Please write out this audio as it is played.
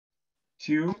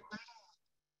2,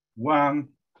 1,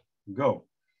 go.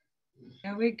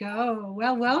 There we go.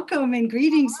 Well, welcome and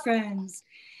greetings, friends.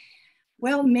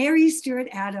 Well, Mary Stewart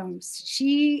Adams,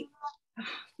 she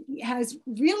has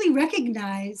really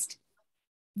recognized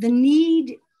the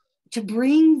need to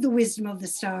bring the wisdom of the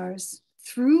stars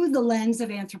through the lens of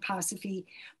anthroposophy.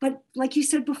 But like you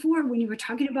said before, when you were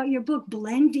talking about your book,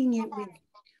 blending it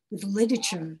with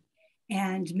literature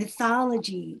and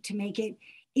mythology to make it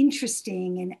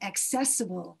interesting and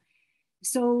accessible.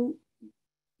 So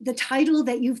the title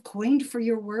that you've coined for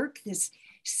your work, this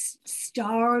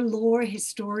star lore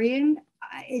historian,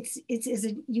 it's as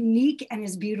unique and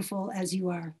as beautiful as you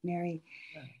are, Mary.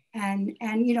 And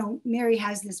you know, Mary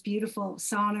has this beautiful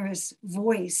sonorous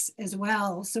voice as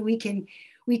well. So we can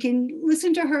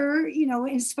listen to her, you know,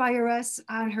 inspire us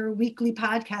on her weekly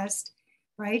podcast,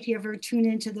 right? You ever tune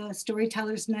into the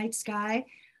Storyteller's Night Sky?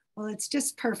 Well, it's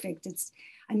just perfect. It's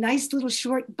a nice little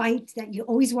short bite that you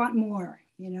always want more,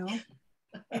 you know?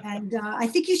 And I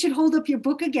think you should hold up your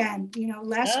book again. You know,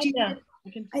 last year,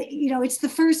 you know, it's the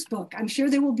first book. I'm sure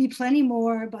there will be plenty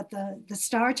more, but the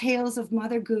Star Tales of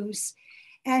Mother Goose.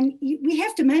 And we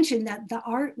have to mention that the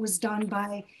art was done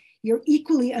by your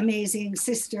equally amazing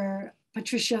sister,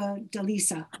 Patricia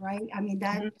DeLisa, right? I mean,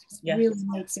 that really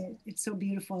makes it. It's so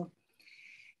beautiful.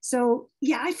 So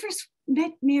yeah, I first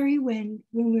met Mary when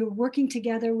we were working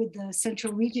together with the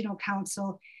Central Regional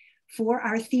Council for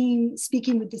our theme,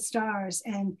 Speaking with the Stars.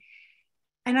 And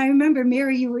I remember,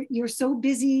 Mary, you're so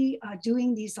busy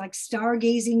doing these like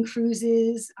stargazing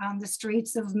cruises on the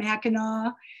Straits of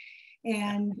Mackinac,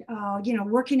 and you know,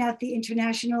 working at the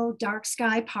International Dark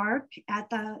Sky Park at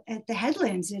the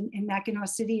Headlands in Mackinac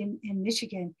City in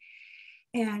Michigan.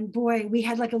 And boy, we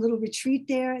had like a little retreat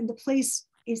there, and the place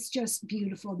is just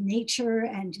beautiful, nature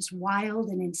and just wild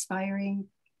and inspiring.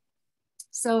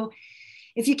 So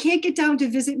if you can't get down to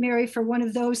visit Mary for one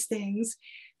of those things,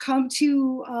 come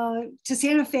to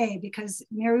Santa Fe, because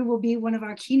Mary will be one of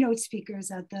our keynote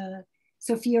speakers at the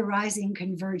Sophia Rising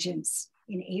Convergence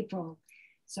in April.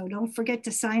 So don't forget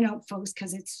to sign up, folks,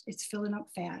 because it's filling up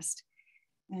fast.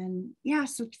 And yeah,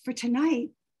 so for tonight,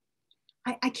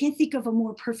 I can't think of a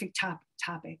more perfect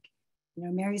topic. You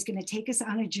know, Mary's going to take us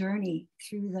on a journey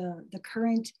through the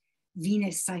current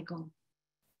Venus cycle.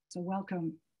 So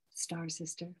welcome, Star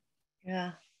Sister.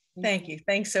 Yeah, thank you.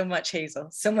 Thanks so much, Hazel.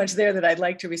 So much there that I'd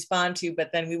like to respond to,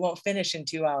 but then we won't finish in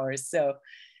 2 hours. So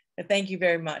thank you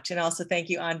very much. And also thank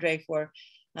you, Andre, for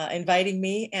inviting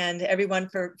me, and everyone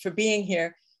for being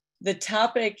here. The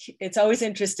topic, it's always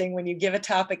interesting when you give a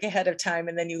topic ahead of time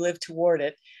and then you live toward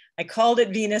it. I called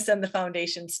it Venus and the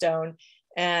Foundation Stone,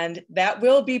 and that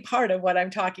will be part of what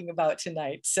I'm talking about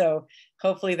tonight. So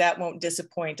hopefully that won't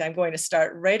disappoint. I'm going to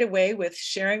start right away with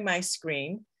sharing my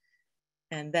screen.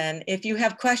 And then if you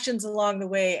have questions along the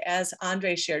way, as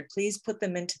Andre shared, please put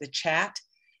them into the chat.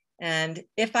 And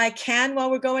if I can,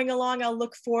 while we're going along, I'll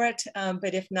look for it.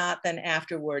 But if not, then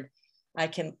afterward, I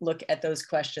can look at those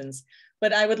questions.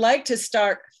 But I would like to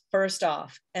start first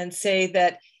off and say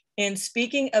that in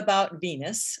speaking about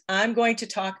Venus, I'm going to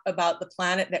talk about the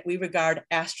planet that we regard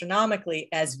astronomically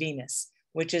as Venus,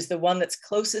 which is the one that's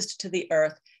closest to the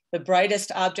Earth, the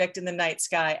brightest object in the night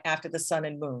sky after the sun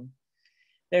and moon.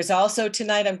 There's also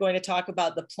tonight, I'm going to talk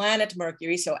about the planet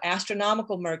Mercury, so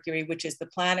astronomical Mercury, which is the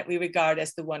planet we regard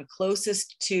as the one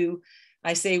closest to,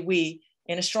 I say we,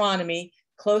 in astronomy,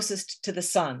 closest to the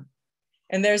sun.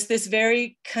 And there's this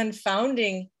very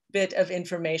confounding bit of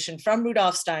information from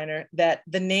Rudolf Steiner that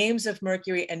the names of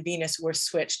Mercury and Venus were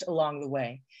switched along the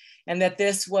way. And that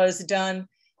this was done,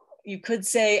 you could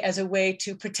say, as a way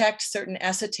to protect certain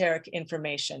esoteric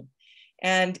information.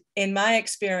 And in my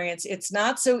experience, it's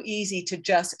not so easy to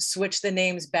just switch the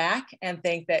names back and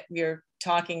think that we're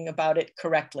talking about it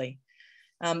correctly.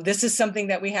 This is something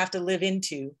that we have to live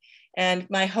into. And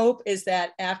my hope is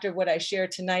that after what I share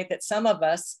tonight, that some of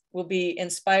us will be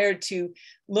inspired to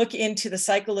look into the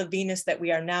cycle of Venus that we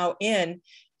are now in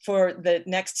for the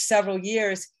next several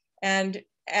years and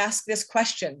ask this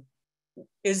question.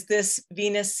 Is this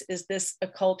Venus? Is this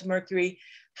occult Mercury?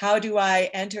 How do I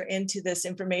enter into this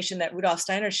information that Rudolf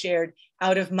Steiner shared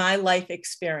out of my life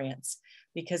experience?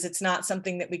 Because it's not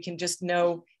something that we can just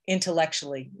know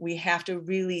intellectually. We have to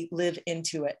really live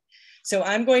into it. So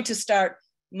I'm going to start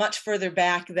much further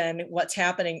back than what's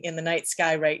happening in the night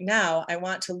sky right now. I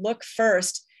want to look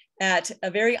first at a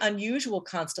very unusual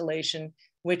constellation,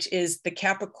 which is the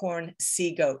Capricorn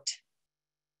sea goat.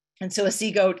 And so a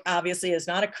sea goat obviously is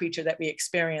not a creature that we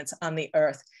experience on the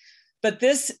Earth, but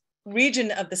this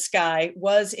region of the sky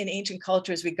was in ancient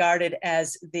cultures regarded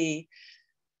as the,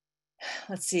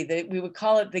 we would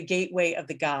call it the gateway of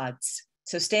the gods.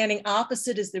 So standing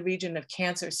opposite is the region of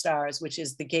Cancer stars, which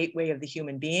is the gateway of the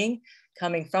human being,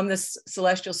 coming from the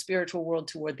celestial spiritual world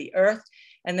toward the earth.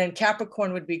 And then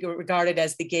Capricorn would be regarded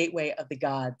as the gateway of the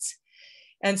gods.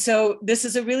 And so this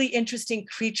is a really interesting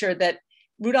creature that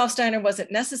Rudolf Steiner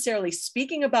wasn't necessarily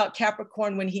speaking about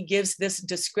Capricorn when he gives this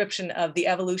description of the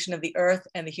evolution of the earth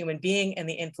and the human being and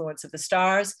the influence of the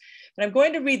stars. But I'm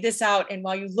going to read this out. And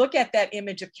while you look at that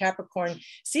image of Capricorn,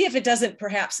 see if it doesn't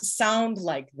perhaps sound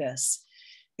like this.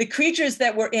 The creatures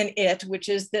that were in it, which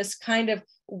is this kind of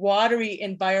watery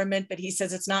environment, but he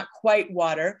says it's not quite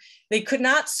water. They could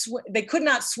not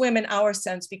swim in our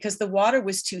sense because the water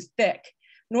was too thick,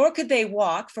 nor could they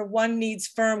walk, for one needs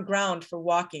firm ground for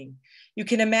walking. You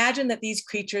can imagine that these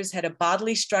creatures had a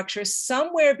bodily structure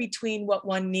somewhere between what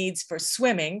one needs for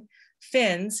swimming,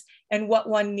 fins, and what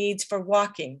one needs for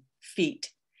walking, feet.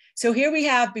 So here we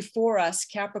have before us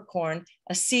Capricorn,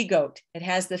 a sea goat. It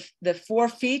has the 4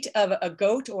 feet of a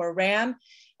goat or a ram,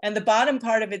 and the bottom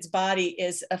part of its body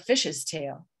is a fish's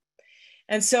tail.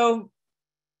 And so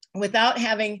without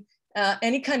having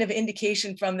any kind of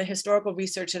indication from the historical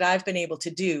research that I've been able to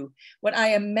do, what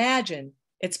I imagine,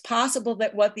 it's possible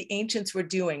that what the ancients were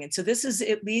doing, and so this is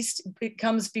at least, it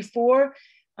comes before,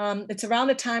 it's around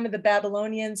the time of the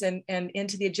Babylonians and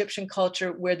into the Egyptian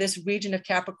culture, where this region of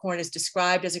Capricorn is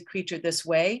described as a creature this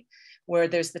way, where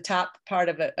there's the top part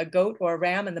of a goat or a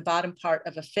ram and the bottom part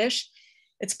of a fish.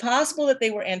 It's possible that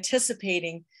they were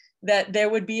anticipating that there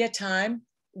would be a time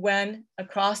when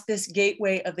across this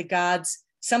gateway of the gods,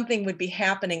 something would be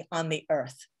happening on the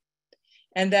earth.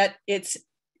 And that it's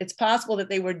possible that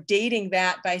they were dating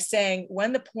that by saying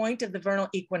when the point of the vernal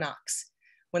equinox,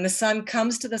 when the sun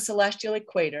comes to the celestial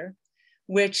equator,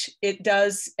 which it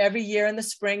does every year in the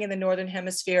spring in the northern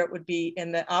hemisphere, it would be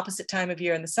in the opposite time of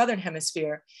year in the southern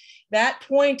hemisphere. That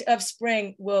point of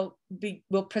spring will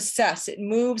precess. It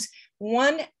moves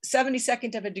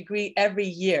 1/72 of a degree every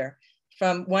year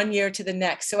from one year to the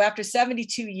next. So after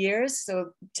 72 years,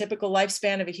 so typical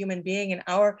lifespan of a human being in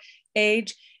our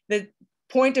age, the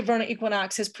point of vernal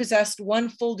equinox has possessed 1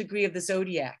 full degree of the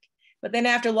zodiac. But then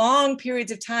after long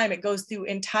periods of time, it goes through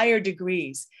entire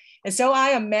degrees. And so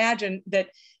I imagine that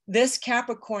this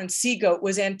Capricorn sea goat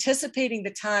was anticipating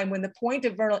the time when the point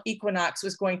of vernal equinox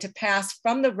was going to pass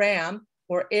from the ram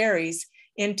or Aries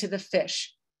into the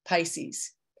fish,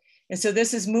 Pisces. And so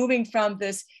this is moving from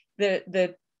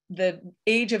the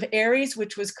age of Aries,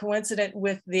 which was coincident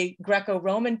with the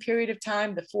Greco-Roman period of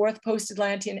time, the 4th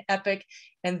post-Atlantean epoch,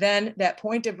 and then that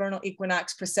point of vernal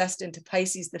equinox processed into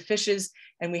Pisces, the fishes,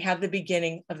 and we have the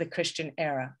beginning of the Christian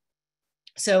era.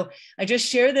 So I just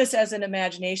share this as an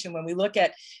imagination when we look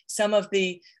at some of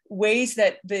the ways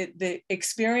that the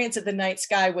experience of the night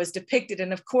sky was depicted.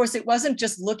 And of course, it wasn't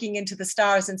just looking into the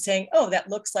stars and saying, oh, that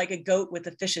looks like a goat with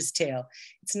a fish's tail.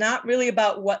 It's not really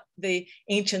about what the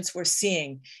ancients were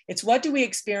seeing. It's what do we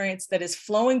experience that is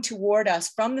flowing toward us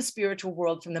from the spiritual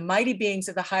world, from the mighty beings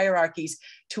of the hierarchies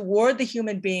toward the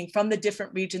human being from the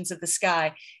different regions of the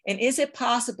sky. And is it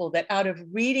possible that out of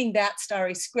reading that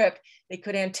starry script, they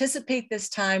could anticipate this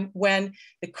time when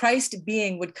the Christ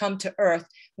being would come to earth,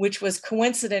 which was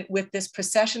coincident with this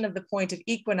precession of the point of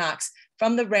equinox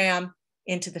from the ram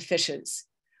into the fishes.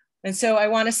 And so I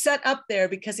want to set up there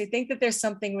because I think that there's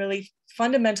something really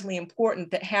fundamentally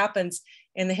important that happens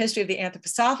in the history of the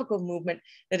anthroposophical movement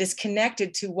that is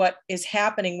connected to what is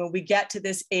happening when we get to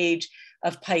this age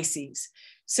of Pisces.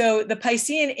 So the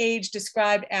Piscean age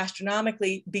described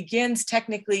astronomically begins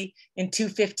technically in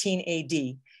 215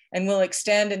 AD. And will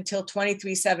extend until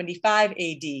 2375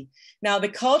 AD. Now, the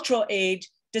cultural age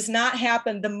does not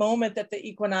happen the moment that the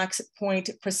equinox point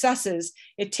precesses.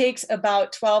 It takes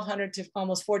about 1200 to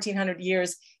almost 1400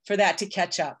 years for that to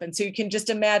catch up. And so you can just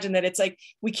imagine that it's like,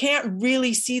 we can't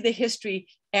really see the history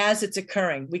as it's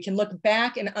occurring. We can look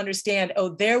back and understand, oh,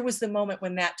 there was the moment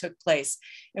when that took place.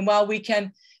 And while we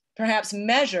can perhaps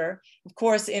measure, of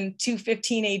course, in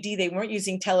 215 AD, they weren't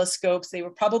using telescopes. They were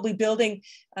probably building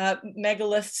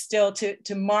megaliths still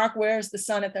to mark where's the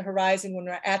sun at the horizon when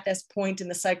we're at this point in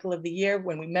the cycle of the year,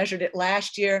 when we measured it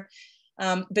last year.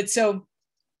 But so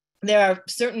there are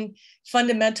certain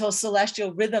fundamental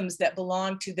celestial rhythms that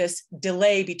belong to this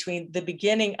delay between the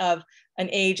beginning of an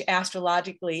age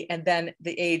astrologically and then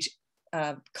the age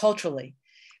culturally.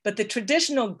 But the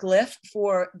traditional glyph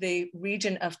for the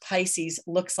region of Pisces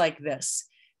looks like this.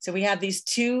 So we have these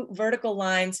 2 vertical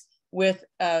lines with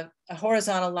a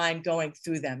horizontal line going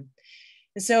through them.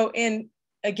 And so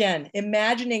again,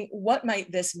 imagining what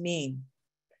might this mean?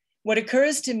 What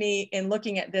occurs to me in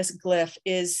looking at this glyph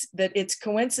is that it's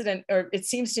coincident, or it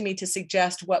seems to me to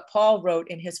suggest what Paul wrote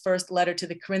in his first letter to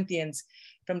the Corinthians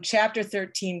from chapter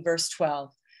 13, verse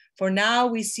 12, For now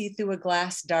we see through a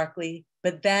glass darkly,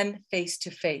 but then face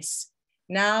to face.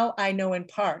 Now I know in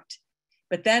part,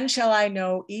 but then shall I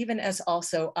know even as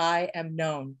also I am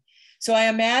known. So I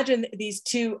imagine these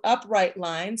two upright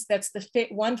lines, that's the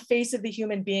one face of the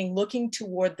human being looking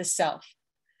toward the self.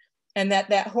 And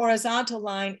that horizontal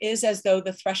line is as though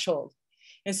the threshold.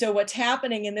 And so what's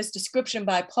happening in this description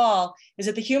by Paul is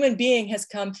that the human being has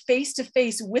come face to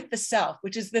face with the self,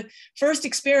 which is the first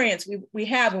experience we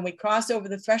have when we cross over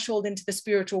the threshold into the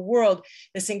spiritual world,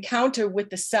 this encounter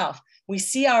with the self. We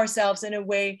see ourselves in a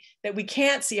way that we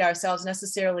can't see ourselves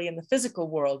necessarily in the physical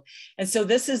world. And so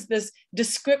this is this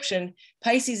description.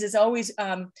 Pisces is always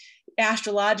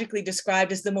astrologically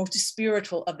described as the most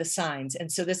spiritual of the signs.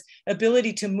 And so this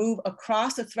ability to move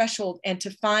across a threshold and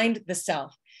to find the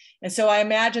self. And so I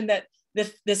imagine that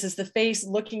this is the face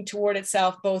looking toward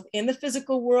itself, both in the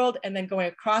physical world and then going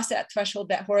across that threshold,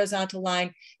 that horizontal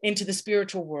line into the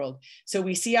spiritual world. So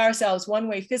we see ourselves one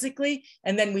way physically,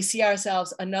 and then we see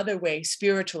ourselves another way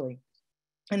spiritually.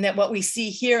 And that what we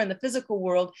see here in the physical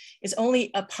world is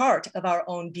only a part of our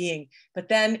own being. But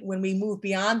then when we move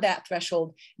beyond that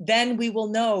threshold, then we will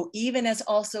know, even as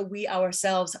also we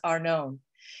ourselves are known.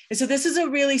 And so this is a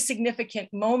really significant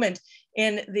moment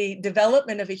in the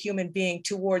development of a human being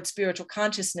toward spiritual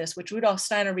consciousness, which Rudolf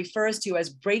Steiner refers to as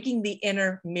breaking the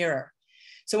inner mirror.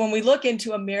 So when we look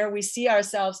into a mirror, we see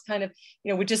ourselves kind of,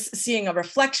 we're just seeing a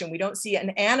reflection. We don't see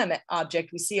an animate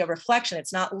object, we see a reflection.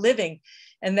 It's not living.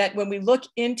 And that when we look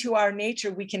into our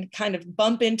nature, we can kind of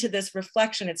bump into this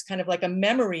reflection. It's kind of like a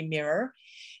memory mirror.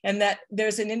 And that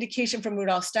there's an indication from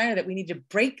Rudolf Steiner that we need to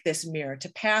break this mirror,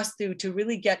 to pass through, to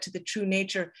really get to the true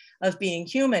nature of being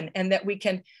human, and that we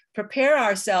can prepare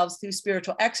ourselves through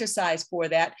spiritual exercise for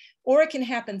that, or it can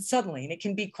happen suddenly. And it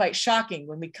can be quite shocking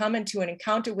when we come into an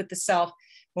encounter with the self,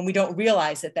 when we don't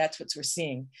realize that that's what we're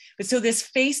seeing. But so this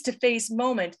face-to-face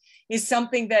moment is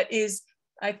something that is,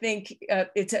 I think,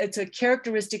 it's a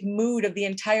characteristic mood of the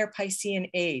entire Piscean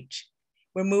age.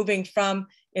 We're moving from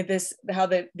this, how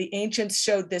the ancients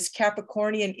showed this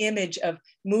Capricornian image of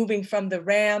moving from the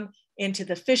ram into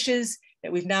the fishes,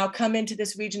 that we've now come into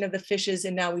this region of the fishes,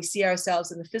 and now we see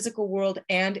ourselves in the physical world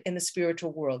and in the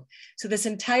spiritual world. So this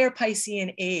entire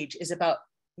Piscean age is about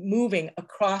moving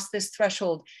across this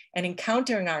threshold and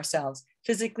encountering ourselves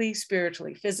physically,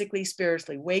 spiritually,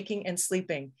 waking and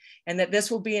sleeping. And that this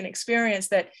will be an experience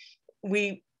that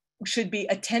we should be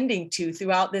attending to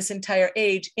throughout this entire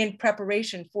age in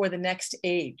preparation for the next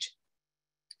age.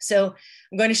 So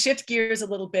I'm going to shift gears a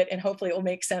little bit, and hopefully it will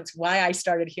make sense why I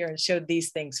started here and showed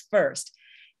these things first.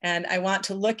 And I want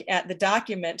to look at the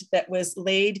document that was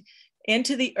laid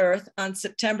into the earth on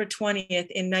September 20th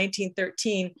in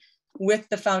 1913 with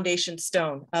the foundation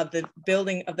stone of the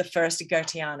building of the first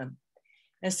Gartianum.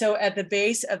 And so at the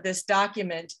base of this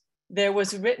document, there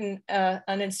was written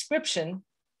an inscription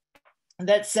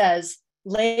that says,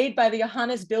 laid by the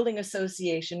Johannes Building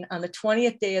Association on the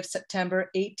 20th day of September,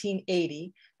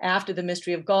 1880, after the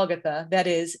mystery of Golgotha, that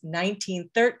is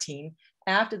 1913,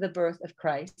 after the birth of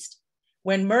Christ,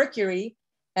 when Mercury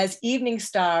as evening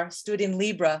star stood in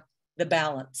Libra, the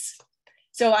balance.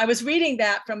 So I was reading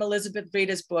that from Elizabeth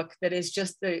Breda's book that is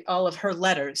just all of her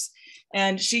letters.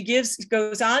 And she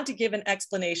goes on to give an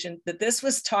explanation that this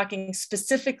was talking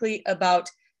specifically about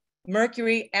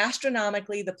Mercury,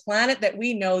 astronomically, the planet that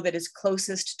we know that is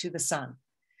closest to the sun.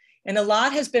 And a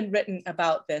lot has been written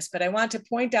about this, but I want to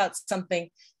point out something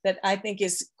that I think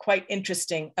is quite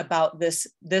interesting about this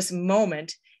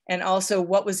moment, and also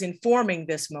what was informing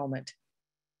this moment.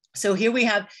 So here we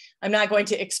have, I'm not going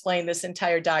to explain this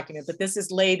entire document, but this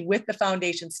is laid with the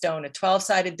foundation stone, a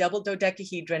 12-sided double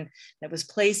dodecahedron that was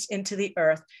placed into the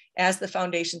earth as the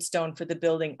foundation stone for the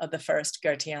building of the first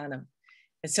Gartianum.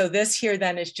 And so this here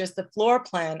then is just the floor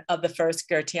plan of the first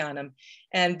Gartianum.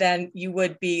 And then you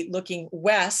would be looking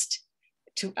west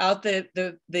to out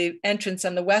the entrance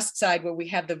on the west side where we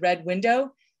have the red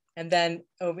window. And then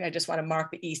I just want to mark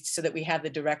the east so that we have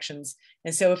the directions.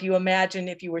 And so if you imagine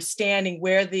if you were standing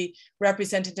where the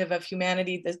representative of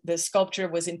humanity, the sculpture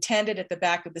was intended at the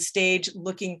back of the stage,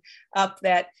 looking up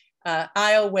that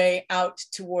aisleway out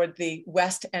toward the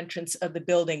west entrance of the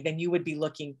building, then you would be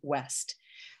looking west.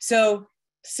 So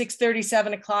 6:30,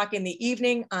 7 o'clock in the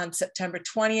evening on September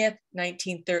 20th,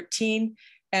 1913,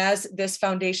 as this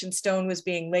foundation stone was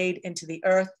being laid into the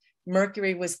earth,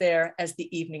 Mercury was there as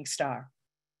the evening star.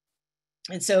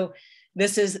 And so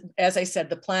this is, as I said,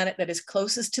 the planet that is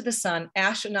closest to the sun,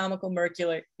 astronomical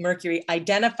Mercury,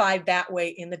 identified that way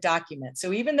in the document.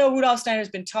 So even though Rudolf Steiner has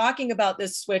been talking about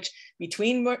this switch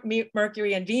between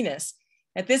Mercury and Venus,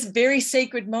 at this very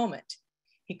sacred moment,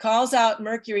 He calls out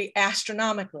Mercury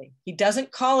astronomically. He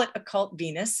doesn't call it occult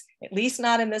Venus, at least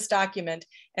not in this document.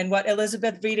 And what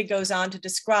Elizabeth Vrede goes on to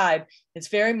describe is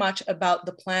very much about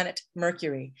the planet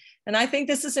Mercury. And I think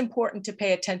this is important to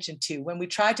pay attention to when we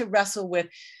try to wrestle with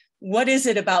what is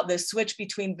it about this switch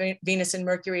between Venus and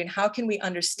Mercury and how can we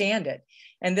understand it?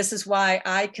 And this is why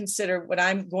I consider what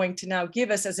I'm going to now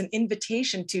give us as an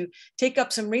invitation to take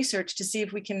up some research to see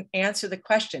if we can answer the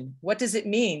question, what does it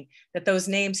mean that those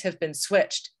names have been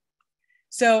switched?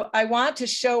 So I want to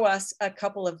show us a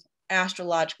couple of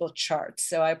astrological charts.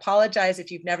 So I apologize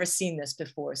if you've never seen this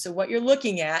before. So what you're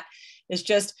looking at is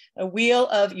just a wheel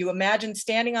of, you imagine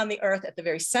standing on the earth at the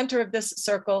very center of this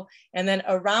circle, and then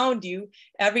around you,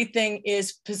 everything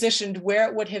is positioned where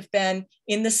it would have been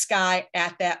in the sky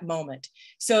at that moment.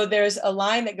 So there's a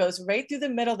line that goes right through the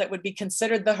middle that would be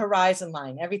considered the horizon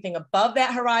line. Everything above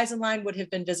that horizon line would have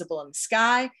been visible in the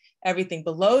sky. Everything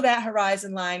below that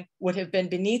horizon line would have been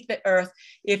beneath the earth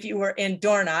if you were in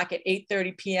Dornoch at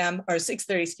 8:30 p.m. or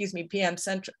 6:30, excuse me, p.m.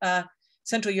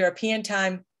 Central European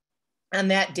time on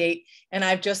that date. And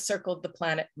I've just circled the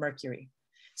planet Mercury.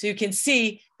 So you can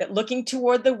see that looking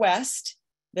toward the west,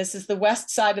 this is the west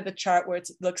side of the chart where it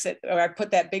looks at, or I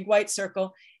put that big white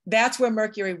circle, that's where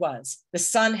Mercury was. The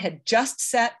sun had just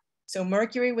set, so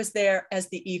Mercury was there as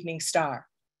the evening star.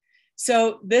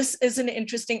 So this is an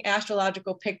interesting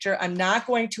astrological picture. I'm not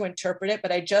going to interpret it,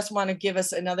 but I just want to give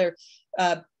us another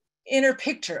inner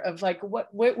picture of like,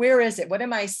 where is it? What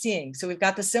am I seeing? So we've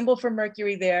got the symbol for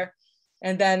Mercury there.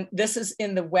 And then this is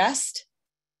in the west.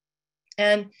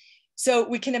 And so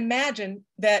we can imagine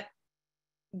that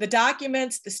the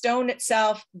documents, the stone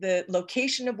itself, the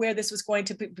location of where this was going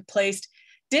to be placed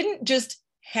didn't just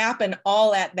happen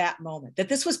all at that moment, that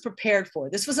this was prepared for.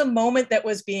 This was a moment that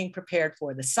was being prepared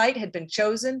for. The site had been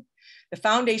chosen. The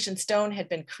foundation stone had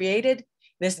been created.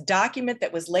 This document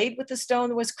that was laid with the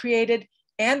stone was created,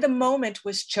 and the moment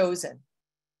was chosen.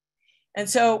 And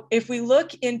so if we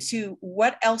look into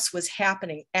what else was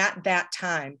happening at that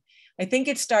time, I think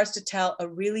it starts to tell a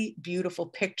really beautiful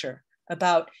picture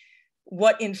about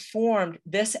what informed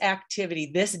this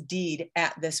activity, this deed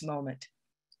at this moment.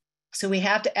 So we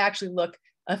have to actually look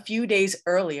a few days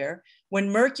earlier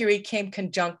when Mercury came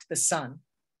conjunct the sun.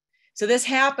 So this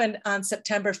happened on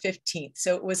September 15th.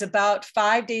 So it was about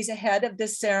 5 days ahead of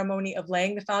this ceremony of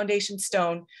laying the foundation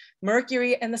stone.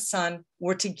 Mercury and the sun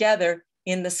were together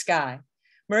in the sky.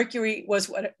 Mercury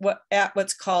was at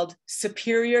what's called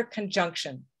superior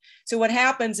conjunction. So what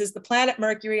happens is the planet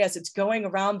Mercury, as it's going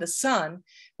around the sun,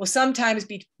 will sometimes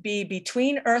be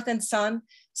between Earth and sun.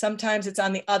 Sometimes it's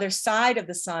on the other side of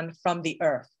the sun from the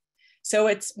Earth. So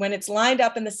it's when it's lined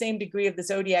up in the same degree of the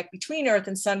zodiac between Earth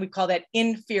and sun, we call that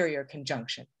inferior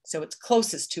conjunction. So it's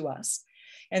closest to us.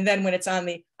 And then when it's on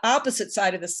the opposite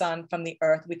side of the sun from the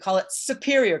Earth, we call it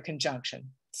superior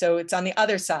conjunction. So it's on the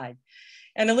other side.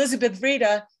 And Elizabeth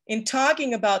Vrede, in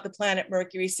talking about the planet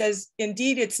Mercury, says,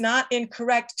 indeed, it's not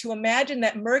incorrect to imagine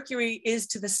that Mercury is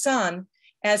to the sun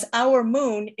as our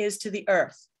moon is to the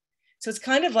Earth. So it's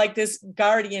kind of like this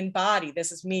guardian body,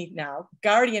 this is me now,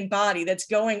 guardian body that's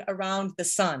going around the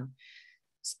sun,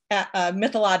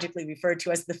 mythologically referred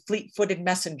to as the fleet-footed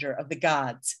messenger of the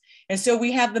gods. And so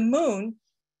we have the moon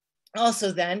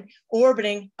also then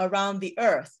orbiting around the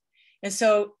Earth. And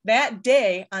so that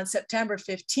day on September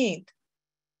 15th,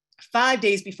 5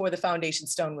 days before the foundation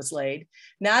stone was laid,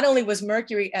 not only was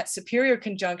Mercury at superior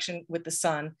conjunction with the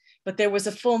sun, but there was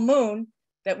a full moon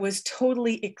that was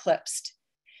totally eclipsed.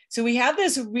 So we have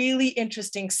this really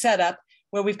interesting setup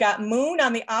where we've got moon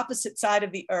on the opposite side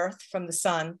of the Earth from the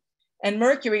sun and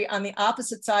Mercury on the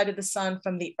opposite side of the sun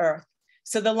from the Earth.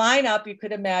 So the lineup you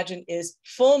could imagine is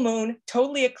full moon,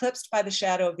 totally eclipsed by the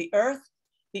shadow of the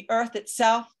Earth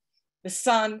itself, the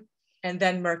sun, and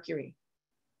then Mercury.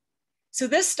 So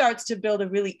this starts to build a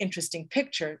really interesting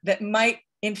picture that might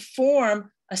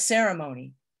inform a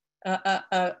ceremony,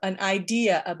 an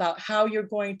idea about how you're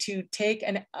going to take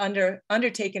and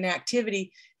undertake an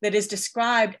activity that is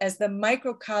described as the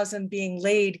microcosm being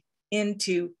laid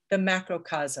into the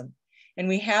macrocosm. And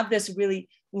we have this really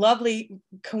lovely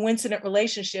coincident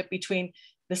relationship between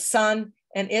the sun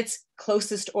and its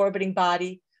closest orbiting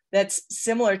body that's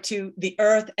similar to the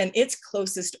Earth and its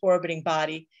closest orbiting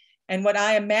body. And what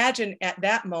I imagine at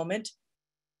that moment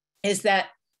is that,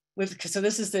 so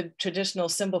this is the traditional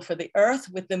symbol for the Earth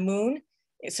with the moon.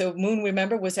 So moon,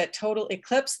 remember, was at total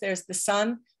eclipse. There's the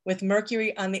sun with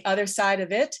Mercury on the other side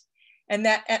of it. And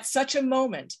that at such a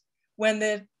moment, when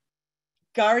the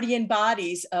guardian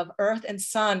bodies of Earth and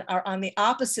sun are on the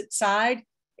opposite side,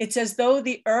 it's as though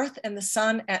the Earth and the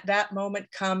sun at that moment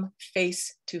come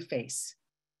face to face.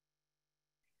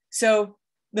 So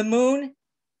the moon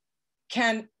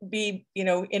can be, you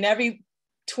know, in every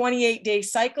 28-day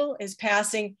cycle is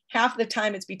passing, half the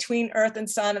time it's between Earth and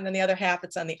Sun, and then the other half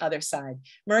it's on the other side.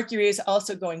 Mercury is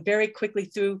also going very quickly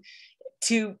through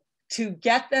to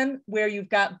get them where you've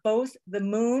got both the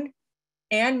moon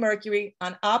and Mercury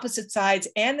on opposite sides,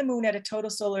 and the moon at a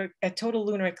total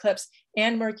lunar eclipse,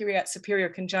 and Mercury at superior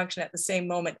conjunction at the same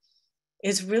moment,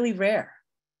 is really rare.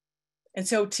 And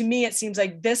so to me, it seems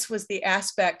like this was the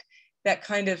aspect that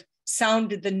kind of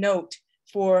sounded the note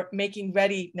for making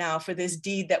ready now for this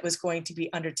deed that was going to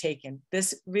be undertaken.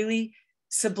 This really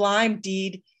sublime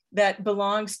deed that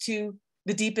belongs to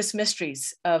the deepest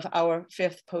mysteries of our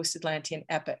fifth post-Atlantean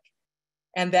epoch.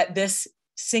 And that this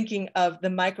sinking of the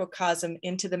microcosm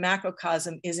into the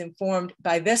macrocosm is informed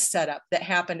by this setup that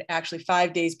happened actually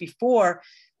 5 days before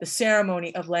the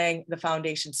ceremony of laying the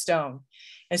foundation stone.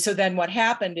 And so then what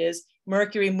happened is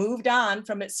Mercury moved on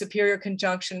from its superior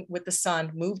conjunction with the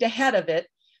sun, moved ahead of it,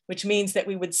 which means that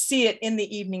we would see it in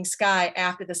the evening sky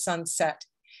after the sun set.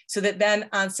 So that then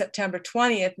on September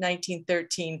 20th,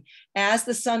 1913, as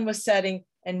the sun was setting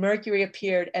and Mercury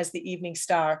appeared as the evening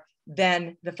star,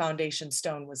 then the foundation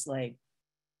stone was laid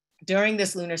during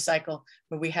this lunar cycle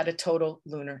where we had a total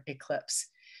lunar eclipse.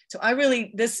 So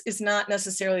this is not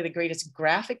necessarily the greatest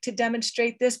graphic to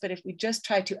demonstrate this, but if we just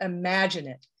try to imagine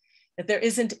it, that there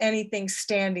isn't anything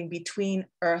standing between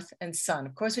Earth and Sun.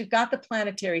 Of course, we've got the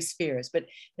planetary spheres, but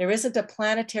there isn't a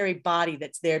planetary body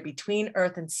that's there between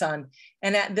Earth and Sun.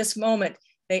 And at this moment,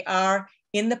 they are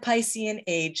in the Piscean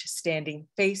age, standing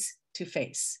face to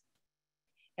face.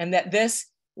 And that this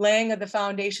laying of the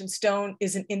foundation stone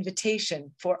is an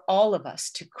invitation for all of us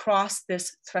to cross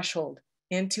this threshold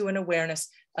into an awareness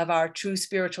of our true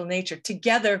spiritual nature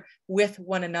together with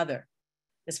one another.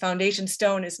 This foundation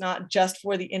stone is not just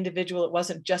for the individual. It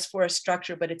wasn't just for a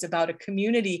structure, but it's about a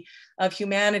community of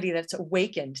humanity that's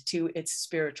awakened to its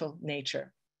spiritual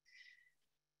nature.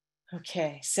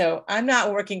 Okay, so I'm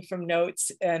not working from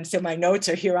notes, and so my notes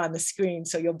are here on the screen.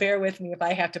 So you'll bear with me if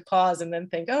I have to pause and then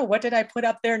think, oh, what did I put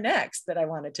up there next that I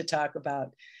wanted to talk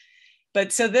about?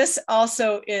 But so this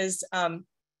also is,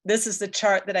 this is the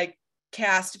chart that I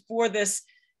cast for this,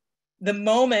 the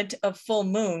moment of full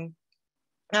moon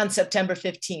on September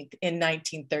 15th in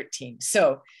 1913.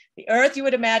 So the Earth, you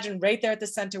would imagine right there at the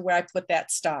center where I put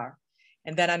that star.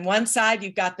 And then on one side,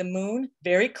 you've got the moon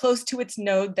very close to its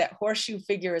node. That horseshoe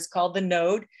figure is called the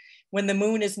node. When the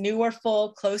moon is new or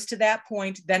full, close to that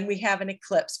point, then we have an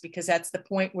eclipse, because that's the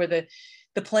point where the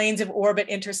planes of orbit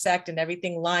intersect and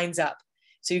everything lines up.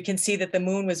 So you can see that the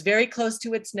moon was very close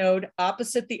to its node,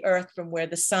 opposite the Earth from where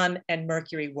the sun and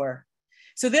Mercury were.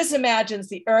 So this imagines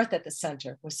the Earth at the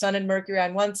center, with sun and Mercury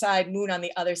on one side, moon on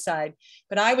the other side.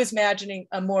 But I was imagining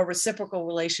a more reciprocal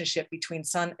relationship between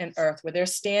sun and Earth, where they're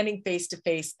standing face to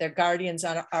face, their guardians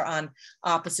are on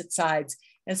opposite sides,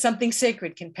 and something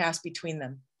sacred can pass between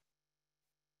them.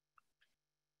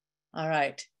 All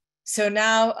right, so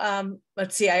now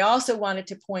let's see, I also wanted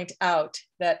to point out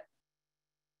that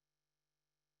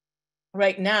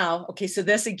right now, okay, so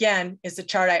this again is the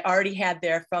chart I already had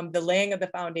there from the laying of the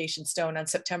foundation stone on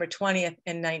September 20th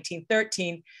in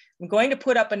 1913. I'm going to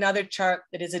put up another chart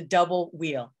that is a double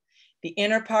wheel. The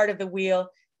inner part of the wheel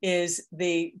is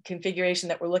the configuration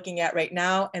that we're looking at right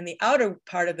now, and the outer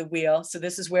part of the wheel, so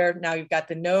this is where now you've got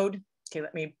the node. Okay,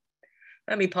 let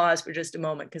me pause for just a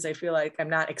moment, because I feel like I'm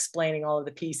not explaining all of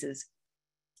the pieces.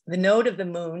 The node of the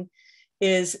moon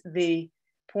is the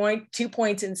 2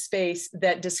 points in space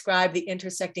that describe the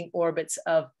intersecting orbits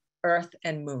of Earth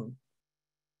and moon.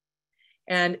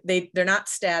 And they're not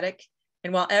static.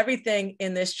 And while everything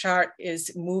in this chart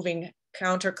is moving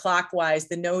counterclockwise,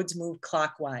 the nodes move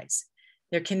clockwise.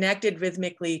 They're connected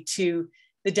rhythmically to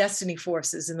the destiny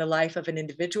forces in the life of an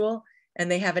individual, and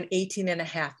they have an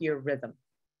 18.5-year rhythm.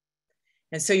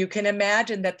 And so you can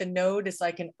imagine that the node is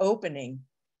like an opening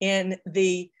in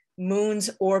the moon's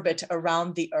orbit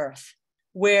around the Earth,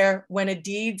 where when a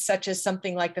deed such as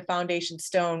something like the foundation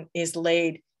stone is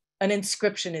laid, an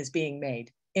inscription is being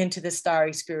made into the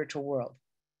starry spiritual world.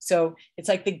 So it's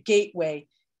like the gateway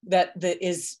that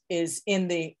is in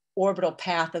the orbital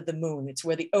path of the moon. It's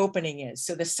where the opening is.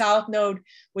 So the south node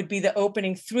would be the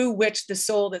opening through which the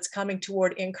soul that's coming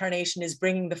toward incarnation is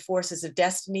bringing the forces of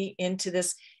destiny into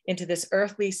this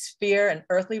earthly sphere and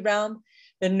earthly realm.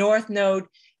 The north node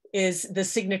is the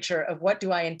signature of what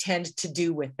do I intend to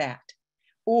do with that.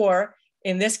 Or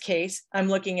in this case, I'm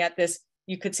looking at this,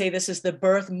 you could say this is the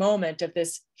birth moment of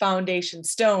this foundation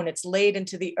stone. It's laid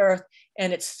into the earth,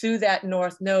 and it's through that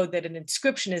north node that an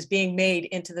inscription is being made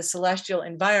into the celestial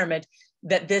environment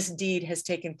that this deed has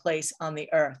taken place on the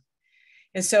earth.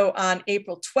 And so on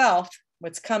April 12th,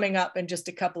 what's coming up in just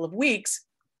a couple of weeks,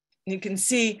 you can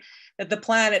see that the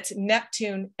planets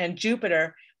Neptune and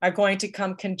Jupiter are going to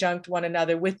come conjunct one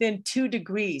another within 2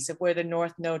 degrees of where the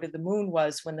north node of the moon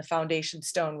was when the foundation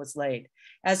stone was laid.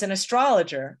 As an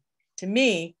astrologer, to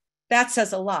me, that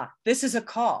says a lot. This is a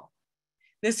call.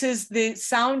 This is the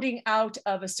sounding out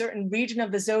of a certain region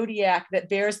of the zodiac that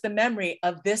bears the memory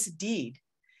of this deed.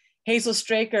 Hazel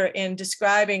Straker, in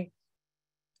describing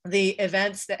the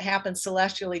events that happened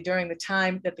celestially during the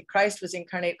time that the Christ was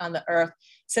incarnate on the earth,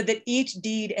 said that each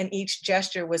deed and each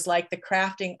gesture was like the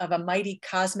crafting of a mighty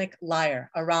cosmic lyre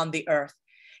around the earth.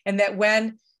 And that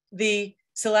when the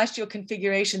celestial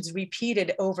configurations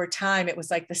repeated over time, it was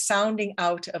like the sounding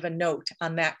out of a note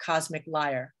on that cosmic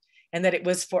lyre, and that it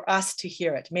was for us to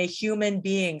hear it. May human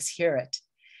beings hear it.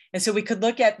 And so we could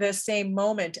look at the same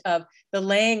moment of the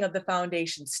laying of the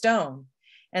foundation stone,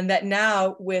 and that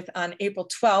now on April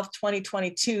 12th,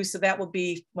 2022, so that will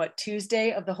be what,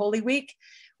 Tuesday of the Holy Week,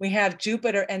 we have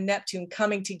Jupiter and Neptune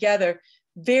coming together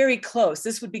very close.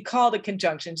 This would be called a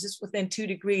conjunction, just within 2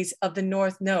 degrees of the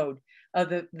north node of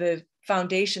the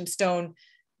foundation stone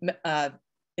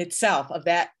itself, of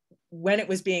that when it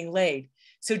was being laid.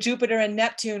 So Jupiter and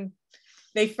Neptune,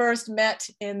 they first met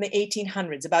in the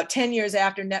 1800s, about 10 years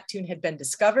after Neptune had been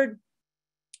discovered.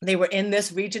 They were in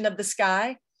this region of the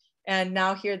sky. And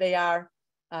now here they are,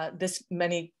 this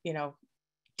many,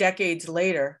 decades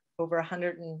later, over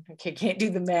 100 and, okay, can't do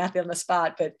the math on the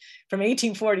spot, but from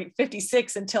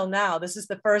 1856 until now, this is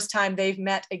the first time they've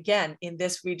met again in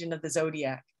this region of the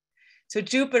zodiac. So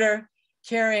Jupiter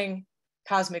carrying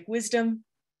cosmic wisdom,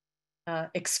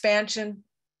 expansion.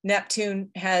 Neptune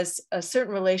has a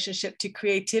certain relationship to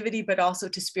creativity, but also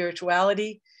to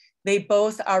spirituality. They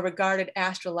both are regarded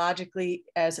astrologically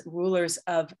as rulers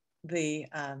of the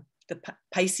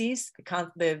Pisces,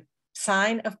 the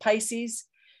sign of Pisces.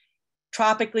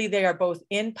 Tropically, they are both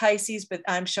in Pisces, but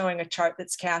I'm showing a chart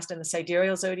that's cast in the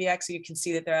sidereal zodiac, so you can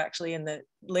see that they're actually in the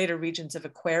later regions of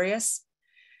Aquarius.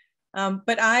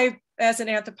 But I, as an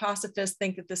anthroposophist,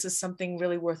 think that this is something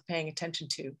really worth paying attention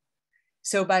to.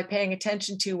 So by paying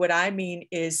attention to, what I mean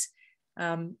is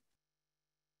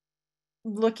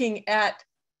looking at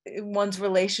one's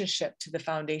relationship to the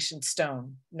foundation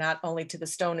stone, not only to the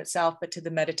stone itself, but to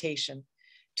the meditation,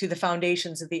 to the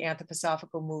foundations of the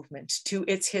anthroposophical movement, to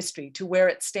its history, to where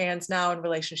it stands now in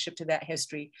relationship to that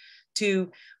history,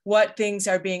 to what things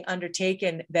are being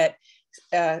undertaken that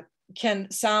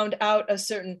can sound out a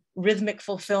certain rhythmic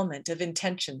fulfillment of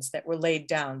intentions that were laid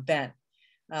down then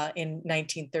in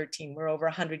 1913. We're over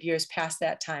 100 years past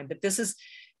that time, but this is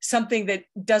something that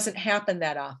doesn't happen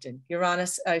that often.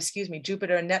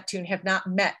 Jupiter and Neptune have not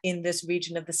met in this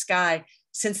region of the sky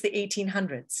since the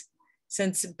 1800s,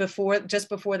 just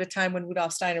before the time when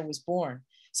Rudolf Steiner was born.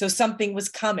 So something was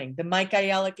coming. The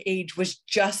Michaelic age was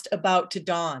just about to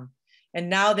dawn. And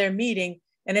now they're meeting,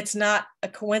 and it's not a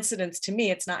coincidence to me,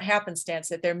 it's not happenstance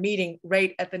that they're meeting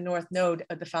right at the north node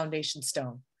of the foundation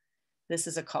stone. This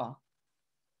is a call.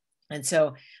 And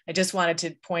so I just wanted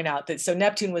to point out that, so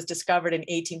Neptune was discovered in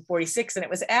 1846, and it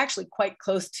was actually quite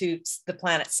close to the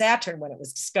planet Saturn when it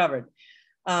was discovered.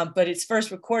 But its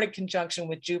first recorded conjunction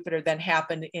with Jupiter then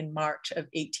happened in March of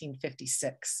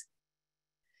 1856.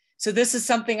 So this is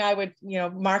something I would,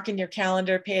 mark in your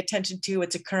calendar, pay attention to.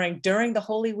 It's occurring during the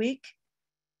Holy Week.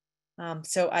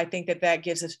 So I think that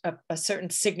gives us a certain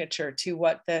signature to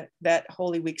what that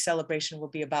Holy Week celebration will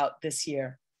be about this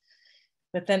year.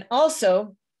 But then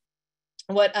also,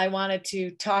 what I wanted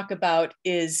to talk about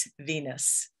is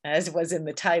Venus, as was in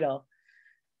the title.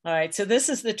 All right, so this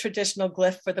is the traditional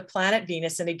glyph for the planet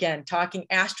Venus. And again, talking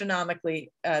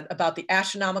astronomically about the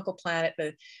astronomical planet,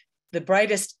 the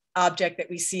brightest object that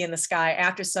we see in the sky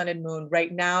after sun and moon.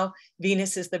 Right now,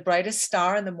 Venus is the brightest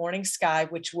star in the morning sky,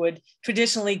 which would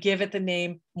traditionally give it the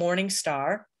name morning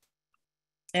star.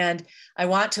 And I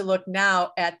want to look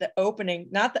now at the opening,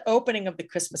 not the opening of the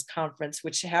Christmas conference,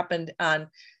 which happened on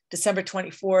December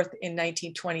 24th in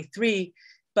 1923,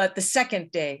 but the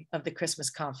second day of the Christmas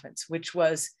conference, which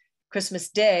was Christmas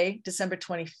Day, December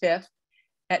 25th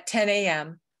at 10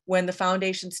 a.m., when the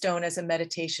foundation stone as a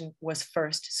meditation was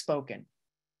first spoken.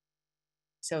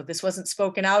 So this wasn't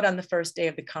spoken out on the first day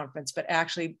of the conference, but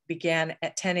actually began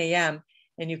at 10 a.m.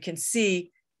 And you can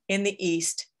see in the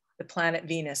east, the planet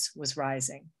Venus was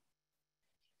rising.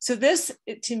 So this,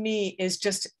 to me, is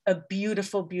just a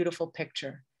beautiful, beautiful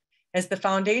picture. As the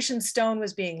foundation stone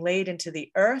was being laid into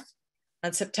the earth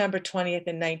on September 20th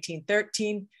in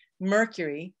 1913,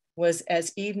 Mercury was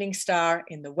as evening star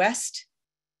in the west.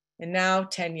 And now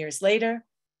 10 years later,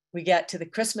 we get to the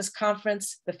Christmas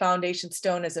conference. The foundation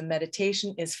stone as a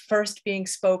meditation is first being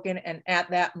spoken. And at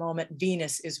that moment,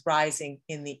 Venus is rising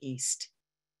in the east.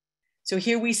 So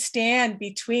here we stand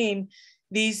between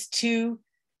these two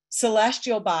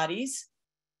celestial bodies.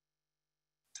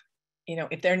 You know,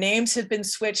 if their names have been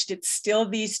switched, it's still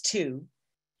these two.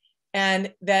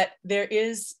 And that there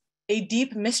is a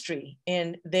deep mystery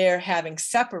in their having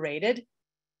separated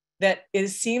that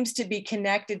seems to be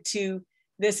connected to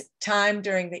this time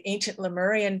during the ancient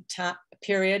Lemurian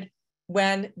period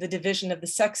when the division of the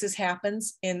sexes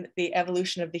happens in the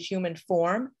evolution of the human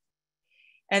form.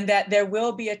 And that there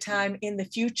will be a time in the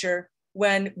future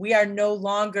when we are no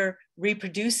longer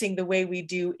reproducing the way we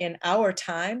do in our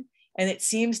time. And it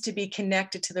seems to be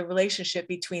connected to the relationship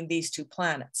between these two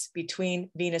planets, between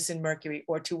Venus and Mercury,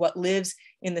 or to what lives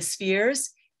in the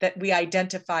spheres that we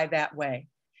identify that way.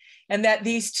 And that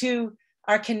these two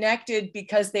are connected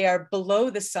because they are below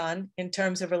the sun in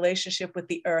terms of relationship with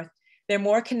the earth. They're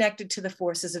more connected to the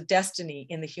forces of destiny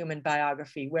in the human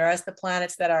biography, whereas the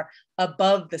planets that are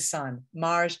above the sun,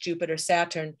 Mars, Jupiter,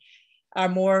 Saturn, are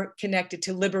more connected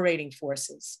to liberating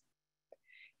forces.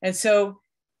 And so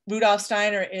Rudolf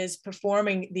Steiner is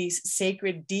performing these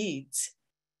sacred deeds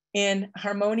in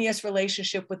harmonious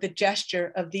relationship with the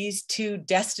gesture of these two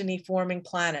destiny-forming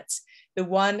planets, the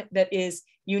one that is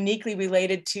uniquely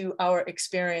related to our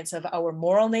experience of our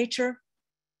moral nature,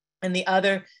 and the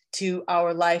other to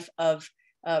our life of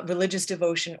religious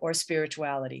devotion or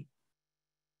spirituality.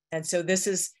 And so this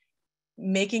is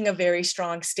making a very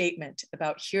strong statement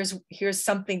about here's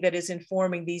something that is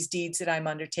informing these deeds that I'm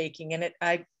undertaking. And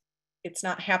it's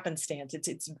not happenstance,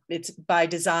 it's by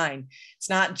design. It's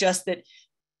not just that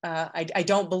I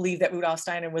don't believe that Rudolf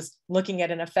Steiner was looking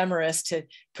at an ephemeris to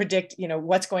predict, you know,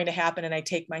 what's going to happen and I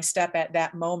take my step at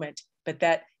that moment, but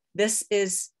that this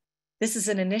is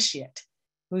an initiate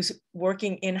who's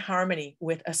working in harmony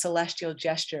with a celestial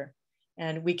gesture.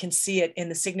 And we can see it in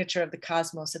the signature of the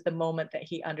cosmos at the moment that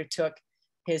he undertook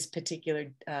his particular,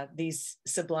 these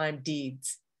sublime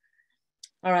deeds.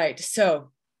 All right,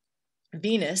 so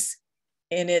Venus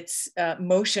in its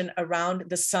motion around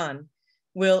the sun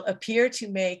will appear to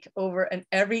make over an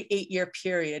every 8-year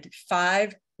period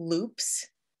 5 loops,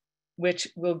 which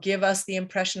will give us the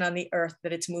impression on the earth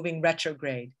that it's moving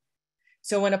retrograde.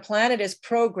 So when a planet is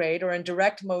prograde or in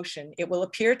direct motion, it will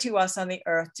appear to us on the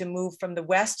earth to move from the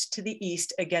west to the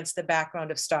east against the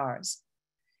background of stars.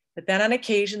 But then on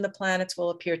occasion, the planets will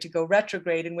appear to go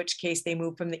retrograde, in which case they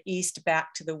move from the east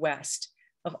back to the west.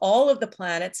 Of all of the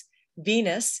planets,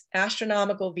 Venus,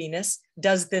 astronomical Venus,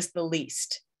 does this the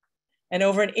least. And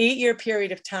over an 8-year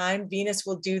period of time, Venus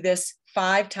will do this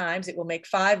 5 times. It will make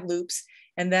 5 loops.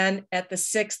 And then at the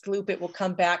 6th loop, it will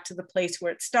come back to the place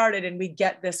where it started. And we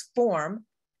get this form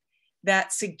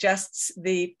that suggests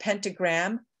the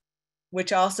pentagram,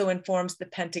 which also informs the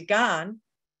pentagon.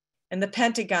 And the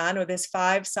pentagon, or this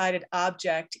 5-sided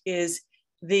object, is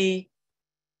the,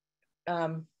 I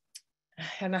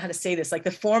don't know how to say this, like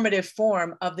the formative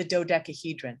form of the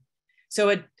dodecahedron.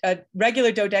 So a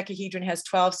regular dodecahedron has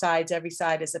 12 sides. Every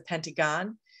side is a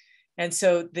pentagon. And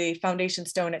so the foundation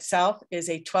stone itself is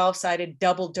a 12-sided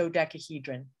double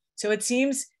dodecahedron. So it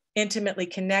seems intimately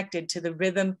connected to the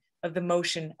rhythm of the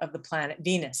motion of the planet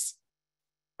Venus.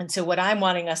 And so what I'm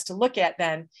wanting us to look at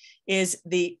then is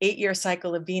the 8-year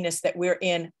cycle of Venus that we're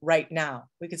in right now.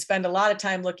 We could spend a lot of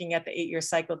time looking at the 8-year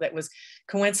cycle that was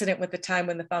coincident with the time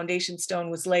when the foundation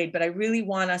stone was laid, but I really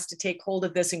want us to take hold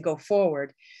of this and go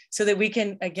forward so that we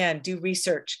can, again, do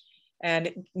research.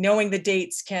 And knowing the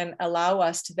dates can allow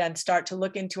us to then start to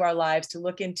look into our lives, to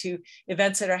look into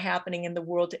events that are happening in the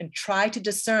world and try to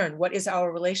discern what is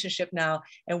our relationship now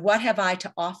and what have I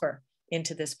to offer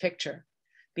into this picture.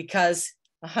 Because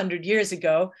 100 years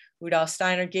ago, Rudolf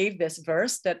Steiner gave this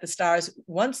verse that the stars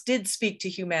once did speak to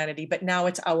humanity, but now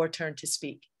it's our turn to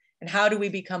speak. And how do we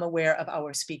become aware of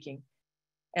our speaking?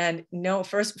 And no,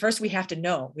 first we have to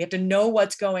know. We have to know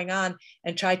what's going on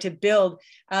and try to build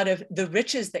out of the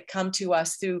riches that come to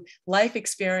us through life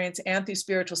experience and through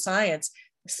spiritual science.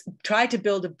 Try to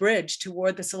build a bridge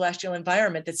toward the celestial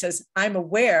environment that says, I'm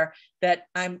aware that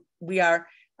we are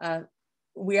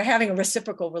having a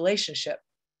reciprocal relationship.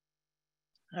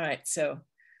 All right, so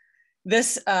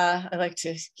this, I like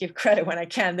to give credit when I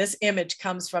can. This image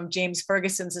comes from James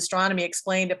Ferguson's Astronomy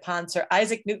Explained upon Sir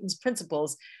Isaac Newton's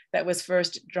Principles that was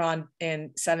first drawn in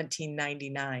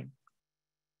 1799.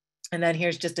 And then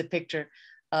here's just a picture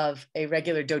of a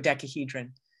regular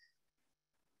dodecahedron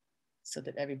so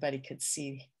that everybody could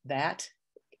see that.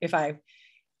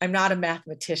 I'm not a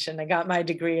mathematician. I got my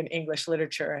degree in English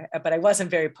literature, but I wasn't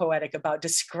very poetic about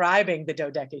describing the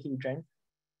dodecahedron.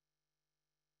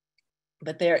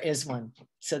 But there is one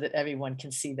so that everyone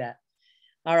can see that.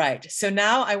 All right, so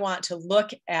now I want to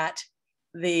look at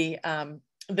the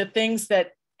things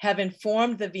that have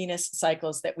informed the Venus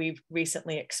cycles that we've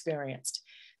recently experienced.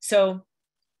 So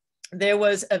there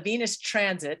was a Venus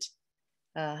transit.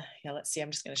 Yeah, let's see,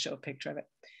 I'm just going to show a picture of it.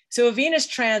 So a Venus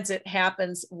transit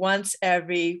happens once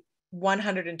every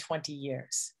 120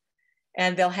 years.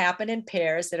 And they'll happen in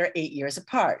pairs that are 8 years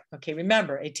apart. Okay,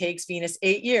 remember, it takes Venus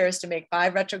 8 years to make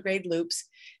 5 retrograde loops.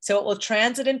 So it will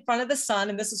transit in front of the sun.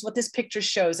 And this is what this picture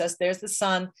shows us. There's the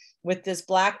sun with this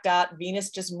black dot, Venus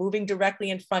just moving directly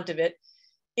in front of it.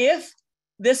 If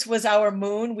this was our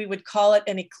moon, we would call it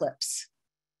an eclipse.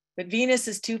 But Venus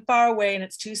is too far away and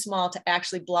it's too small to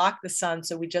actually block the sun.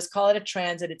 So we just call it a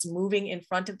transit. It's moving in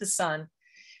front of the sun.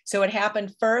 So it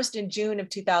happened first in June of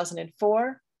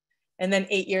 2004. And then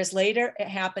 8 years later, it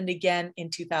happened again in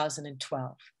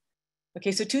 2012.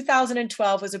 Okay, so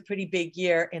 2012 was a pretty big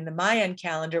year in the Mayan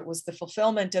calendar. It was the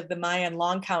fulfillment of the Mayan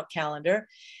Long-Count calendar.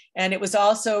 And it was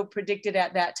also predicted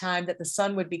at that time that the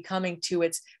sun would be coming to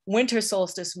its winter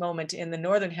solstice moment in the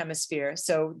Northern Hemisphere.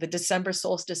 So the December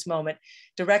solstice moment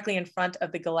directly in front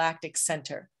of the Galactic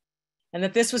Center. And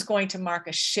that this was going to mark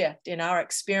a shift in our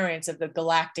experience of the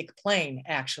galactic plane,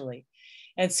 actually.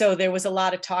 And so there was a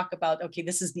lot of talk about, okay,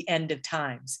 this is the end of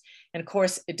times. And of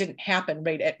course, it didn't happen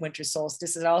right at winter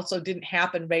solstice. It also didn't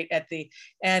happen right at the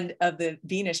end of the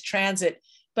Venus transit.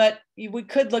 But we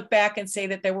could look back and say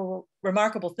that there were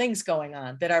remarkable things going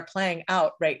on that are playing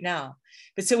out right now.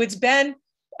 But so it's been,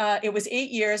 it was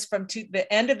 8 years from the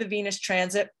end of the Venus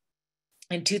transit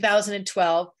in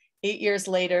 2012. 8 years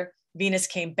later, Venus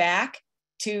came back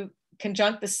to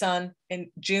conjunct the sun in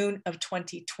June of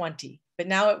 2020. But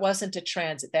now it wasn't a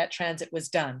transit. That transit was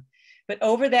done. But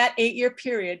over that 8-year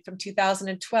period from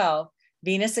 2012,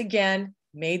 Venus again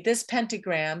made this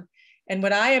pentagram. And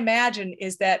what I imagine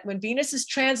is that when Venus is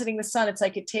transiting the sun, it's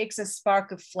like it takes a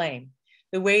spark of flame.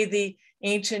 The way the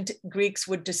ancient Greeks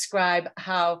would describe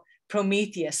how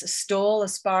Prometheus stole a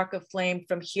spark of flame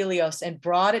from Helios and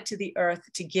brought it to the earth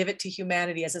to give it to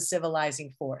humanity as a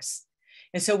civilizing force.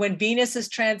 And so when Venus is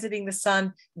transiting the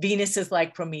sun, Venus is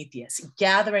like Prometheus,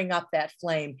 gathering up that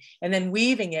flame and then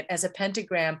weaving it as a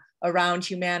pentagram around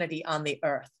humanity on the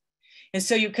earth. And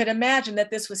so you could imagine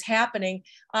that this was happening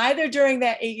either during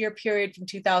that 8-year period from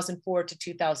 2004 to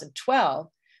 2012,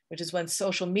 which is when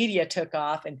social media took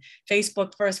off and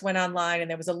Facebook first went online, and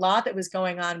there was a lot that was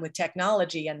going on with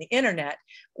technology and the internet.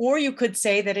 Or you could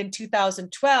say that in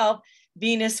 2012,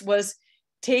 Venus was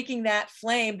taking that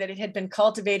flame that it had been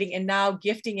cultivating and now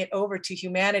gifting it over to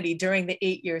humanity during the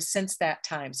 8 years since that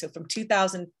time. So from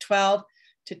 2012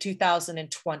 to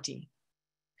 2020.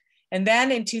 And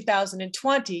then in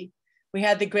 2020, we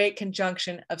had the great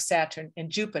conjunction of Saturn and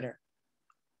Jupiter.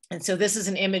 And so this is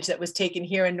an image that was taken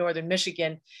here in northern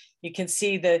Michigan. You can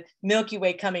see the Milky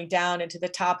Way coming down into the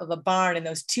top of a barn, and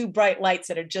those two bright lights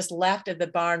that are just left of the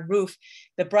barn roof.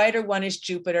 The brighter one is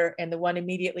Jupiter, and the one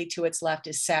immediately to its left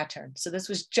is Saturn. So this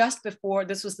was just before,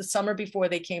 this was the summer before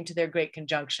they came to their great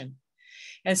conjunction.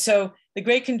 And so the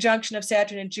great conjunction of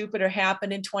Saturn and Jupiter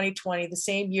happened in 2020, the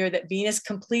same year that Venus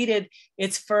completed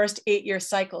its first 8-year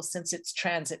cycle since its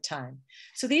transit time.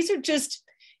 So these are just,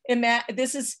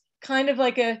 this is kind of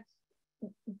like a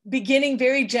beginning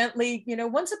very gently. You know,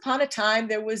 once upon a time,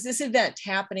 there was this event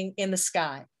happening in the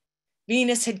sky.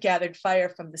 Venus had gathered fire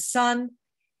from the sun,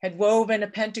 had woven a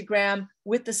pentagram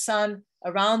with the sun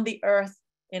around the earth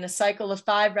in a cycle of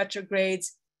 5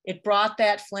 retrogrades. It brought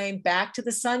that flame back to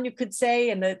the sun, you could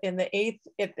say,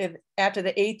 after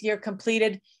the 8th year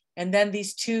completed. And then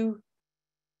these two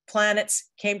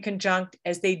planets came conjunct,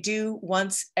 as they do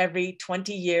once every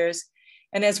 20 years.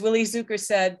 And as Willie Zucker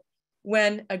said,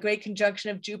 when a great conjunction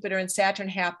of Jupiter and Saturn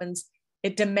happens,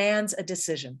 it demands a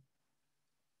decision.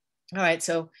 All right,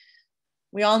 so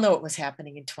we all know what was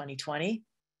happening in 2020.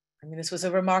 I mean, this was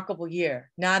a remarkable year.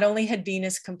 Not only had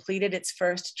Venus completed its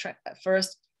first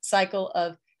cycle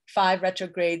of 5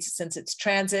 retrogrades since its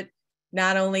transit,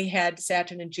 not only had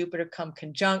Saturn and Jupiter come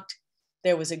conjunct,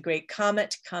 there was a great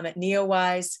comet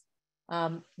Neowise.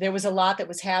 There was a lot that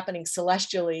was happening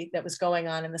celestially that was going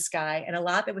on in the sky, and a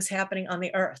lot that was happening on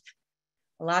the earth.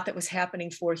 A lot that was happening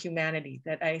for humanity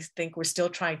that I think we're still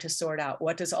trying to sort out.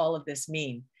 What does all of this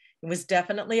mean? It was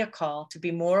definitely a call to be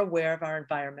more aware of our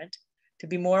environment, to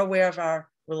be more aware of our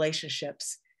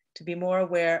relationships, to be more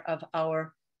aware of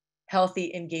our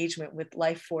healthy engagement with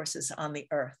life forces on the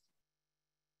earth.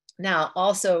 Now,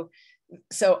 also,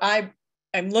 so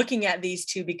I'm looking at these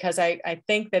two because I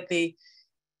think that the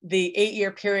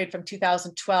 8-year period from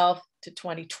 2012 to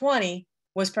 2020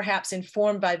 was perhaps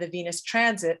informed by the Venus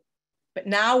transit. But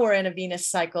now we're in a Venus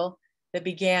cycle that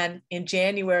began in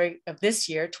January of this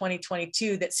year,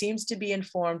 2022, that seems to be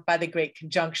informed by the great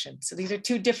conjunction. So these are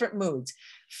two different moods.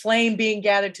 Flame being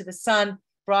gathered to the sun,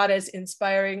 brought as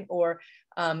inspiring or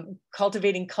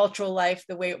cultivating cultural life,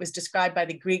 the way it was described by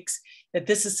the Greeks, that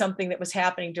this is something that was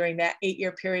happening during that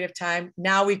 8-year period of time.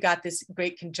 Now we've got this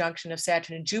great conjunction of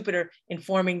Saturn and Jupiter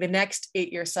informing the next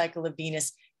 8-year cycle of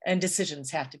Venus, and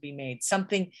decisions have to be made.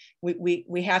 Something,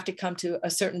 we have to come to a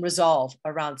certain resolve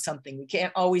around something. We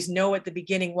can't always know at the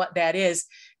beginning what that is.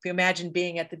 If you imagine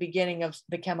being at the beginning of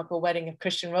the chemical wedding of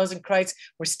Christian Rosenkreuz,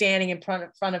 we're standing in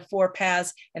front of 4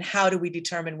 paths, and how do we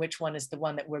determine which one is the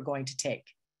one that we're going to take?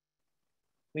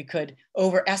 We could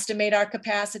overestimate our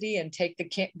capacity and take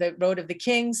the road of the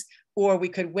kings, or we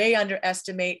could way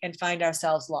underestimate and find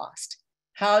ourselves lost.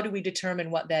 How do we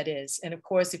determine what that is? And of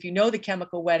course, if you know the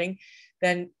chemical wedding,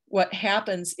 then what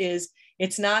happens is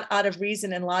it's not out of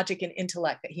reason and logic and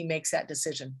intellect that he makes that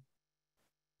decision.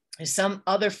 There's some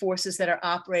other forces that are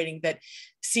operating that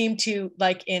seem to,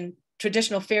 like in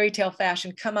traditional fairy tale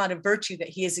fashion, come out of virtue that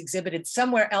he has exhibited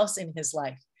somewhere else in his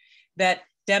life that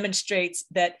demonstrates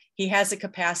that he has a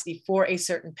capacity for a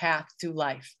certain path through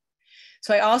life.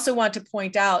 So I also want to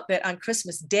point out that on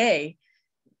Christmas Day,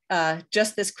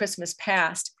 just this Christmas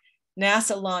past,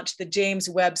 NASA launched the James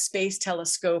Webb Space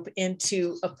Telescope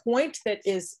into a point that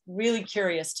is really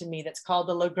curious to me, that's called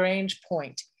the Lagrange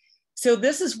point. So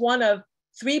this is one of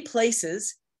 3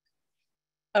 places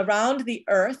around the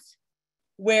Earth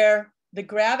where the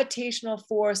gravitational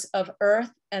force of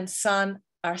Earth and Sun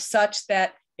are such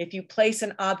that if you place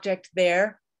an object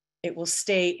there, it will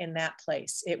stay in that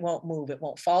place. It won't move. It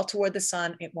won't fall toward the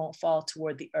Sun. It won't fall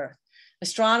toward the Earth.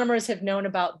 Astronomers have known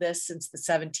about this since the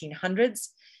 1700s.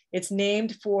 It's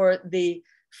named for the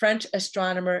French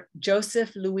astronomer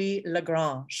Joseph Louis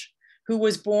Lagrange, who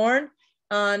was born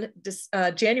on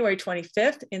January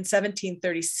 25th in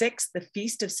 1736, the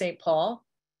feast of St. Paul.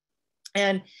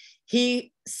 And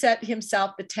he set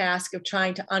himself the task of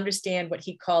trying to understand what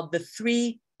he called the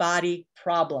 3-body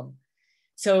problem.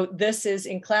 So this is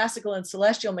in classical and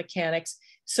celestial mechanics,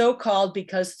 so called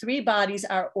because 3 bodies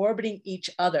are orbiting each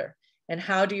other. And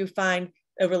how do you find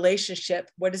a relationship?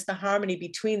 What is the harmony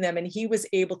between them? And he was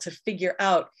able to figure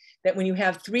out that when you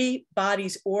have 3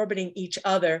 bodies orbiting each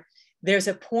other, there's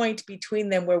a point between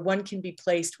them where one can be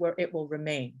placed where it will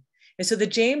remain. And so the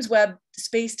James Webb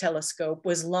Space Telescope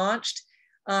was launched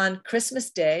on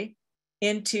Christmas Day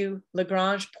into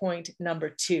Lagrange point number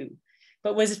 2.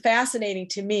 But what's fascinating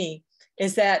to me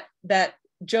is that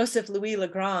Joseph Louis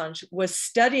Lagrange was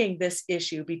studying this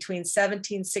issue between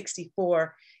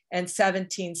 1764 and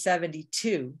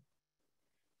 1772.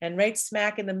 And right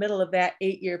smack in the middle of that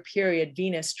 8-year period,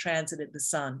 Venus transited the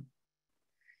Sun.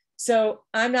 So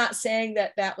I'm not saying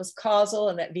that that was causal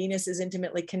and that Venus is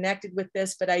intimately connected with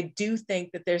this, but I do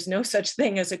think that there's no such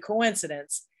thing as a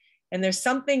coincidence. And there's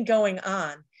something going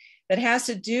on that has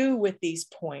to do with these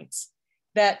points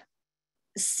that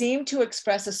seem to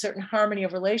express a certain harmony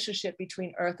of relationship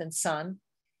between Earth and Sun.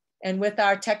 And with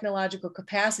our technological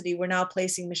capacity, we're now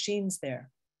placing machines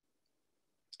there.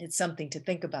 It's something to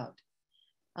think about.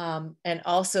 And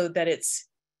also that it's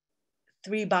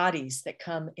 3 bodies that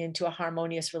come into a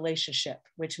harmonious relationship,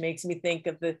 which makes me think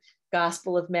of the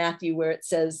Gospel of Matthew, where it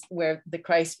says, where the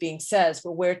Christ being says,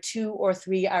 "For where 2 or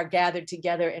 3 are gathered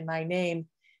together in my name,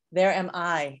 there am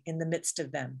I in the midst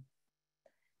of them."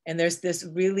 And there's this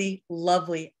really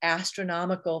lovely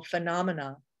astronomical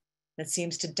phenomena that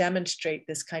seems to demonstrate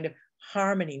this kind of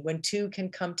harmony when 2 can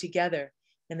come together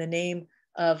in the name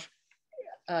of,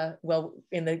 well,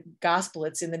 in the gospel,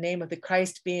 it's in the name of the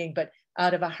Christ being, but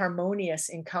out of a harmonious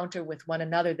encounter with one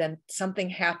another, then something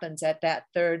happens at that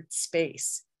 3rd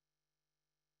space.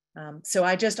 So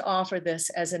I just offer this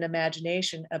as an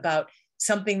imagination about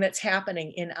something that's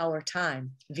happening in our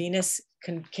time. Venus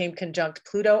came conjunct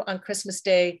Pluto on Christmas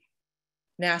Day.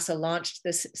 NASA launched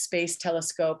this space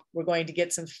telescope. We're going to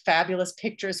get some fabulous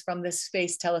pictures from this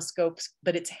space telescope,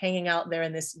 but it's hanging out there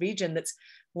in this region that's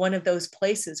one of those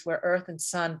places where Earth and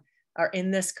Sun are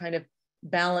in this kind of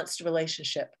balanced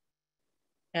relationship.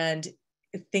 And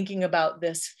thinking about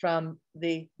this from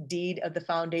the deed of the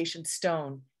foundation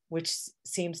stone, which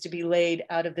seems to be laid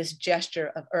out of this gesture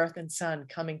of Earth and Sun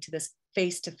coming to this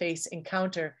face-to-face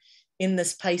encounter in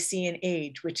this Piscean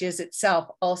age, which is itself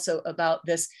also about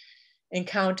this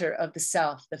encounter of the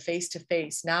self, the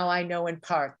face-to-face. Now I know in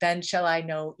part, then shall I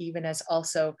know, even as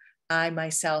also I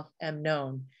myself am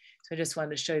known. So I just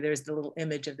wanted to show you, there's the little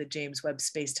image of the James Webb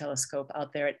Space Telescope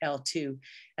out there at L2.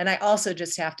 And I also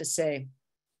just have to say,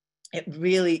 it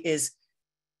really is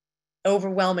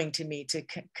overwhelming to me to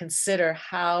consider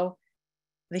how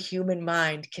the human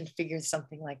mind can figure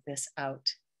something like this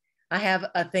out. I have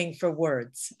a thing for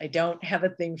words. I don't have a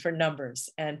thing for numbers.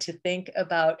 And to think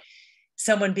about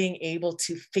someone being able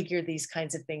to figure these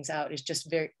kinds of things out is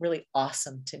just really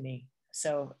awesome to me.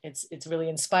 So it's really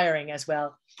inspiring as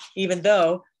well, even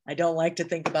though I don't like to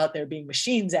think about there being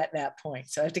machines at that point.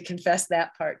 So I have to confess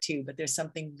that part too, but there's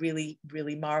something really,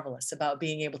 really marvelous about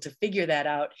being able to figure that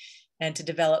out, and to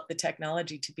develop the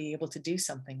technology to be able to do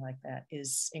something like that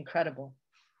is incredible.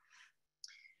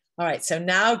 All right, so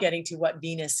now getting to what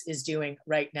Venus is doing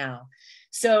right now.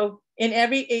 So in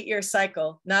every 8-year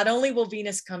cycle, not only will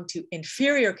Venus come to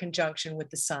inferior conjunction with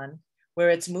the sun, where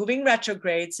it's moving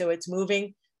retrograde, so it's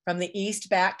moving from the east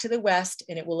back to the west,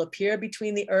 and it will appear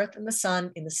between the Earth and the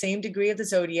sun in the same degree of the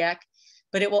zodiac,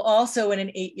 but it will also in an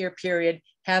 8-year period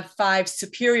have 5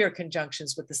 superior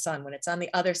conjunctions with the sun when it's on the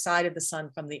other side of the sun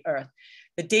from the Earth.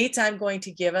 The dates I'm going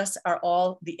to give us are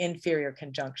all the inferior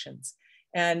conjunctions.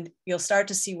 And you'll start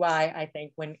to see why, I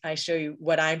think, when I show you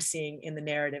what I'm seeing in the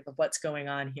narrative of what's going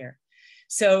on here.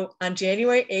 So on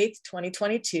January 8th,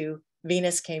 2022,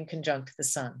 Venus came conjunct the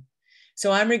sun.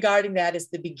 So I'm regarding that as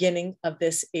the beginning of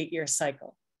this 8-year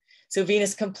cycle. So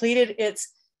Venus completed its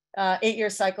 8-year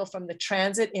cycle from the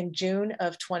transit in June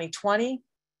of 2020.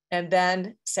 And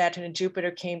then Saturn and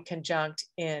Jupiter came conjunct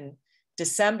in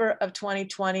December of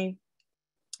 2020.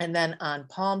 And then on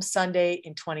Palm Sunday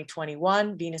in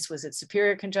 2021, Venus was at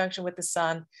superior conjunction with the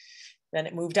sun. Then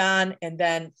it moved on. And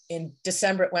then in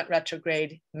December, it went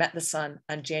retrograde, met the sun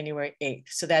on January 8th.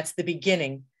 So that's the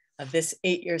beginning of this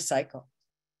 8-year cycle.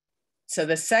 So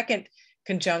the second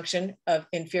conjunction of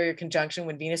inferior conjunction,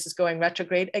 when Venus is going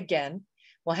retrograde again,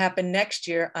 will happen next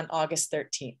year on August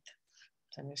 13th.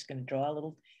 So I'm just going to draw a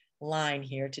little line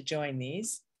here to join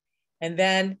these. And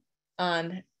then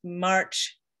on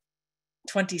March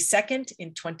 22nd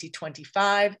in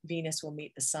 2025, Venus will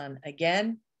meet the sun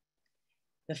again.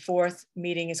 The fourth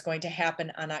meeting is going to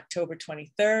happen on October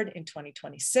 23rd in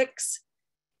 2026.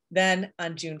 Then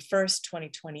on June 1st,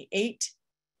 2028.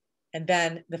 And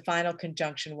then the final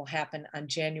conjunction will happen on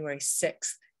January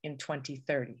 6th in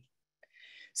 2030.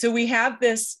 So we have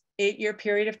this 8-year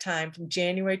period of time from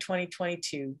January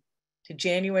 2022 to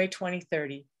January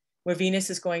 2030, where Venus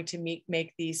is going to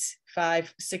make these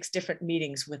 5-6 different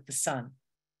meetings with the sun.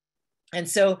 And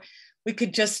so we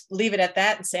could just leave it at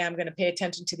that and say, I'm going to pay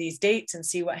attention to these dates and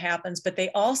see what happens, but they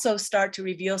also start to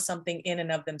reveal something in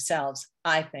and of themselves,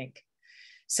 I think.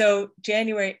 So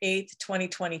January 8th,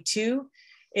 2022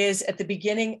 is at the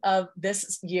beginning of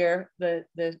this year,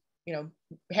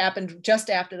 happened just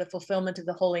after the fulfillment of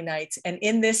the Holy Nights. And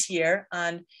in this year,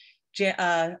 on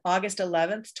August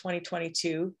 11th,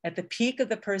 2022, at the peak of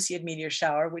the Perseid meteor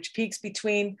shower, which peaks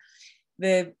between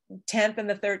the 10th and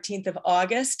the 13th of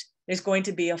August, there's going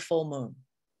to be a full moon.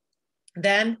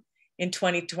 Then in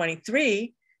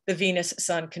 2023, the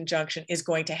Venus-Sun conjunction is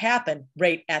going to happen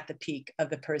right at the peak of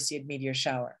the Perseid meteor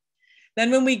shower. Then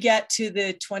when we get to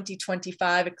the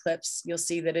 2025 eclipse, you'll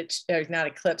see that it's not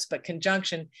eclipse, but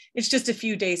conjunction. It's just a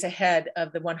few days ahead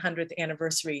of the 100th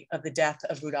anniversary of the death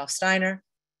of Rudolf Steiner.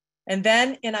 And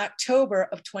then in October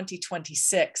of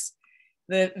 2026,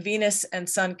 the Venus and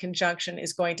Sun conjunction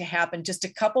is going to happen just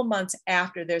a couple months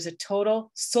after there's a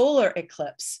total solar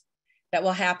eclipse that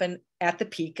will happen at the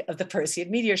peak of the Perseid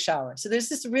meteor shower. So there's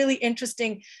this really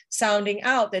interesting sounding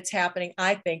out that's happening,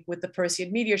 I think, with the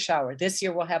Perseid meteor shower. This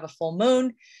year we'll have a full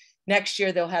moon. Next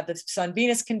year they'll have the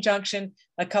Sun-Venus conjunction.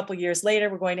 A couple years later,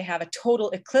 we're going to have a total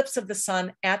eclipse of the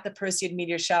sun at the Perseid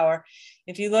meteor shower.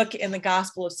 If you look in the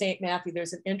Gospel of St. Matthew,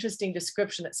 there's an interesting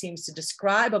description that seems to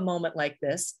describe a moment like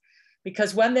this,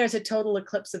 because when there's a total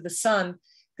eclipse of the sun,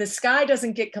 the sky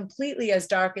doesn't get completely as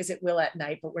dark as it will at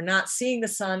night, but we're not seeing the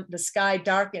sun, the sky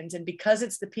darkens. And because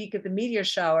it's the peak of the meteor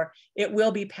shower, it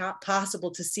will be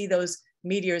possible to see those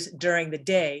meteors during the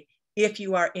day if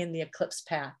you are in the eclipse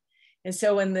path. And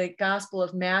so in the Gospel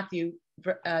of Matthew,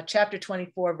 chapter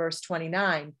 24, verse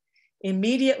 29,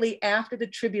 immediately after the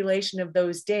tribulation of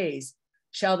those days,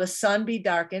 shall the sun be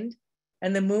darkened,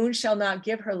 and the moon shall not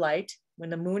give her light. When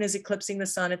the moon is eclipsing the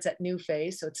sun, it's at new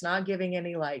phase, so it's not giving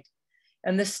any light.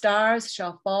 And the stars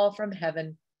shall fall from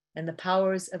heaven, and the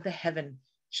powers of the heaven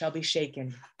shall be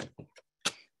shaken. I'm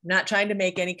not trying to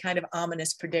make any kind of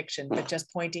ominous prediction, but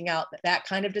just pointing out that that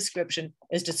kind of description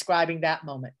is describing that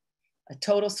moment, a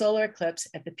total solar eclipse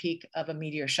at the peak of a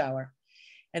meteor shower.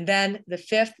 And then the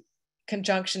fifth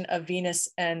conjunction of Venus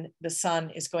and the sun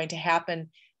is going to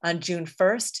happen on June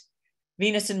 1st.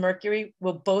 Venus and Mercury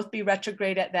will both be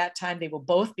retrograde at that time. They will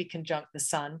both be conjunct the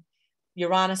sun.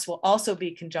 Uranus will also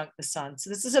be conjunct the sun. So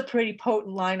this is a pretty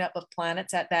potent lineup of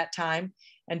planets at that time.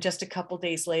 And just a couple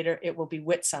days later, it will be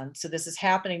Whitsun. So this is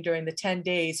happening during the 10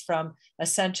 days from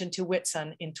Ascension to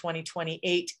Whitsun in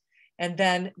 2028. And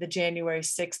then the January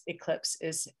 6th eclipse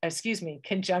is,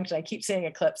 conjunction. I keep saying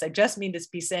eclipse. I just mean to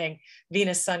be saying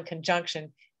Venus-Sun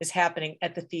conjunction is happening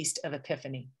at the Feast of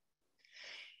Epiphany.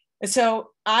 And so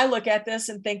I look at this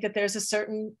and think that there's a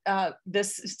certain,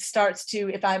 this starts to,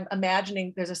 if I'm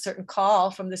imagining there's a certain call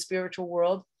from the spiritual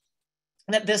world,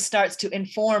 that this starts to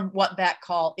inform what that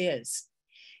call is.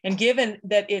 And given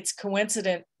that it's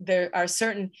coincident, there are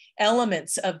certain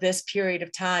elements of this period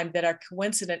of time that are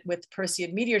coincident with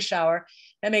Perseid meteor shower,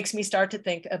 that makes me start to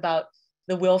think about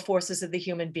the will forces of the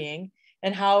human being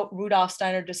and how Rudolf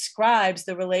Steiner describes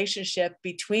the relationship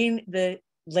between the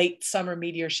late summer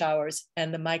meteor showers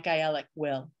and the Michaelic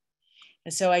will.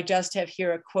 And so I just have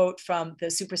here a quote from the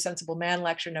Supersensible Man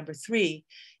lecture number 3.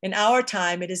 In our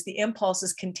time, it is the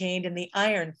impulses contained in the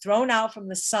iron thrown out from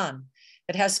the sun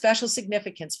that has special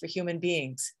significance for human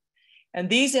beings. And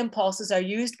these impulses are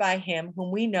used by him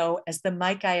whom we know as the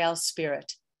Michael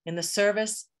spirit in the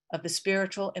service of the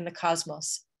spiritual in the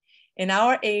cosmos. In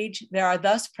our age, there are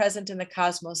thus present in the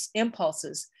cosmos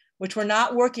impulses which were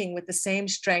not working with the same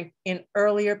strength in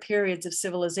earlier periods of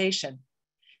civilization.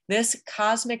 This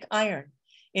cosmic iron,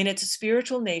 in its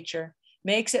spiritual nature,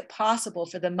 makes it possible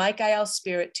for the Michael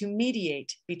spirit to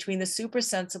mediate between the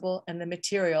supersensible and the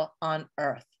material on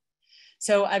Earth.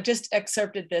 So I've just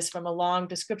excerpted this from a long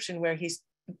description where he's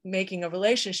making a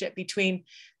relationship between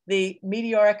the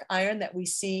meteoric iron that we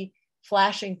see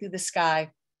flashing through the sky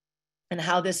and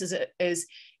how this is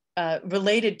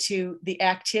related to the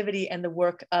activity and the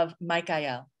work of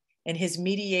Michael and his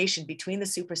mediation between the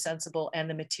supersensible and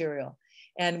the material.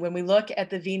 And when we look at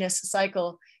the Venus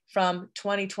cycle from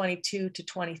 2022 to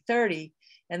 2030,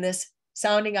 and this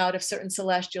sounding out of certain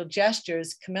celestial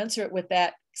gestures commensurate with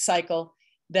that cycle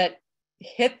that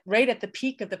hit right at the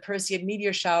peak of the Perseid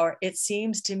meteor shower, it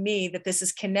seems to me that this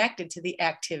is connected to the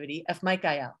activity of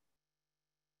Michael.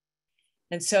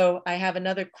 And so I have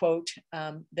another quote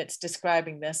that's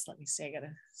describing this. Let me see, I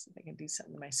gotta see if I can do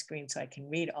something on my screen so I can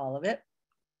read all of it.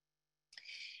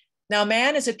 Now,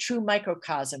 man is a true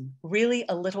microcosm, really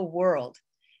a little world.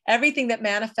 Everything that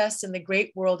manifests in the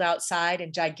great world outside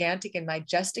and gigantic and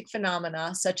majestic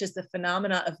phenomena, such as the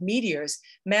phenomena of meteors,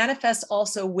 manifests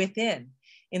also within,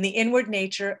 in the inward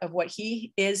nature of what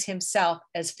he is himself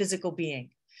as physical being.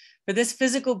 For this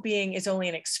physical being is only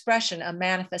an expression, a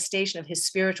manifestation of his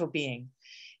spiritual being.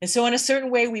 And so in a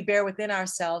certain way, we bear within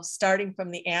ourselves, starting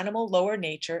from the animal lower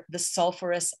nature, the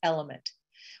sulfurous element.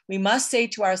 We must say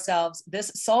to ourselves,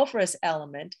 this sulfurous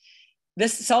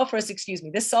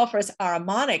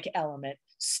harmonic element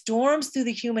storms through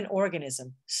the human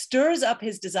organism, stirs up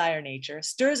his desire nature,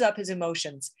 stirs up his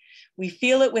emotions. We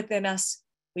feel it within us.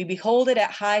 We behold it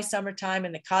at high summertime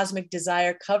in the cosmic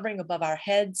desire covering above our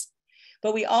heads.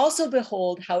 But we also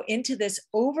behold how into this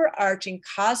overarching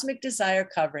cosmic desire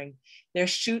covering, there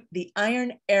shoot the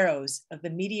iron arrows of the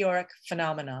meteoric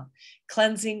phenomena,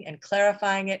 cleansing and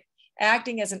clarifying it,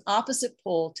 acting as an opposite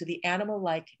pole to the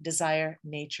animal-like desire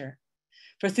nature.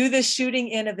 For through this shooting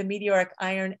in of the meteoric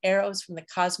iron arrows from the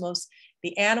cosmos,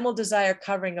 the animal desire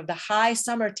covering of the high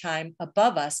summertime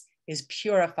above us is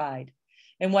purified.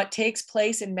 And what takes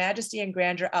place in majesty and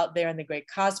grandeur out there in the great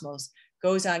cosmos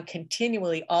goes on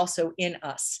continually also in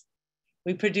us.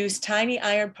 We produce tiny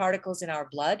iron particles in our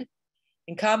blood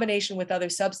in combination with other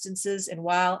substances. And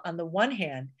while on the one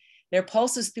hand, there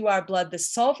pulses through our blood the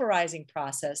sulfurizing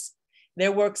process,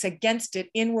 there works against it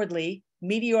inwardly,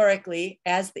 meteorically,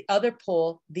 as the other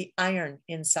pole, the iron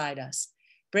inside us,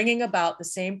 bringing about the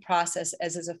same process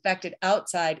as is affected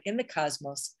outside in the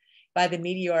cosmos by the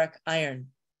meteoric iron.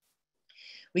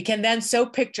 We can then so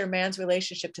picture man's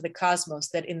relationship to the cosmos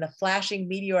that in the flashing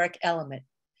meteoric element,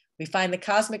 we find the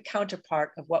cosmic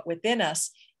counterpart of what within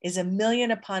us is a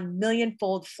million upon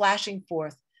million-fold flashing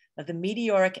forth of the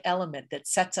meteoric element that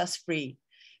sets us free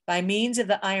by means of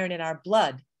the iron in our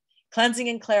blood, cleansing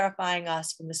and clarifying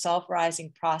us from the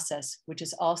sulfurizing process, which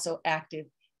is also active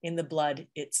in the blood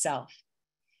itself.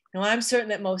 Now, I'm certain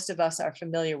that most of us are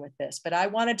familiar with this, but I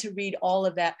wanted to read all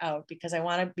of that out because I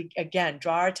want to, again,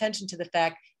 draw our attention to the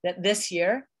fact that this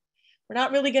year, we're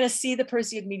not really going to see the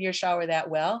Perseid meteor shower that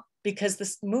well because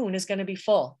the moon is going to be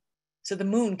full. So the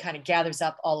moon kind of gathers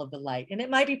up all of the light, and it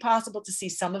might be possible to see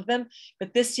some of them,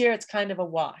 but this year it's kind of a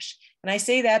wash. And I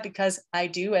say that because I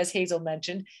do, as Hazel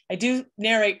mentioned, I do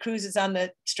narrate cruises on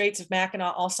the Straits of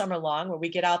Mackinac all summer long, where we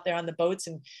get out there on the boats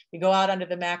and we go out under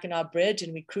the Mackinac Bridge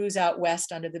and we cruise out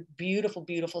west under the beautiful,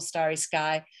 beautiful starry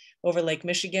sky over Lake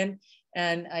Michigan.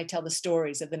 And I tell the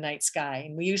stories of the night sky.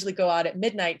 And we usually go out at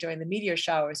midnight during the meteor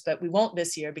showers, but we won't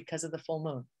this year because of the full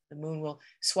moon. The moon will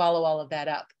swallow all of that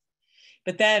up.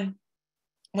 But then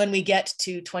when we get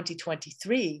to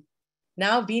 2023,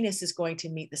 Now Venus is going to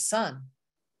meet the sun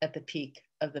at the peak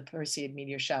of the Perseid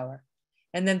meteor shower.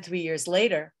 And then 3 years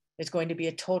later, there's going to be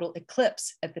a total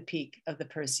eclipse at the peak of the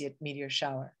Perseid meteor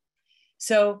shower.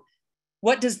 So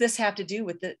what does this have to do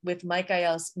with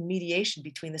Michael's mediation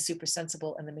between the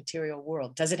supersensible and the material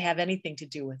world? Does it have anything to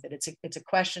do with it? It's a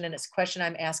question, and it's a question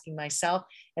I'm asking myself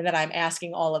and that I'm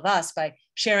asking all of us by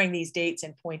sharing these dates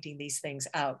and pointing these things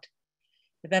out.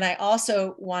 But then I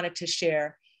also wanted to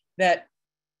share that,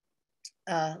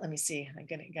 let me see, I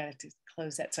got to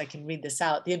close that so I can read this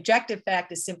out. The objective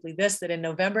fact is simply this, that in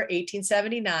November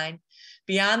 1879,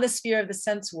 beyond the sphere of the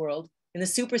sense world, in the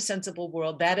supersensible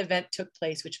world, that event took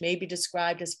place, which may be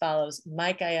described as follows: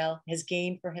 Michael has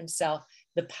gained for himself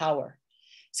the power.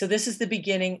 So this is the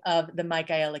beginning of the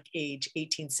Michaelic age,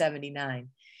 1879.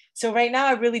 So right now,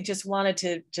 I really just wanted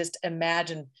to just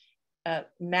imagine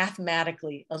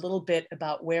mathematically a little bit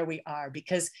about where we are,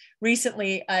 because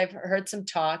recently I've heard some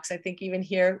talks, I think even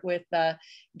here with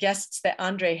guests that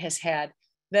Andre has had,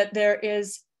 that there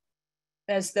is,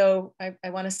 as though, I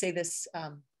want to say this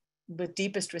with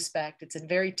deepest respect, it's a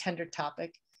very tender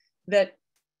topic, that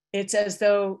it's as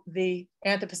though the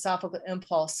anthroposophical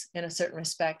impulse in a certain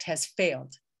respect has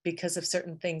failed because of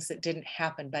certain things that didn't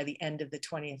happen by the end of the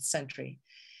 20th century.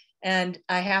 And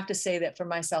I have to say that for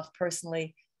myself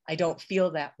personally, I don't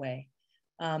feel that way,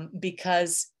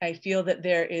 because I feel that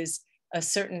there is a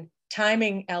certain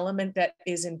timing element that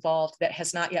is involved that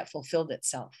has not yet fulfilled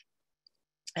itself.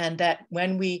 And that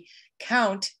when we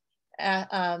count,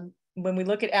 when we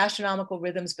look at astronomical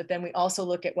rhythms, but then we also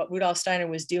look at what Rudolf Steiner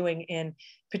was doing in,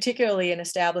 particularly in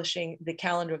establishing the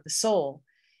calendar of the soul,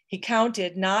 he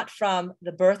counted not from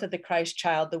the birth of the Christ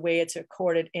child, the way it's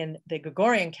recorded in the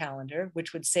Gregorian calendar,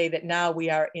 which would say that now we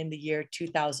are in the year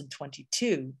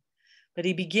 2022, but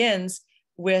he begins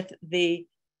with the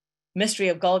mystery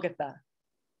of Golgotha,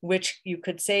 which you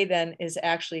could say then is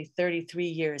actually 33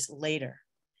 years later.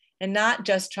 And not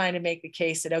just trying to make the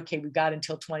case that, okay, we've got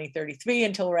until 2033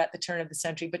 until we're at the turn of the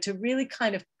century, but to really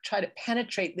kind of try to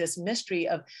penetrate this mystery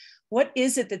of what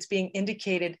is it that's being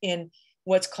indicated in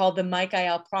what's called the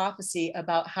Michael prophecy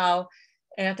about how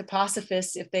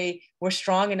anthroposophists, if they were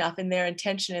strong enough in their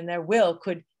intention and their will,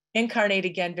 could incarnate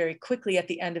again very quickly at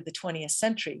the end of the 20th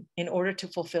century in order to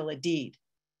fulfill a deed.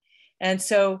 And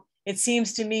so it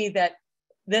seems to me that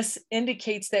this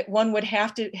indicates that one would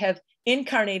have to have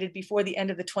incarnated before the end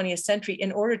of the 20th century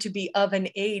in order to be of an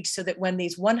age so that when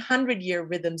these 100-year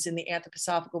rhythms in the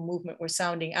anthroposophical movement were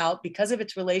sounding out, because of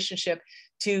its relationship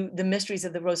to the mysteries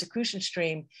of the Rosicrucian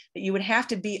stream, that you would have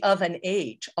to be of an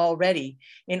age already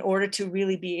in order to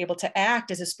really be able to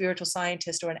act as a spiritual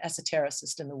scientist or an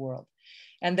esotericist in the world.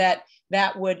 And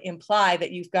that would imply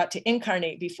that you've got to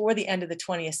incarnate before the end of the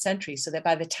 20th century, so that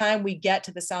by the time we get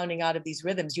to the sounding out of these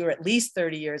rhythms, you're at least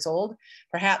 30 years old,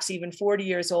 perhaps even 40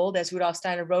 years old, as Rudolf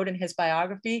Steiner wrote in his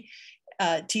biography.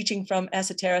 Teaching from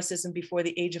esotericism before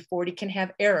the age of 40 can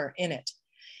have error in it.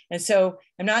 And so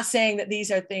I'm not saying that these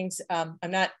are things, I'm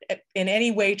not in any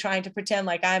way trying to pretend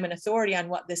like I'm an authority on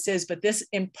what this is, but this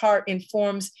in part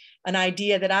informs an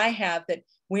idea that I have that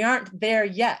we aren't there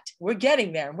yet. We're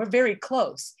getting there. We're very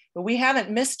close, but we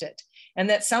haven't missed it. And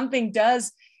that something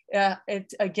does,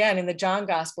 again, in the John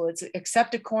Gospel, it's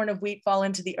except a corn of wheat fall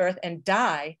into the earth and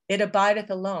die, it abideth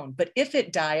alone. But if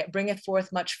it die, it bringeth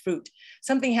forth much fruit.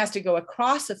 Something has to go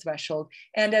across the threshold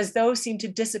and as though seem to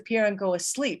disappear and go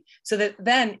asleep, so that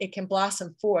then it can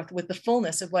blossom forth with the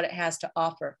fullness of what it has to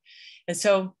offer. And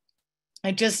so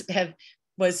I just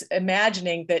was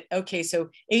imagining that, okay, so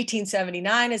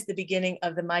 1879 is the beginning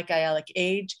of the Michaelic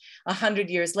age.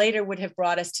 100 years later would have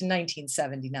brought us to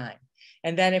 1979.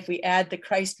 And then if we add the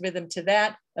Christ rhythm to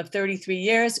that of 33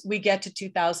 years, we get to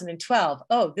 2012.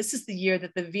 Oh, this is the year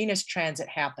that the Venus transit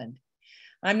happened.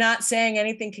 I'm not saying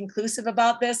anything conclusive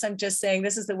about this. I'm just saying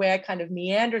this is the way I kind of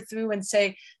meander through and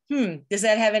say, does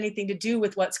that have anything to do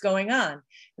with what's going on?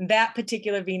 And that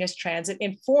particular Venus transit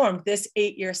informed this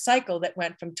 8-year cycle that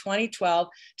went from 2012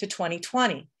 to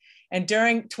 2020. And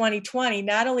during 2020,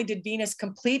 not only did Venus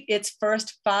complete its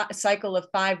first cycle of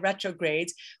 5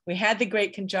 retrogrades, we had the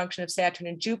great conjunction of Saturn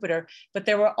and Jupiter, but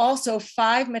there were also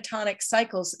 5 metonic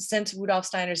cycles since Rudolf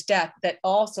Steiner's death that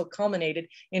also culminated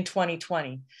in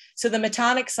 2020. So the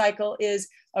metonic cycle is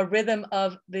a rhythm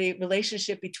of the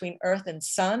relationship between Earth and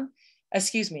Sun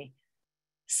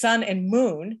and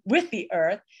Moon with the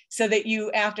Earth, so that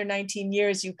you, after 19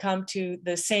 years, you come to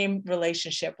the same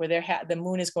relationship where the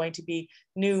Moon is going to be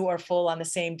new or full on the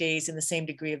same days in the same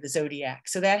degree of the zodiac.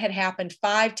 So that had happened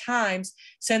 5 times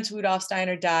since Rudolf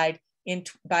Steiner died.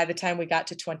 By the time we got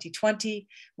to 2020,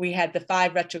 we had the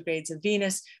 5 retrogrades of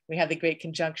Venus. We had the great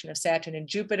conjunction of Saturn and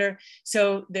Jupiter.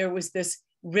 So there was this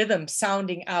rhythm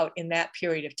sounding out in that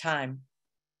period of time.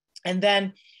 And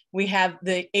then we have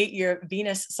the 8-year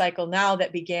Venus cycle now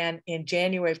that began in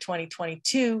January of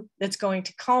 2022 that's going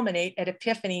to culminate at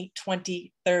Epiphany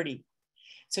 2030.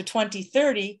 So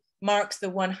 2030 marks the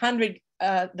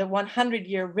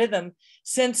 100-year rhythm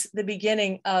since the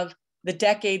beginning of the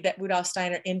decade that Rudolf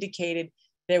Steiner indicated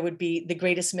there would be the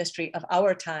greatest mystery of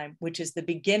our time, which is the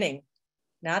beginning,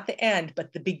 not the end,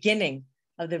 but the beginning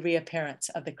of the reappearance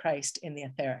of the Christ in the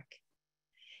etheric.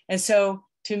 And so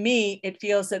to me, it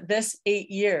feels that this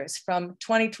 8 years from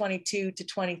 2022 to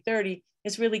 2030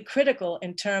 is really critical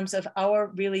in terms of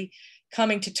our really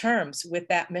coming to terms with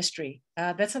that mystery.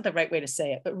 That's not the right way to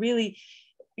say it, but really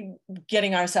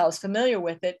getting ourselves familiar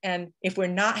with it. And if we're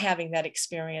not having that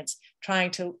experience, trying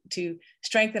to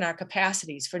strengthen our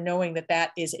capacities for knowing that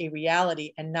that is a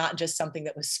reality and not just something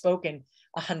that was spoken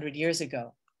 100 years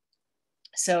ago.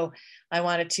 So I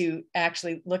wanted to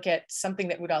actually look at something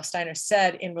that Rudolf Steiner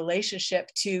said in relationship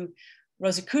to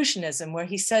Rosicrucianism, where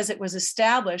he says it was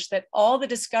established that all the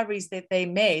discoveries that they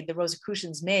made, the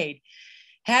Rosicrucians made,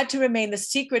 had to remain the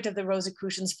secret of the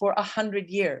Rosicrucians for 100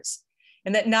 years.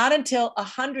 And that not until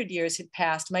 100 years had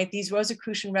passed might these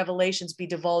Rosicrucian revelations be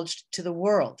divulged to the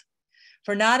world.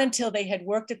 For not until they had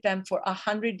worked at them for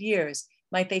 100 years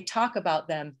might they talk about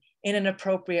them in an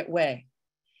appropriate way.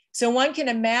 So one can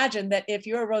imagine that if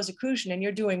you're a Rosicrucian and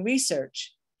you're doing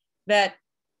research, that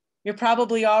you're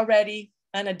probably already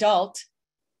an adult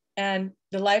and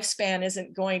the lifespan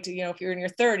isn't going to, if you're in your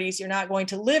 30s, you're not going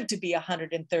to live to be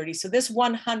 130. So this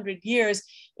 100 years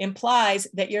implies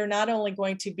that you're not only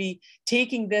going to be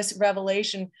taking this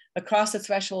revelation across the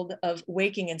threshold of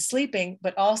waking and sleeping,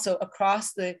 but also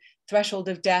across the threshold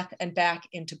of death and back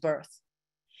into birth.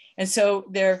 And so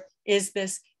there is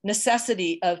this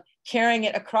necessity of carrying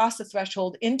it across the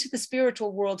threshold into the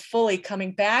spiritual world fully,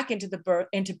 coming back into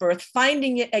birth,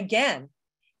 finding it again,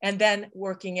 and then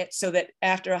working it so that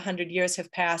after 100 years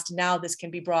have passed, now this can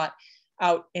be brought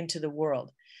out into the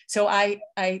world. So I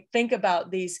think about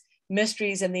these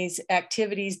mysteries and these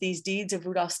activities, these deeds of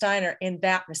Rudolf Steiner in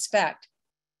that respect,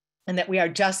 and that we are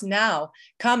just now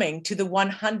coming to the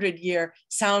 100-year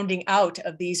sounding out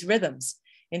of these rhythms.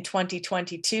 In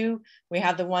 2022, we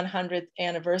have the 100th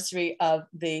anniversary of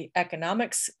the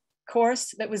economics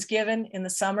course that was given in the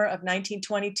summer of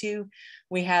 1922.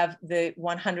 We have the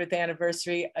 100th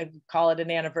anniversary, I call it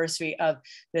an anniversary of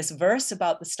this verse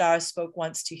about the stars spoke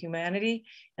once to humanity.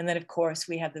 And then of course,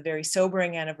 we have the very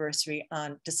sobering anniversary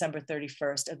on December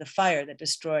 31st of the fire that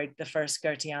destroyed the first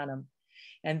Goetheanum.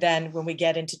 And then when we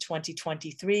get into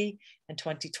 2023 and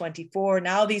 2024,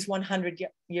 now these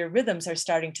 100-year rhythms are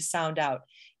starting to sound out.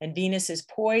 And Venus is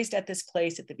poised at this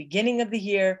place at the beginning of the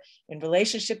year in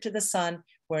relationship to the sun,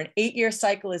 where an 8-year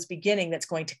cycle is beginning that's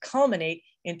going to culminate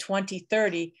in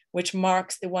 2030, which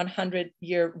marks the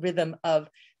 100-year rhythm of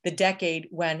the decade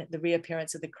when the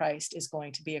reappearance of the Christ is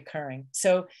going to be occurring.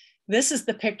 So this is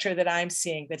the picture that I'm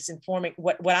seeing that's informing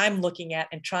what I'm looking at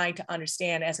and trying to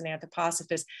understand as an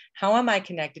anthroposophist. How am I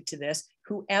connected to this?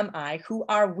 Who am I? Who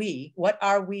are we? What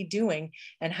are we doing?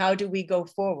 And how do we go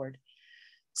forward?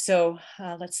 So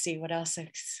let's see what else.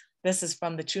 This is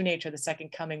from The True Nature of the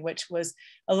Second Coming, which was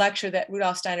a lecture that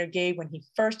Rudolf Steiner gave when he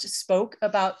first spoke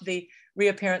about the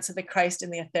reappearance of the Christ in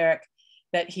the etheric,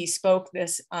 that he spoke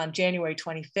this on January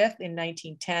 25th in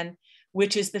 1910,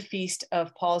 which is the feast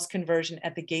of Paul's conversion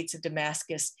at the gates of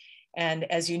Damascus. And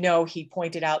as you know, he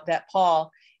pointed out that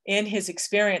Paul, in his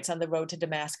experience on the road to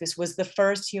Damascus, was the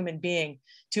first human being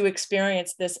to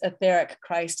experience this etheric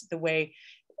Christ the way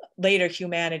later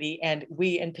humanity, and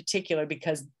we in particular,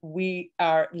 because we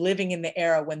are living in the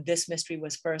era when this mystery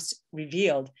was first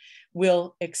revealed,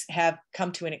 will have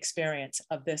come to an experience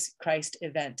of this Christ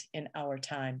event in our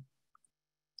time.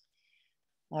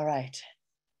 All right.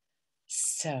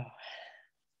 So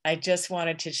I just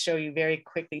wanted to show you very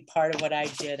quickly part of what I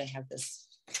did. I have this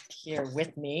here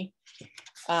with me.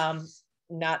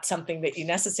 Not something that you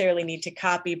necessarily need to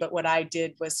copy, but what I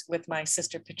did was with my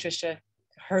sister Patricia.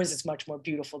 Hers is much more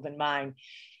beautiful than mine.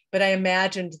 But I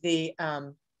imagined the,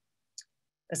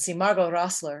 Margot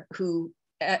Rossler, who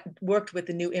worked with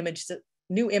the new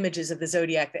images of the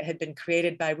zodiac that had been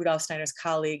created by Rudolf Steiner's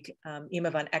colleague,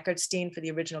 Ima von Eckartstein, for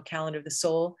the original calendar of the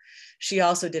soul. She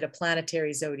also did a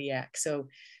planetary zodiac. So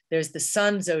there's the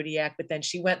sun zodiac, but then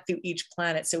she went through each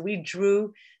planet. So we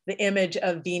drew the image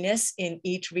of Venus in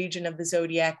each region of the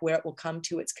zodiac where it will come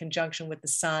to its conjunction with the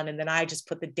sun. And then I just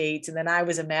put the dates. And then I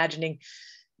was imagining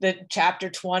the chapter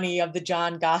 20 of the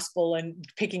John Gospel and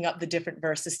picking up the different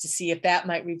verses to see if that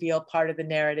might reveal part of the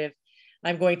narrative.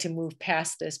 I'm going to move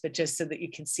past this, but just so that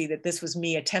you can see that this was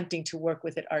me attempting to work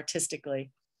with it artistically.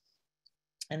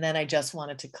 And then I just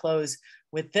wanted to close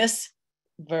with this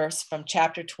verse from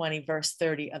chapter 20, verse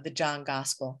 30 of the John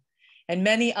Gospel. And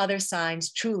many other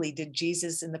signs truly did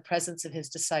Jesus in the presence of his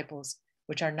disciples,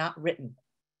 which are not written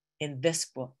in this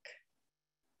book.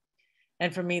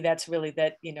 And for me, that's really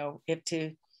that, you know, if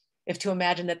to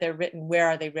imagine that they're written, where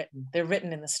are they written? They're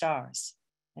written in the stars.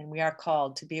 And we are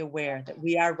called to be aware that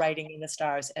we are writing in the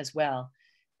stars as well.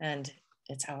 And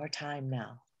it's our time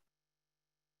now.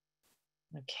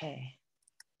 Okay.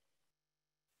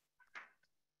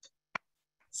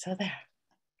 So there.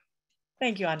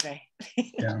 Thank you, Andre.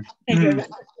 Yeah. Thank you.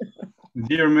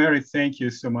 Dear Mary, thank you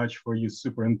so much for your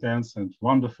super intense and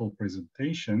wonderful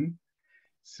presentation.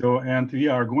 So, and we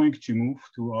are going to move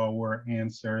to our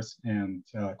answers and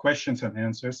questions and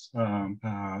answers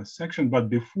section. But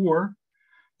before,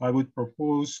 I would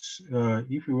propose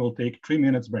if we will take 3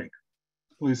 minutes break.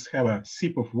 Please have a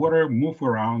sip of water, move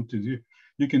around to do.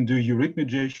 You can do eurythmic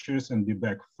gestures and be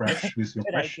back fresh with your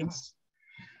questions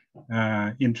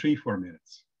in 3-4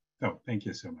 minutes. So, thank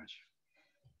you so much.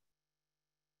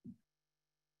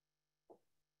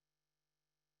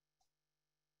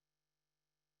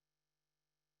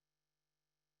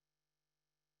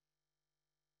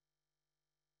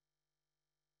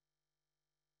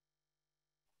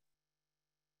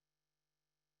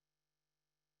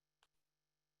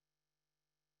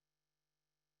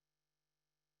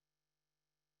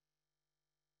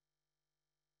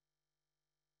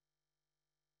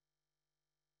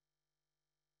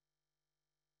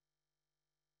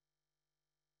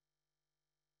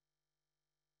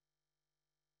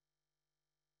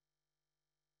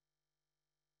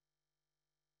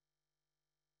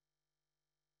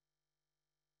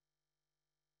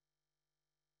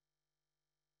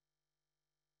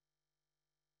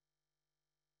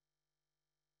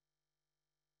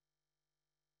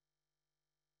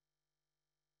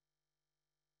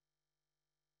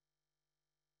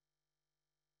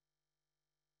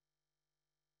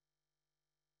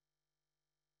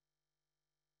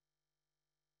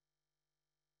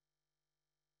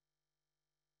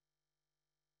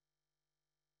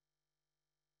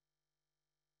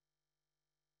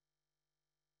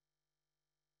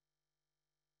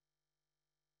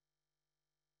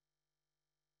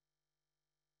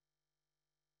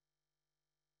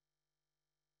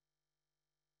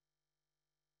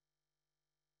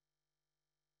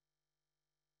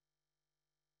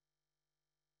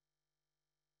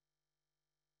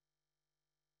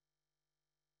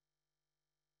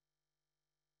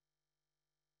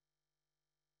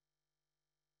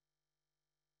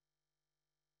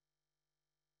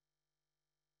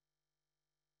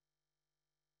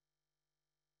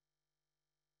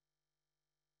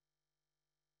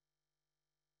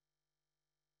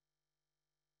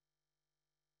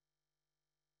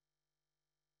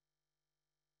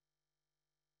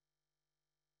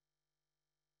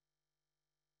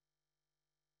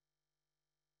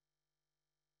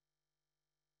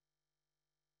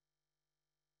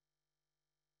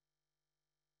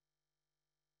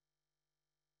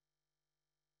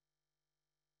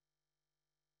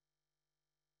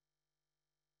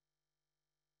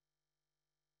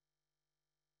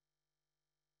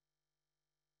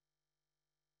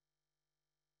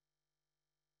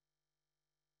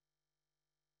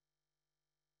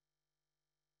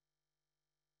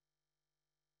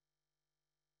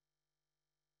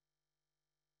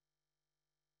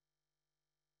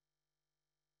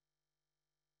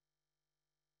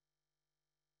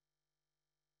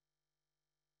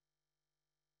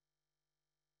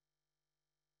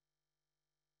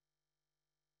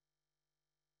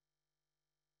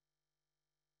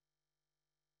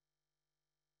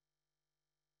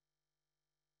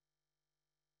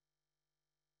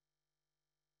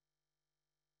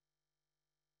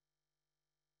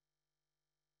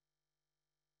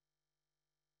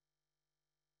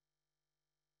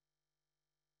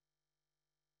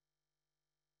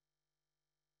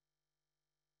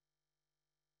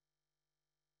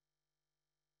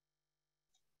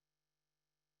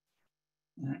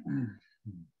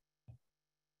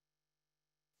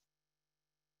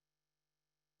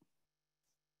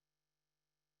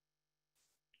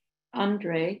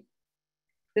 Andre,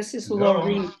 this is Hello.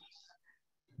 Laureen.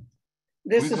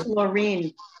 This is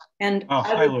Laureen. And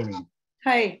hi, Laureen.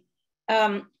 Hi.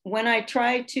 When I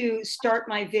try to start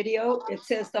my video, it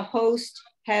says the host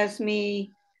has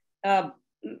me, will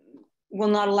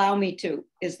not allow me to.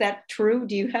 Is that true?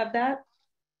 Do you have that?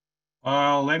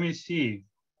 Let me see.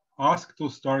 Ask to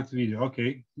start video.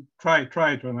 Okay, try it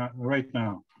right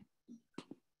now.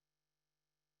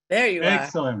 There you are.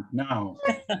 Excellent. Now,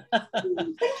 Thank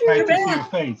try you. to see your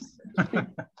face.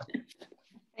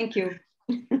 Thank you.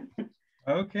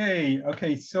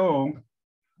 Okay. So,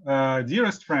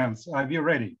 dearest friends, are you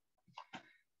ready?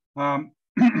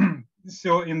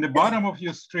 So in the bottom of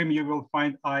your stream, you will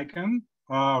find icon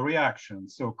reaction.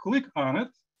 So click on it,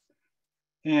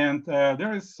 and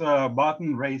there is a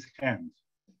button raise hand.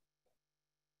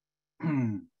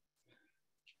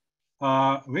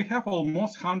 We have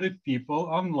almost 100 people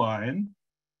online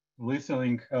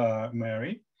listening,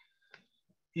 Mary.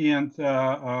 And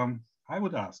I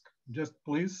would ask, just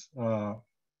please,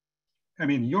 I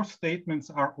mean, your statements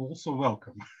are also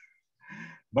welcome.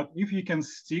 But if you can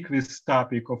stick this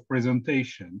topic of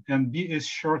presentation and be as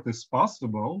short as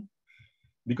possible,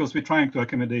 because we're trying to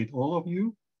accommodate all of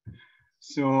you,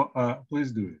 so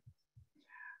please do it.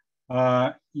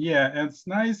 Yeah, and it's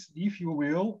nice if you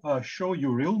will show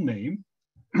your real name,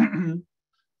 and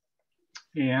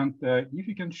if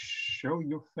you can show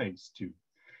your face too.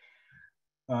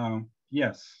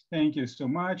 Yes, thank you so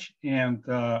much. And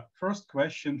first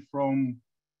question from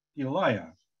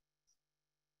Elia.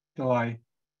 Eli.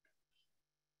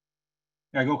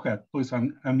 Yeah, go ahead. Please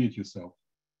unmute yourself.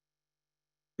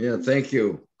 Yeah, thank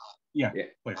you. Yeah,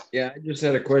 please. Yeah, I just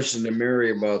had a question to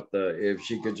Mary about if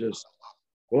she could just,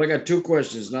 well, I got two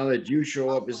questions now that you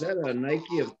show up. Is that a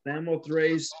Nike of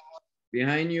Samothrace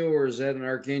behind you, or is that an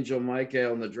Archangel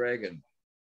Michael and the dragon?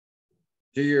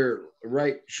 To your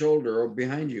right shoulder or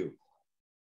behind you?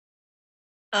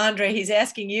 Andre, he's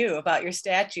asking you about your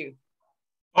statue.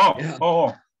 Oh, yeah.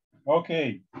 Oh,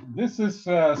 okay. This is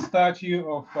a statue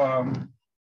of,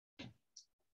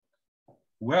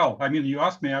 well, I mean, you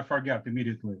asked me, I forgot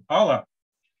immediately. Allah.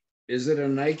 Is it a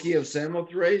Nike of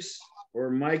Samothrace or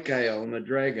Michael and the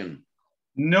dragon?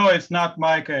 No, it's not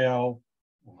Michael.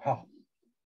 Wow.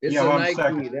 It's a Nike.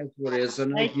 Second. That's what it is. A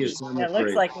Nike of Samothrace. Yeah, it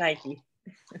looks like Nike.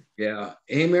 Yeah.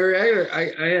 Hey, Mary,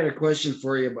 I had a question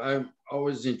for you. I'm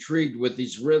always intrigued with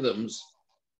these rhythms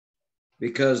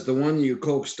because the one you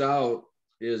coaxed out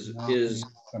is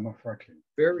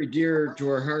very dear to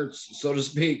our hearts, so to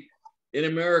speak, in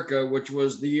America, which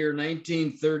was the year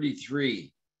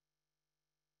 1933.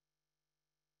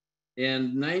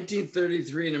 And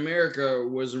 1933 in America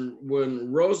was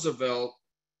when Roosevelt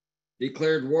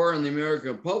declared war on the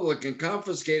American public and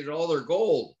confiscated all their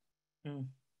gold. Mm.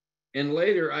 And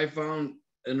later I found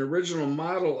an original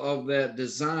model of that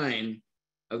design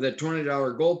of that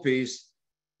 $20 gold piece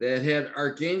that had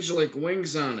archangelic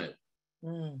wings on it.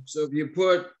 Mm. So if you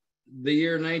put the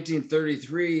year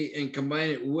 1933 and combine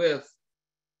it with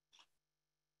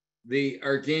the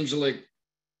archangelic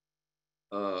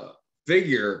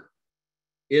figure,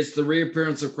 it's the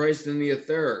reappearance of Christ in the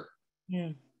etheric. Yeah.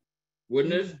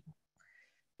 Wouldn't it?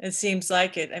 It seems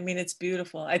like it. I mean, it's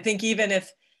beautiful. I think even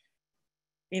if,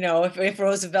 you know, if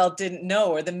Roosevelt didn't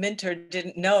know, or the minter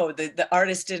didn't know, the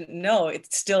artist didn't know,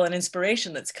 it's still an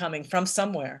inspiration that's coming from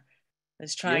somewhere.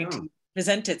 It's trying to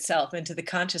present itself into the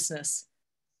consciousness.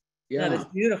 Yeah. That is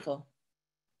beautiful.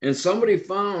 And somebody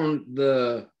found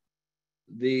the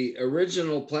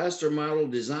original plaster model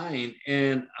design,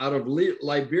 and out of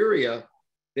Liberia,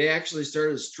 they actually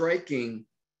started striking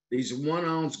these 1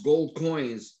 ounce gold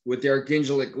coins with the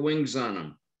archangelic wings on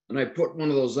them. And I put one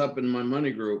of those up in my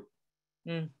money group.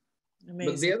 Mm,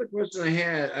 amazing. But the other question I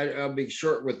had, I'll be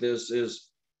short with this, is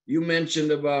you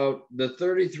mentioned about the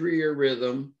 33-year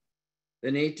rhythm,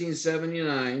 then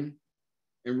 1879,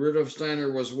 and Rudolf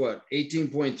Steiner was what,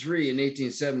 18.3 in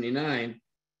 1879.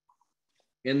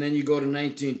 And then you go to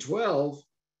 1912.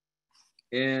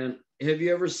 And have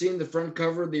you ever seen the front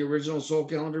cover of the original Soul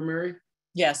Calendar, Mary?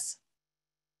 Yes.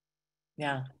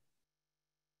 Yeah.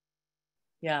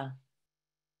 Yeah.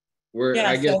 Where yeah,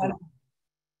 I guess.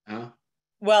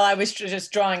 Well, I was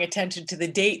just drawing attention to the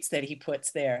dates that he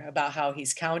puts there about how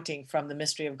he's counting from the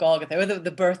mystery of Golgotha, or the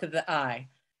birth of the eye.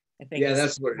 I think. Yeah,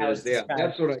 that's what it is. Yeah,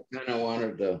 that's what I kind of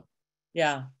wanted to.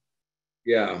 Yeah.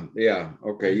 Yeah.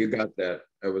 Okay, you got that.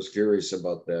 I was curious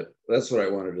about that. That's what I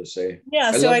wanted to say.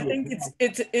 Yeah, so I think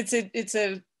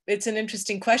it's an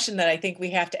interesting question that I think we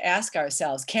have to ask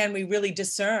ourselves. Can we really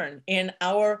discern in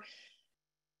the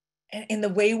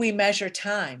way we measure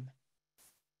time?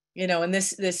 You know, and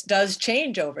this does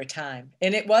change over time.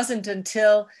 And it wasn't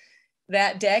until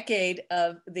that decade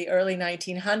of the early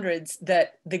 1900s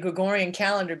that the Gregorian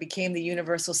calendar became the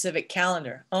universal civic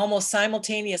calendar. Almost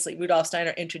simultaneously, Rudolf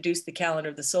Steiner introduced the calendar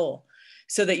of the soul,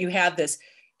 so that you have this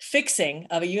fixing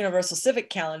of a universal civic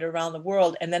calendar around the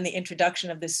world, and then the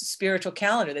introduction of this spiritual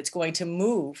calendar that's going to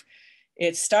move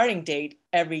its starting date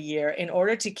every year in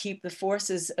order to keep the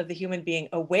forces of the human being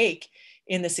awake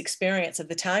in this experience of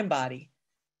the time body.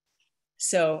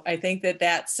 So I think that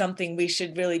that's something we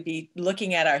should really be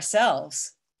looking at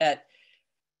ourselves, at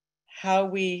how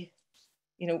we,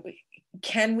 you know,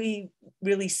 can we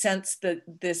really sense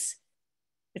this,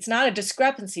 it's not a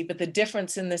discrepancy, but the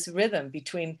difference in this rhythm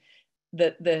between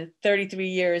the 33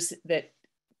 years that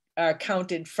are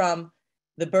counted from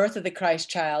the birth of the Christ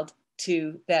child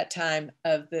to that time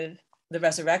of the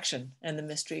resurrection and the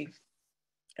mystery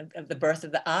of the birth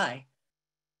of the eye.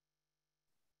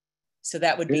 So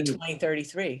that would be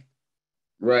 2033.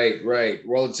 Right, right.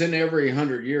 Well, it's in every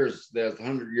 100 years, that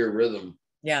 100-year rhythm.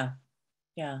 Yeah,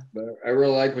 yeah. But I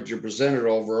really like what you presented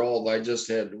overall. I just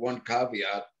had one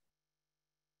caveat.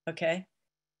 Okay.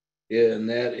 And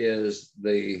that is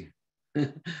the,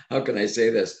 how can I say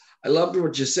this? I loved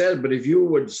what you said, but if you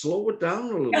would slow it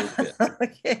down a little bit.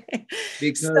 Okay.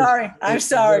 Because sorry, I'm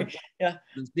sorry. Yeah.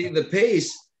 See, the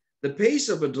pace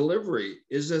of a delivery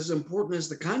is as important as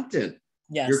the content.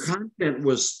 Yes. Your content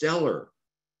was stellar.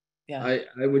 Yeah.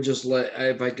 I would just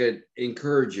if I could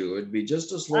encourage you, it'd be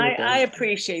just a slow down. I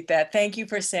appreciate that. Thank you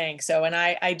for saying so. And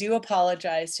I do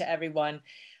apologize to everyone.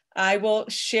 I will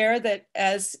share that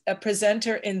as a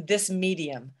presenter in this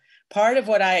medium, part of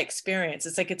what I experience,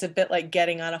 it's a bit like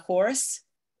getting on a horse.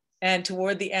 And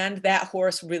toward the end, that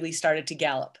horse really started to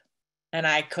gallop and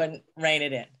I couldn't rein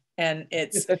it in. And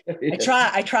it's,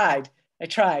 Yeah. I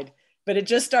tried, but it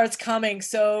just starts coming.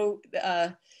 So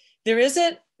there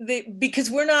isn't,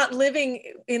 because we're not living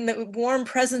in the warm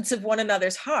presence of one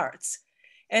another's hearts.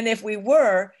 And if we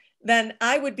were, then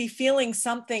I would be feeling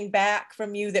something back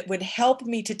from you that would help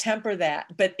me to temper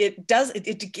that. But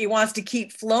it wants to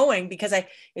keep flowing because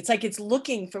it's like it's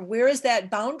looking for, where is that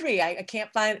boundary? I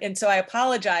can't find. And so I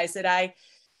apologize that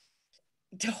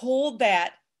to hold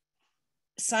that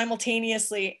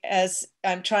simultaneously as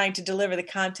I'm trying to deliver the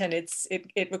content,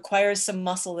 it requires some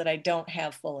muscle that I don't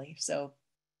have fully. So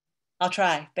I'll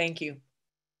try. Thank you.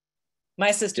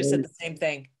 My sister said the same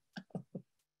thing.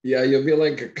 Yeah, you'll be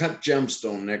like a cut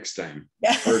gemstone next time.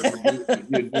 Yeah. Or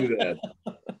you do that.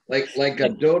 Like a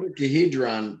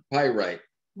dodecahedron pyrite.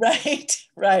 Right.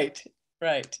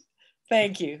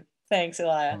 Thank you. Thanks,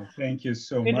 Elia. Thank you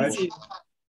so Good to much. see you.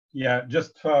 Yeah,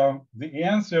 just the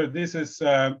answer, this is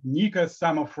Nika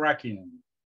Samofrakian,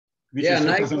 which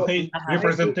is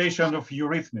representation of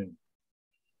eurythmy.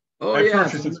 Oh, I yeah.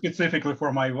 purchased it specifically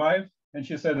for my wife, and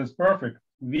she said it's perfect.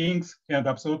 Wings and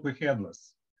absolutely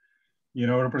headless. You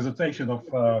know, representation of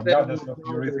goddess of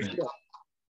eurythmy.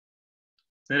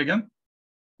 Say it again?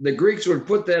 The Greeks would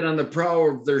put that on the prow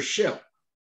of their ship,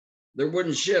 their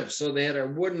wooden ship. So they had a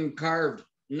wooden carved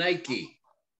Nike.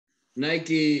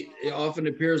 Nike often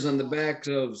appears on the backs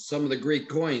of some of the Greek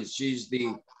coins. She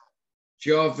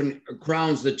often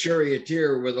crowns the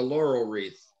charioteer with a laurel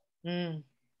wreath. Mm.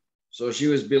 So she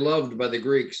was beloved by the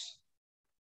Greeks.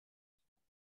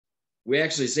 We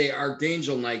actually say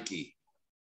Archangel Nike.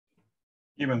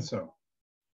 Even so.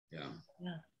 Yeah.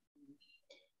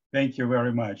 Thank you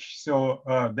very much. So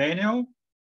Daniel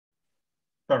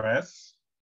Perez.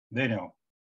 Daniel.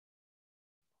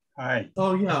 Hi.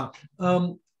 Oh, yeah.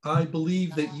 I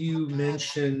believe that you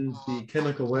mentioned the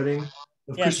chemical wedding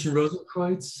of Christian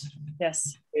Rosenkreutz.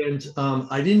 Yes. And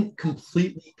I didn't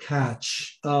completely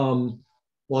catch,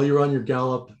 while you're on your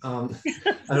gallop, I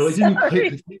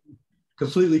didn't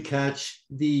completely catch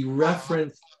the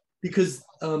reference, because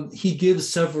he gives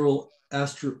several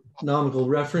astronomical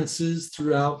references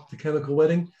throughout the chemical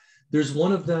wedding. There's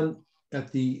one of them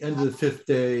at the end of the fifth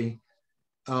day,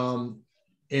 and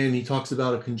he talks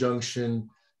about a conjunction,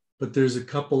 but there's a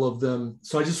couple of them.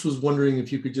 So I just was wondering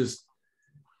if you could just,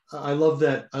 I love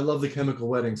the chemical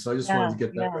wedding. So I just wanted to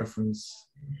get that reference.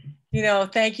 You know,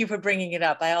 thank you for bringing it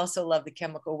up. I also love the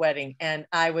chemical wedding. And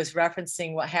I was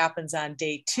referencing what happens on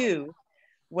day 2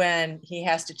 when he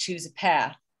has to choose a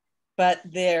path. But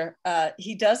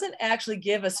he doesn't actually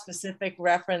give a specific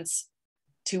reference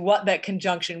to what that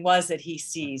conjunction was that he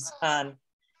sees on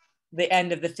the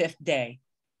end of the 5th day.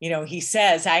 You know, he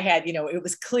says, I had, you know, it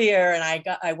was clear and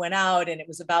I went out and it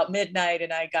was about midnight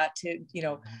and I got to, you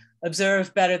know,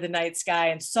 observe better the night sky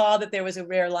and saw that there was a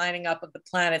rare lining up of the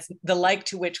planets, the like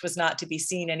to which was not to be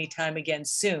seen anytime again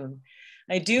soon.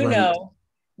 I do know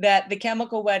that the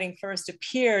chemical wedding first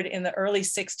appeared in the early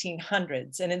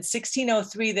 1600s. And in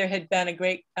 1603, there had been a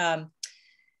great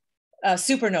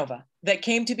supernova that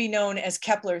came to be known as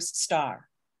Kepler's star.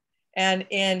 And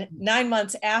in 9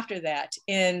 months after that,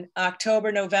 in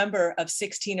October, November of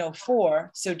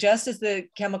 1604, so just as the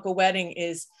chemical wedding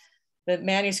the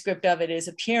manuscript of it is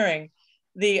appearing,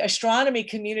 the astronomy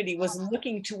community was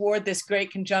looking toward this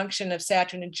great conjunction of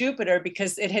Saturn and Jupiter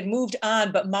because it had moved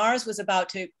on, but Mars was about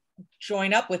to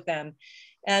join up with them.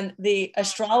 And the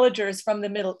astrologers from the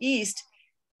Middle East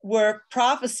were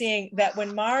prophesying that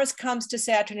when Mars comes to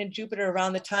Saturn and Jupiter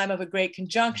around the time of a great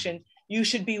conjunction, you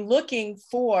should be looking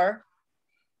for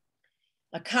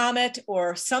a comet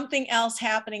or something else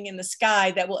happening in the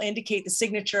sky that will indicate the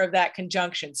signature of that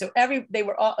conjunction. So they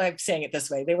were all, I'm saying it this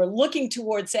way, they were looking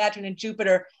towards Saturn and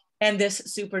Jupiter, and this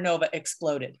supernova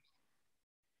exploded.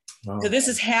 Wow. So this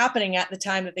is happening at the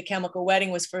time that the chemical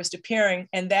wedding was first appearing,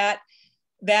 and that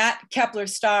Kepler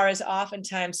star is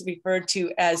oftentimes referred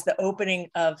to as the opening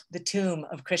of the tomb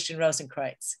of Christian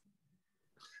Rosenkreuz.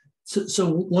 So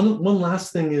one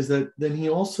last thing is that then he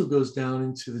also goes down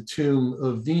into the tomb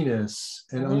of Venus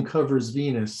and uncovers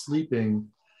Venus sleeping.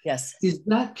 Yes. Is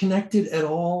that connected at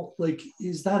all? Like,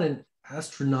 is that an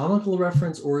astronomical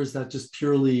reference, or is that just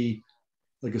purely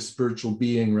like a spiritual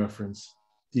being reference,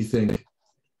 do you think?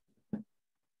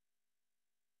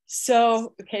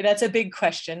 So, okay, that's a big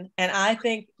question. And I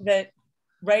think that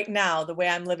right now, the way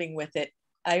I'm living with it,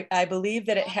 I believe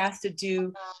that it has to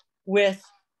do with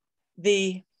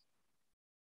the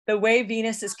way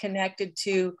Venus is connected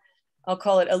to, I'll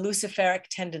call it a luciferic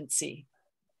tendency.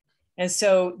 And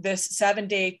so this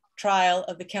 7-day trial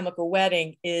of the chemical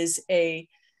wedding is an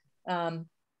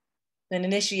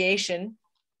initiation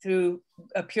through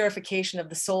a purification of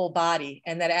the soul body.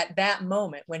 And that at that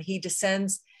moment, when he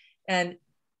descends and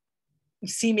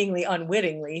seemingly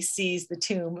unwittingly sees the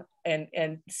tomb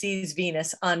and sees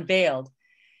Venus unveiled,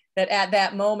 that at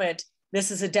that moment, this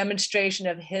is a demonstration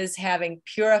of his having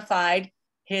purified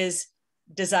his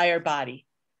desire body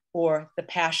or the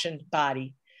passion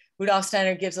body. Rudolf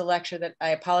Steiner gives a lecture that I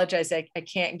apologize, I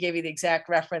can't give you the exact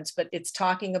reference, but it's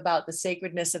talking about the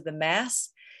sacredness of the Mass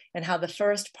and how the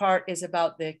first part is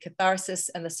about the catharsis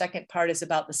and the second part is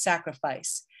about the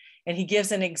sacrifice. And he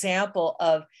gives an example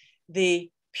of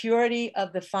the purity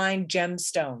of the fine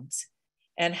gemstones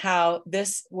and how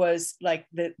this was like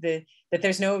that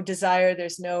there's no desire, there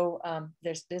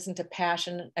isn't a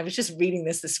passion. I was just reading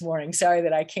this morning, sorry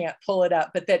that I can't pull it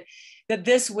up, but that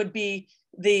this would be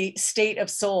the state of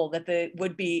soul that the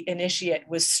would-be initiate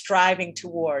was striving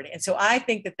toward. And so I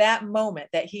think that moment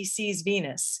that he sees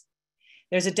Venus,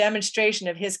 there's a demonstration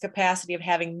of his capacity of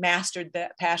having mastered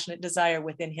that passionate desire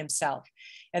within himself.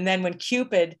 And then when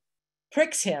Cupid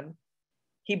pricks him,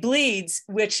 he bleeds,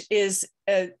 which is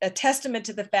a testament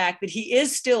to the fact that he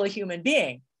is still a human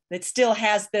being that still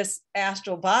has this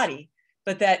astral body,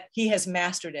 but that he has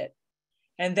mastered it.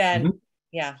 And then,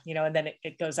 and then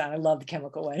it goes on. I love the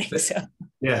chemical wedding. So.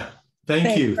 Yeah,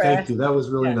 thank you. That was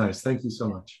really nice. Thank you so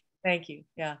much. Thank you,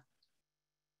 yeah.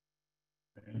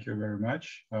 Thank you very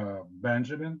much.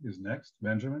 Benjamin is next.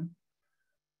 Benjamin.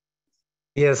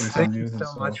 Yes, thank you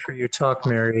so much for your talk,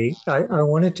 Mary. I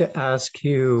wanted to ask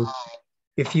you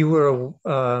if you were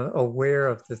aware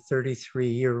of the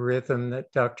 33-year rhythm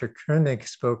that Dr. Koenig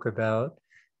spoke about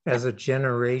as a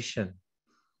generation,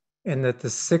 and that the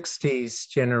 60s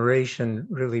generation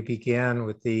really began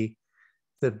with the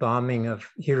bombing of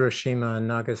Hiroshima and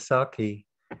Nagasaki.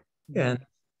 And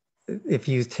if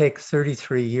you take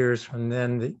 33 years from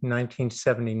then,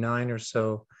 1979 or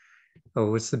so,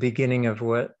 was the beginning of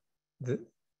what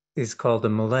is called the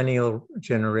millennial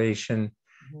generation.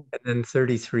 And then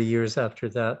 33 years after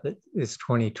that is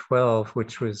 2012,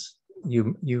 which was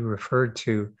you referred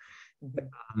to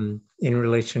in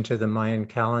relation to the Mayan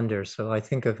calendar. So I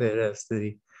think of it as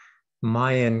the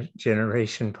Mayan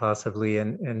generation possibly.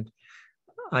 And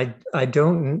I've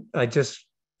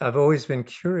always been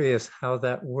curious how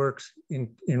that works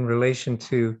in relation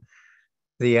to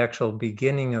the actual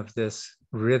beginning of this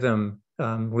rhythm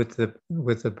with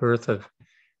the birth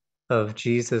of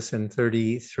Jesus and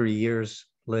 33 years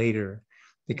later,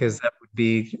 because that would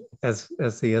be, as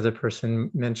the other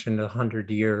person mentioned,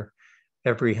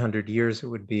 every 100 years it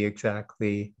would be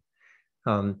exactly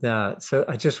that. So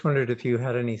I just wondered if you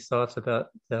had any thoughts about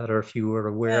that, or if you were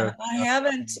aware of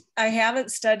that. I haven't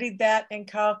studied that in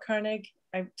Carl Koenig.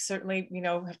 I certainly,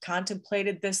 have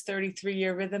contemplated this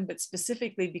 33-year rhythm, but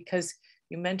specifically because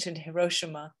you mentioned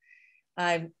Hiroshima,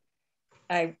 I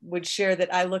would share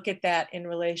that I look at that in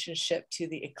relationship to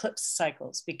the eclipse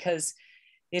cycles, because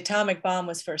the atomic bomb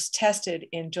was first tested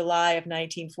in July of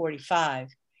 1945,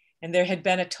 and there had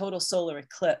been a total solar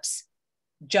eclipse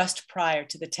just prior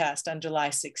to the test on July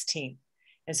 16th.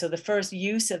 And so the first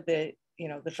use of the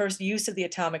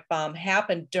atomic bomb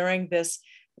happened during this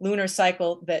lunar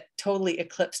cycle that totally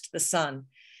eclipsed the sun.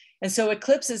 And so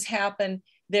eclipses happen,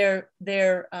 they're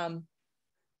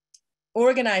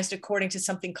organized according to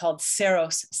something called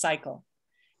Saros cycle.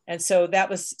 And so that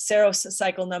was Saros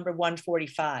cycle number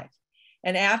 145.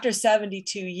 And after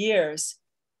 72 years,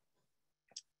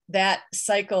 that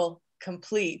cycle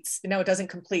completes. No, it doesn't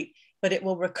complete, but it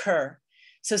will recur.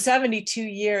 So 72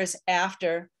 years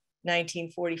after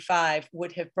 1945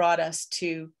 would have brought us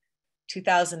to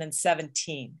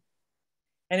 2017.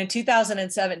 And in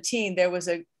 2017, there was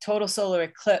a total solar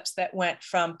eclipse that went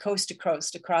from coast to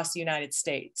coast across the United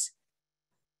States.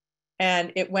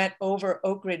 And it went over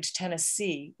Oak Ridge,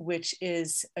 Tennessee, which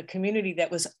is a community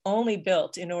that was only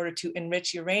built in order to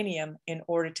enrich uranium in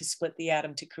order to split the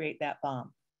atom to create that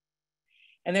bomb.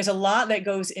 And there's a lot that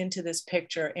goes into this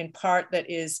picture, in part that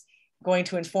is going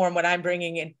to inform what I'm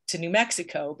bringing into New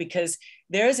Mexico, because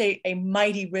there's a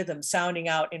mighty rhythm sounding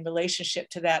out in relationship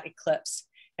to that eclipse.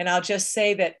 And I'll just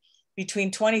say that between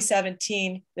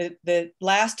 2017, the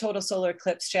last total solar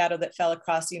eclipse shadow that fell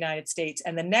across the United States,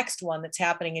 and the next one that's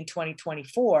happening in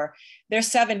 2024, they're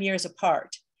 7 years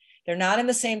apart. They're not in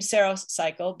the same Saros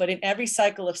cycle, but in every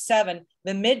cycle of 7,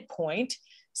 the midpoint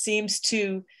seems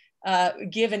to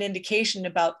give an indication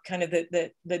about kind of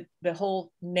the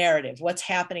whole narrative, what's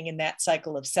happening in that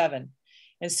cycle of 7.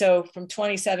 And so from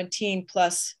 2017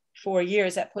 plus 4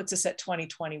 years, that puts us at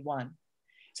 2021.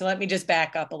 So let me just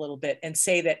back up a little bit and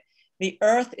say that the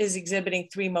Earth is exhibiting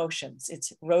 3 motions.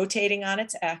 It's rotating on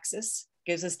its axis,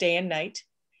 gives us day and night.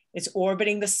 It's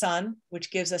orbiting the sun, which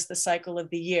gives us the cycle of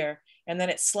the year. And then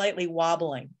it's slightly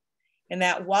wobbling. And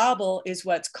that wobble is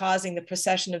what's causing the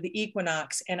precession of the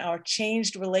equinox and our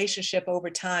changed relationship over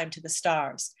time to the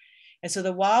stars. And so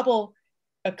the wobble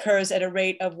occurs at a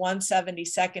rate of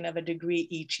 1/72 of a degree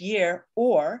each year,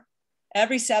 or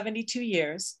every 72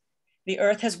 years, the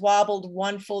Earth has wobbled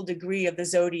 1 full degree of the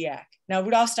zodiac. Now,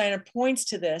 Rudolf Steiner points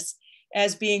to this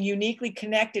as being uniquely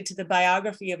connected to the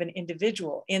biography of an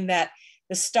individual, in that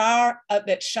the star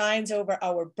that shines over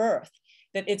our birth,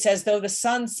 that it's as though the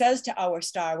sun says to our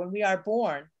star when we are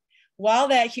born, while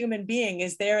that human being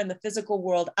is there in the physical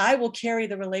world, I will carry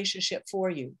the relationship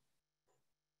for you.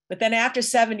 But then after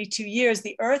 72 years,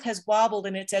 the Earth has wobbled,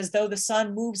 and it's as though the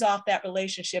sun moves off that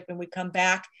relationship and we come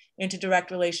back into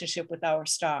direct relationship with our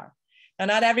star. Now,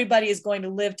 not everybody is going to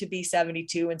live to be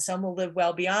 72, and some will live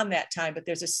well beyond that time, but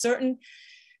there's a certain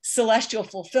celestial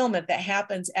fulfillment that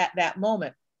happens at that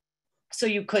moment. So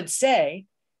you could say,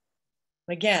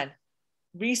 again,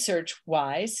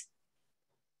 research-wise,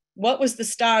 what was the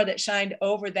star that shined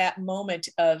over that moment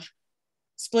of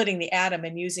splitting the atom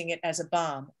and using it as a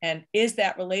bomb? And is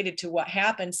that related to what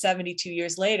happened 72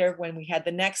 years later when we had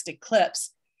the next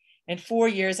eclipse? And 4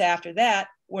 years after that,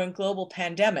 we're in global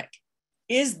pandemic.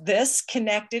 Is this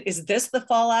connected? Is this the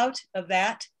fallout of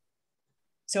that?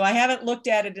 So I haven't looked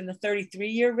at it in the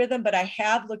 33-year rhythm, but I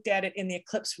have looked at it in the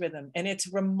eclipse rhythm. And it's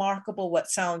remarkable what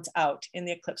sounds out in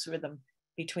the eclipse rhythm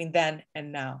between then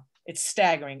and now. It's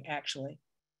staggering, actually.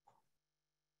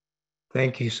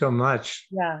 Thank you so much.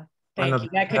 Yeah, thank you.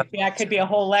 That could be a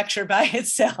whole lecture by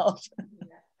itself.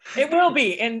 It will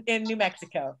be in New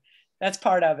Mexico. That's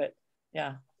part of it.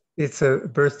 Yeah. It's a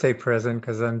birthday present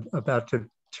because I'm about to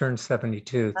turn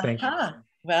 72. Thank you.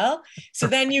 Well, so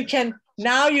then you can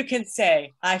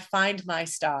say, I find my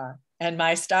star and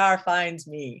my star finds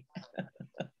me.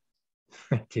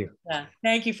 Thank you. Yeah.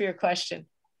 Thank you for your question.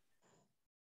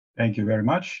 Thank you very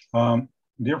much.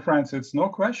 Dear friends, it's no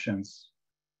questions.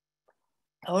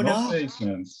 Oh, no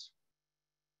statements.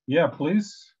 Yeah,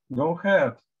 please go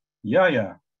ahead.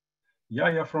 Yaya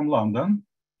from London.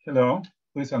 Hello,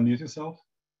 please unmute yourself.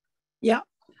 Yeah,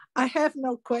 I have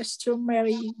no question,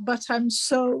 Mary, but I'm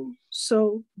so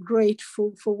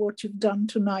grateful for what you've done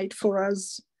tonight for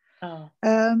us. Oh.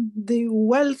 The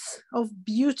wealth of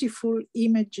beautiful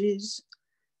images,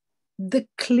 the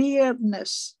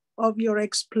clearness of your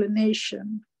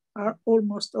explanation are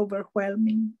almost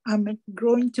overwhelming. I'm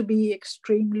going to be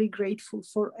extremely grateful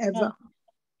forever. Oh,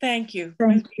 thank you.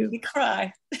 Thank you. We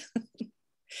cry.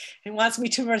 It wants me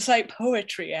to recite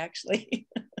poetry, actually.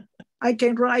 I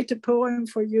can write a poem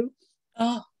for you.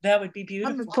 Oh, that would be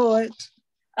beautiful. I'm a poet.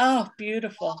 Oh,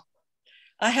 beautiful.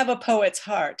 I have a poet's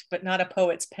heart, but not a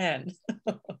poet's pen.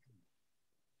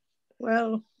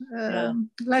 Well,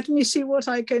 let me see what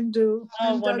I can do.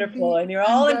 Oh, and wonderful. And you're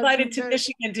all invited to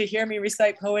Michigan to hear me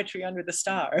recite poetry under the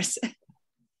stars.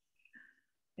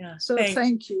 Yeah. So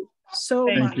thank you so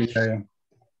much. Thank you.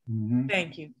 Mm-hmm.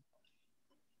 Thank you.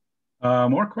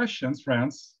 More questions,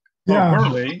 friends? Yeah. Oh,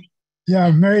 Burley.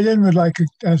 Yeah, Mary Lynn would like to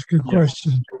ask a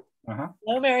question.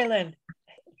 Hello, Mary Lynn.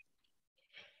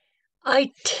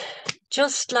 I'd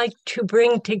just like to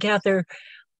bring together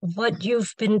what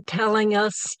you've been telling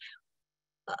us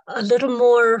a little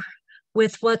more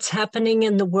with what's happening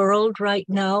in the world right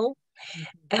now.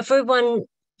 Everyone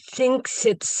thinks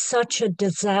it's such a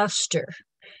disaster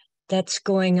that's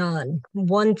going on,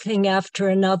 one thing after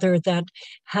another that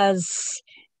has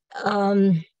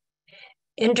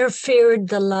interfered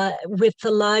with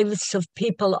the lives of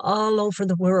people all over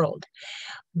the world.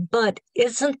 But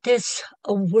isn't this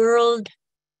a world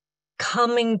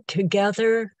coming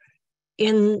together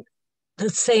in the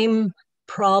same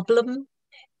problem?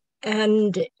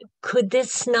 And could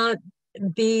this not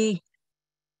be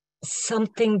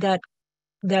something that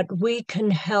we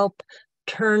can help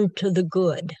turn to the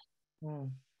good?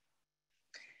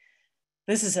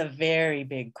 This is a very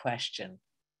big question,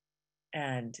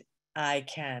 and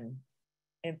and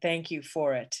thank you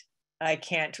for it. I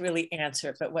can't really answer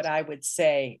it, but what I would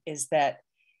say is that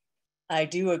I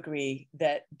do agree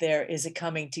that there is a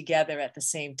coming together at the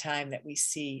same time that we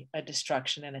see a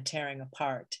destruction and a tearing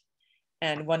apart.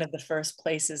 And one of the first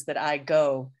places that I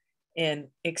go in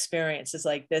experiences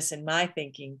like this in my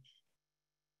thinking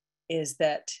is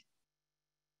that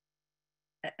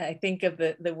I think of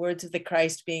the words of the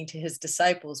Christ being to his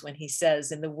disciples when he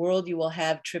says, in the world you will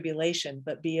have tribulation,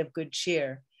 but be of good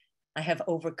cheer. I have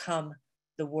overcome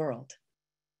the world.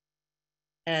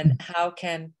 And how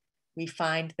can we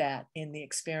find that in the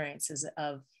experiences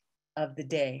of the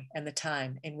day and the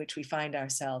time in which we find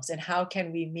ourselves? And how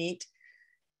can we meet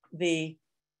the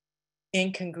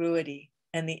incongruity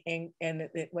and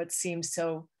what seems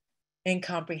so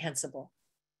incomprehensible?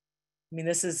 I mean,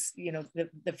 this is,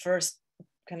 the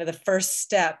first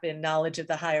step in knowledge of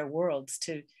the higher worlds.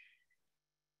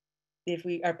 If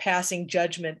we are passing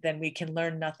judgment, then we can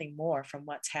learn nothing more from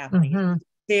what's happening. Mm-hmm. It's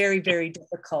very, very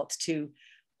difficult to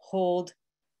hold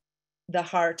the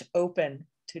heart open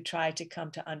to try to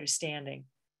come to understanding.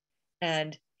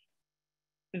 And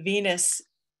Venus,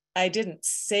 I didn't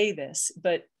say this,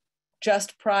 but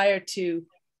just prior to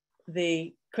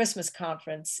the Christmas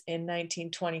conference in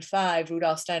 1925,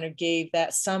 Rudolf Steiner gave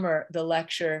that summer the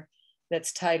lecture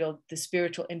that's titled The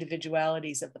Spiritual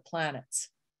Individualities of the Planets.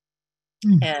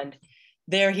 And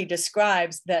there he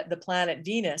describes that the planet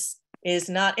Venus is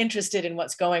not interested in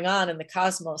what's going on in the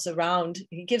cosmos around.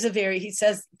 He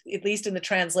says, at least in the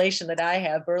translation that I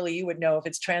have, Burley, you would know if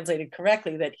it's translated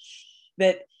correctly,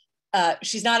 that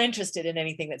she's not interested in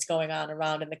anything that's going on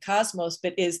around in the cosmos,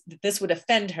 but this would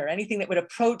offend her. Anything that would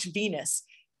approach Venus,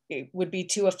 it would be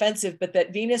too offensive, but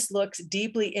that Venus looks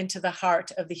deeply into the heart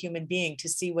of the human being to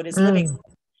see what is living.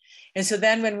 And so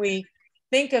then when we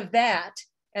think of that,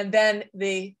 and then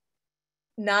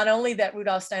not only that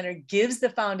Rudolf Steiner gives the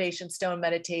foundation stone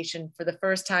meditation for the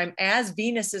first time as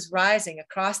Venus is rising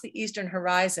across the eastern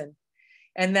horizon,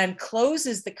 and then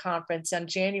closes the conference on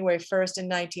January 1st in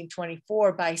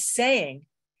 1924 by saying,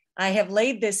 I have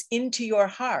laid this into your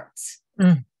hearts,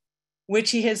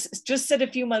 which he has just said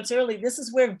a few months early. This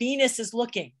is where Venus is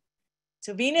looking.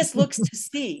 So Venus looks to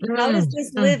see, how does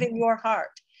this live in your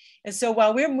heart? And so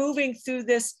while we're moving through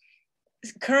this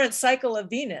current cycle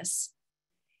of Venus,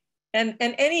 and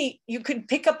you could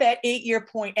pick up that 8-year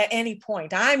point at any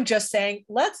point. I'm just saying,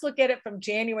 let's look at it from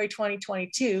January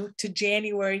 2022 to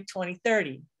January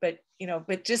 2030. But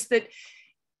just that,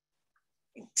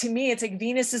 to me, it's like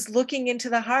Venus is looking into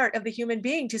the heart of the human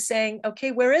being to saying,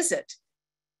 okay, where is it?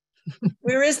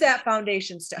 Where is that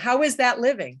foundation? How is that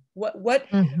living? What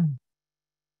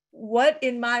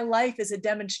in my life is a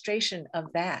demonstration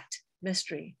of that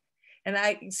mystery?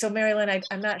 And so Mary Lynn,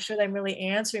 I'm not sure that I'm really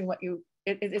answering what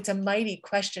it's a mighty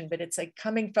question, but it's like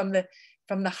coming from the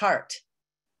heart.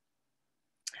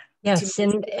 Yes,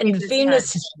 and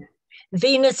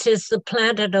Venus is the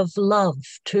planet of love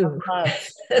too. Of love.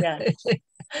 Yes.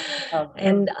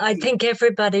 And I think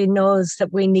everybody knows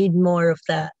that we need more of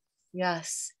that.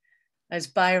 Yes. As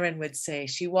Byron would say,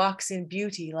 she walks in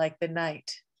beauty like the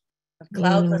night of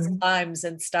cloudless climes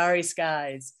and starry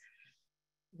skies.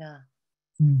 Yeah.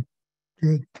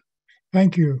 Good.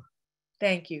 Thank you.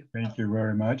 Thank you. Thank you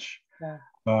very much. Yeah.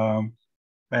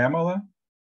 Pamela,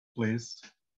 please.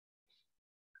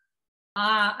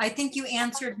 I think you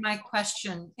answered my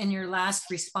question in your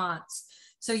last response.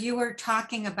 So you were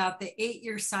talking about the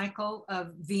 8-year cycle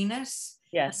of Venus.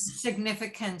 Yes. The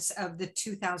significance of the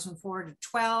 2004 to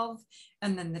 12,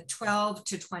 and then the 12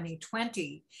 to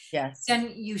 2020. Yes.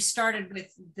 Then you started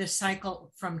with the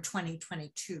cycle from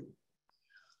 2022.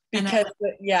 Because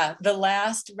the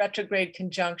last retrograde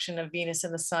conjunction of Venus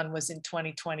and the Sun was in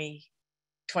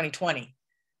 2020.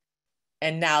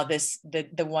 And now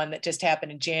the one that just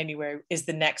happened in January is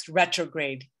the next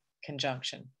retrograde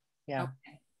conjunction. Yeah.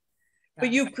 Okay. But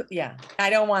I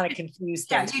don't want to confuse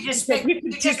things. Yeah, you just picked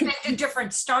a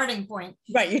different starting point.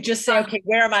 Right. You just say, okay,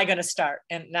 where am I going to start?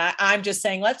 And I'm just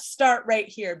saying, let's start right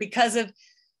here because of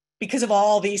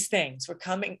all these things. We're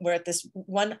at this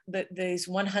these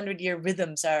 100-year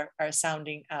rhythms are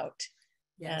sounding out.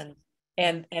 Yes.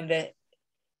 And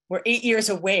we're 8 years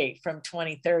away from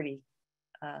 2030.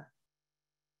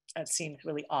 That seems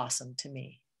really awesome to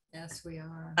me. Yes, we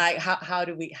are. How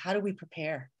do we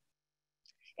prepare?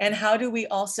 And how do we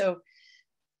also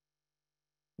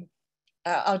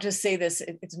I'll just say this,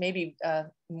 it's maybe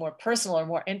more personal or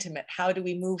more intimate. How do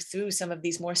we move through some of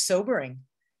these more sobering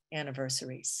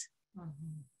anniversaries?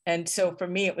 Mm-hmm. And so for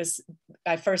me,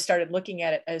 I first started looking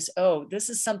at it as, oh, this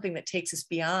is something that takes us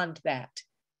beyond that.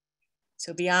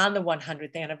 So beyond the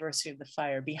 100th anniversary of the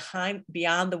fire, beyond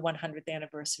the 100th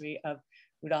anniversary of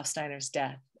Rudolf Steiner's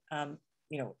death,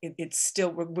 it's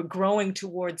still, we're growing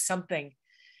towards something.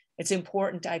 It's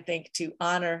important, I think, to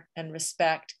honor and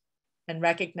respect and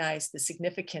recognize the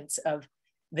significance of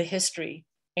the history,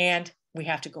 and we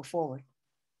have to go forward.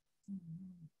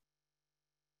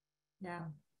 Yeah.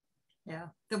 Yeah.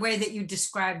 The way that you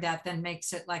describe that then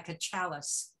makes it like a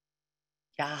chalice.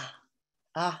 Yeah.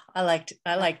 I like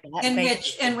that.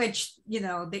 In which,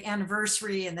 the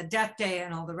anniversary and the death day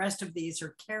and all the rest of these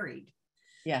are carried.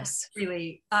 Yes. It's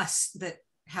really us that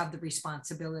have the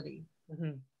responsibility.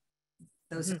 Mm-hmm.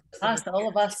 Those us, all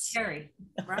of us. Carry.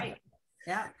 Right.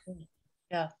 Yeah.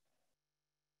 Yeah.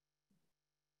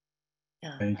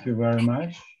 Thank you very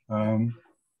much.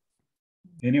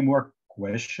 Any more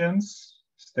questions,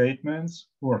 statements,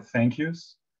 or thank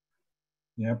yous?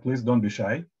 Yeah, please don't be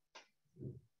shy.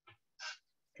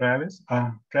 Travis,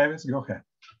 go ahead.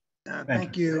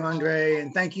 Thank you, Andre,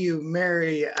 and thank you,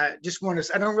 Mary. I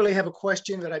don't really have a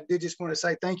question, but I did just want to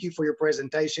say thank you for your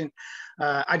presentation.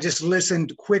 I just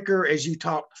listened quicker as you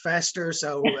talked faster,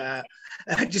 so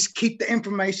just keep the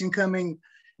information coming.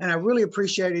 And I really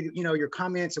appreciated, your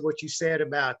comments and what you said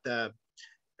about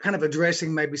kind of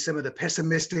addressing maybe some of the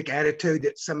pessimistic attitude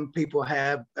that some people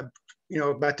have,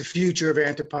 about the future of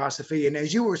anthroposophy. And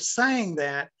as you were saying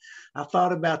that, I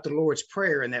thought about the Lord's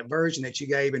Prayer and that version that you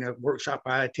gave in a workshop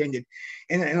I attended.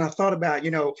 And I thought about,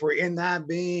 for in thy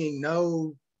being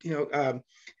no, for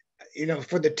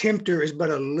the tempter is but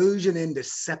illusion and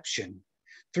deception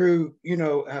through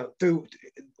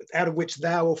out of which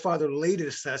thou, O Father,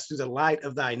 leadest us through the light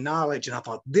of thy knowledge. And I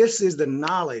thought, this is the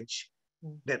knowledge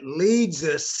that leads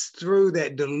us through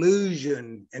that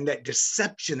delusion and that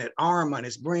deception that Ahriman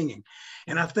is bringing.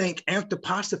 And I think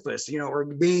anthroposophists, are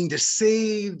being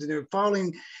deceived and they're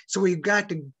falling. So we've got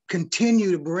to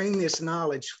continue to bring this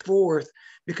knowledge forth,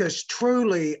 because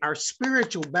truly our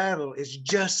spiritual battle is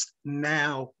just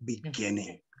now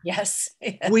beginning. Yes.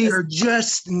 We are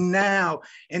just now.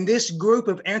 And this group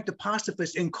of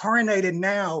anthroposophists incarnated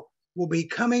now will be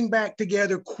coming back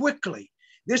together quickly.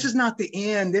 This is not the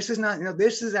end. This is not,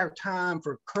 this is our time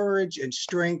for courage and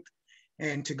strength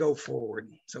and to go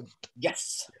forward. So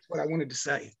yes, that's what I wanted to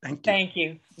say. Thank you. Thank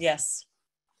you. Yes.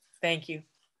 Thank you.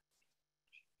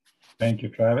 Thank you,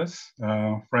 Travis.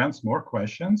 Friends, more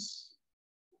questions?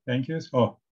 Thank you.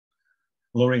 Oh,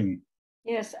 Lorraine.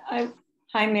 Yes.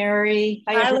 Hi, Mary.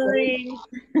 Hi, Lorraine.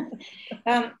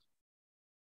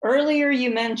 Earlier you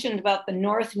mentioned about the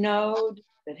North Node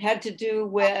that had to do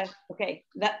with,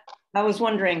 that I was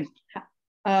wondering,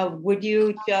 would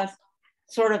you just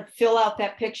sort of fill out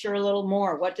that picture a little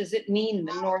more? What does it mean,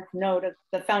 the North Node of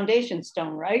the foundation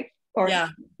stone, right? Or, yeah.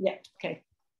 Yeah, okay.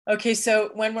 Okay,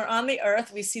 so when we're on the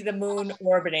Earth, we see the moon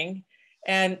orbiting,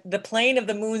 and the plane of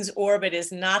the moon's orbit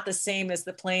is not the same as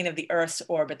the plane of the Earth's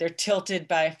orbit. They're tilted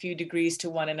by a few degrees to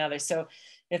one another. So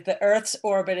if the Earth's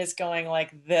orbit is going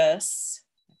like this,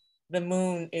 the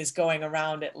moon is going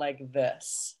around it like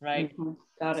this, right? Mm-hmm.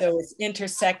 Got it. So it's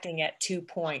intersecting at 2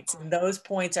 points, and those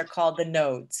points are called the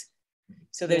nodes.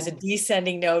 So there's a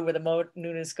descending node where the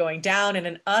moon is going down and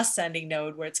an ascending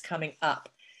node where it's coming up.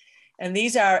 And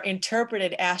these are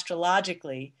interpreted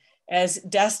astrologically as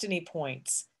destiny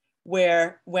points,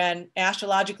 where when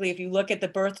astrologically, if you look at the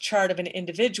birth chart of an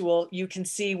individual, you can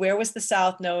see where was the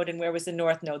south node and where was the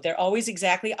north node. They're always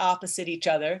exactly opposite each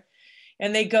other,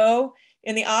 and they go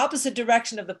in the opposite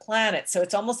direction of the planet. So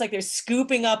it's almost like they're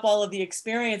scooping up all of the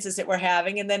experiences that we're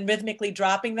having and then rhythmically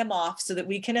dropping them off so that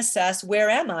we can assess, where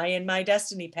am I in my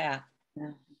destiny path?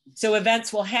 Yeah. So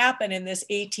events will happen in this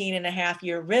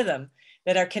 18.5-year rhythm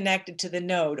that are connected to the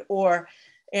node. Or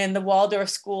in the Waldorf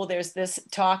school, there's this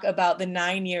talk about the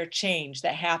 9-year change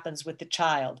that happens with the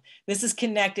child. This is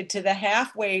connected to the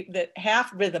half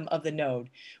rhythm of the node,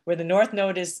 where the north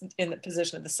node is in the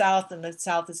position of the south and the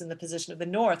south is in the position of the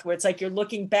north, where it's like you're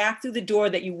looking back through the door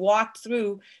that you walked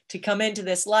through to come into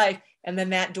this life, and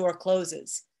then that door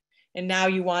closes. And now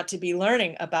you want to be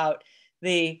learning about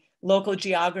the local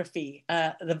geography,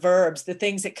 the verbs, the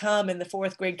things that come in the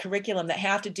 4th grade curriculum that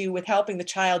have to do with helping the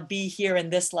child be here in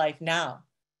this life now.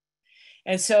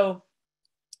 And so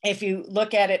if you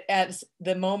look at it as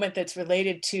the moment that's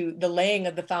related to the laying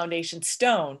of the foundation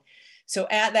stone, so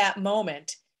at that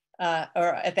moment,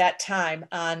 or at that time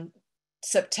on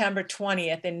September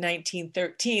 20th in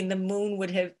 1913,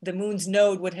 the moon's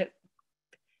node would have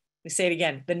We say it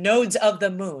again, the nodes of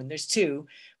the moon, there's two,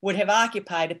 would have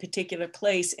occupied a particular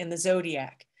place in the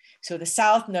zodiac. So the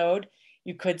south node,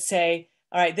 you could say,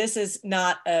 all right, this is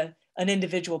not an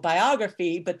individual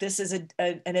biography, but this is an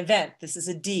event, this is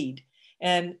a deed.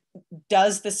 And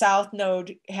does the south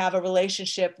node have a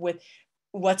relationship with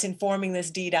what's informing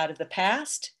this deed out of the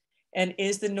past? And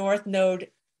is the north node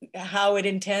how it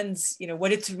intends, you know,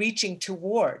 what it's reaching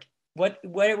toward?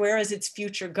 Where is its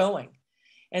future going?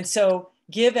 And so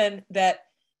given that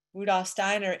Rudolf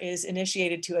Steiner is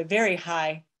initiated to a very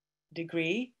high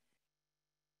degree,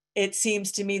 it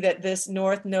seems to me that this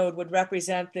north node would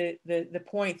represent the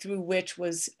point through which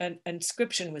was an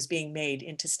inscription was being made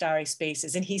into starry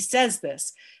spaces. And he says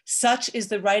this, such is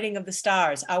the writing of the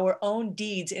stars, our own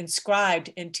deeds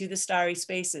inscribed into the starry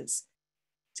spaces.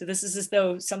 So this is as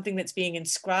though something that's being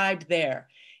inscribed there.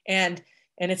 And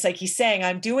it's like he's saying,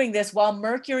 I'm doing this while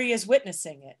Mercury is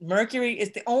witnessing it. Mercury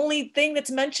is the only thing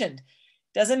that's mentioned.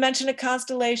 Doesn't mention a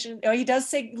constellation. Oh, he does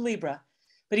say Libra,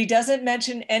 but he doesn't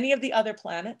mention any of the other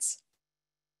planets.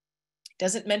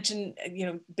 Doesn't mention, you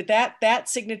know, but that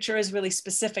signature is really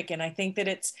specific. And I think that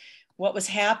it's what was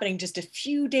happening just a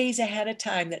few days ahead of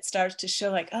time that starts to show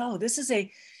like, oh, this is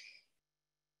a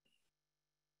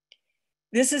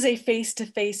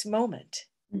face-to-face moment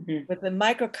with the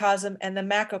microcosm and the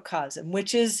macrocosm,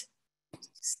 which is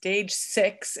stage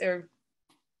 6 or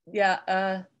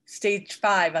stage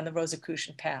 5 on the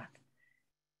Rosicrucian path.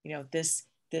 You know, this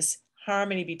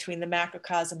harmony between the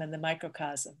macrocosm and the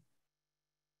microcosm.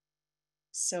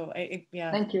 So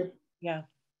yeah. Thank you. Yeah.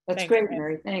 That's great,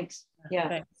 Mary. Thanks. Yeah.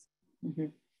 Thanks.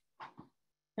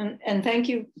 And thank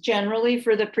you generally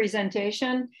for the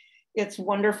presentation. It's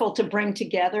wonderful to bring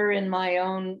together in my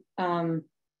own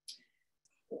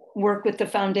work with the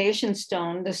foundation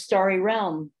stone, the starry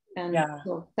realm. And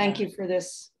so thank you for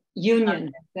this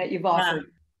union that you've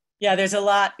offered. Yeah, there's a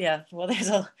lot. Yeah, well,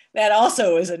 that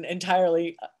also is an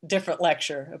entirely different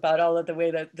lecture about all of the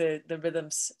way that the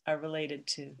rhythms are related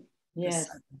to. Yes.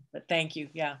 But thank you.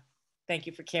 Yeah. Thank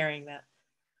you for carrying that.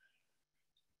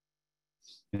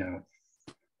 Yeah.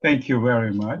 Thank you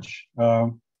very much.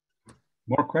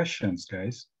 More questions,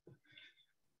 guys?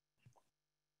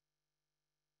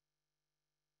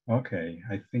 Okay,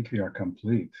 I think we are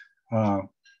complete.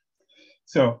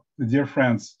 So, dear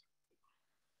friends,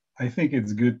 I think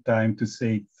it's a good time to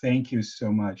say thank you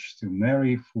so much to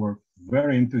Mary for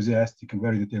very enthusiastic and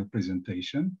very detailed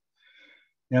presentation.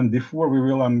 And before we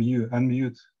will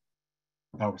unmute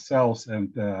ourselves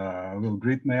and we'll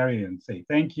greet Mary and say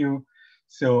thank you.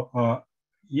 So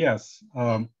yes,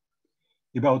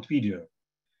 about video.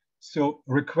 So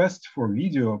request for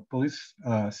video, please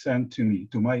send to me,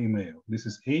 to my email. This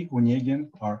is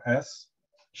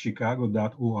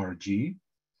aonegin@chicago.org.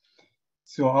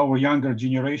 So our younger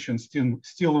generation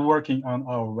still working on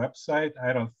our website.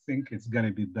 I don't think it's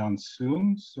gonna be done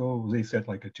soon. So they said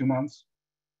like 2 months,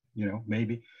 you know,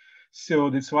 maybe.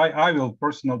 So that's why I will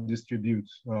personally distribute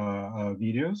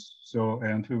videos. So,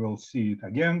 and we will see it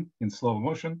again in slow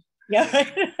motion. Yeah,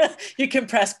 you can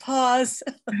press pause.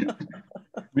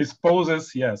 With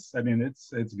poses, yes. I mean,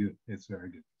 it's good. It's very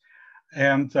good.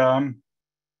 And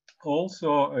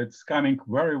also, it's coming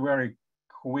very, very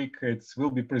quick. It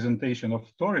will be presentation of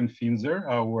Thorin Finzer,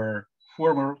 our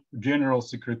former general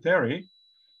secretary.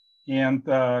 And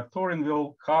Thorin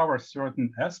will cover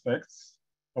certain aspects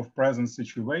of present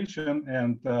situation.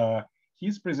 And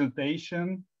his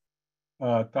presentation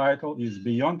title is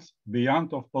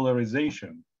Beyond of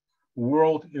Polarization,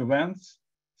 World Events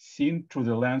Seen Through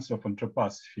the Lens of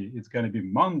Anthroposophy. It's going to be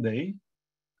Monday,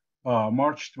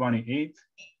 March 28th,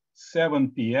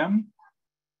 7 p.m.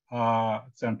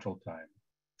 Central Time.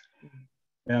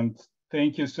 And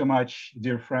thank you so much,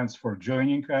 dear friends, for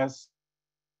joining us.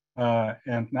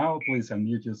 And now please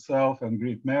unmute yourself and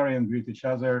greet Mary and greet each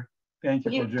other. Thank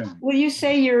you for joining. Will you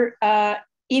say your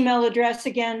email address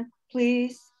again,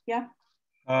 please? Yeah.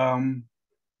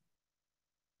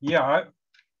 Yeah,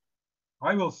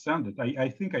 I will send it. I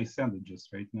think I send it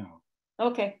just right now.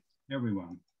 Okay.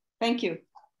 Everyone. Thank you.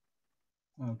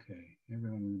 Okay,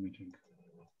 everyone in the meeting.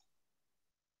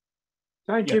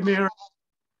 Thank you, Mary.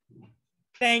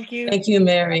 Thank you. Thank you,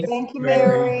 Mary. Thank you,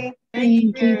 Mary.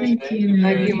 Thank you, Mary. Thank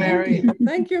you, Mary.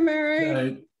 Thank you,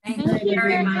 Mary. Thank you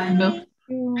very much.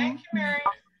 Thank you, Mary.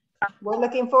 We're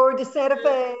looking forward to Santa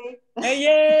Fe. Hey,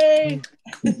 yay!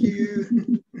 Thank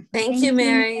you. Thank you,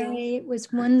 Mary. It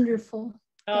was wonderful.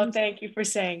 Oh, thank you for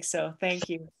saying so. Thank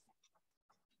you.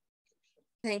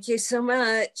 Thank you so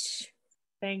much.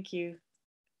 Thank you.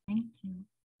 Thank you.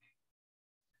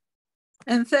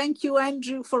 And thank you,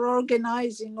 Andrew, for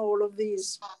organizing all of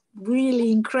these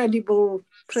really incredible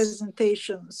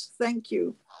presentations. Thank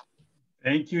you.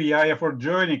 Thank you, Yaya, for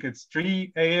joining. It's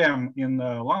 3 a.m. in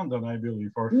London, I believe.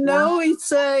 Or 4? No,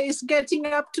 it's getting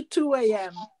up to 2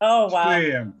 a.m. Oh, wow.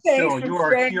 2 a.m. Thanks So for you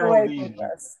are staying here awake leading. with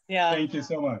us. Yeah. Thank you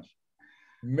so much.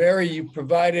 Mary, you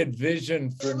provided vision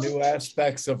for new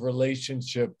aspects of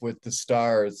relationship with the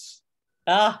stars.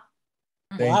 Ah,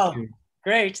 Thank wow. you.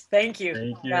 Great. Thank you.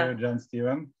 Thank you, Yeah. John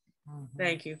Steven.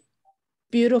 Thank you.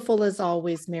 Beautiful as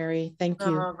always, Mary. Thank you.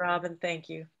 Oh, Robin, thank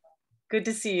you. Good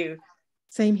to see you.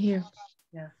 Same here.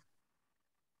 Yeah.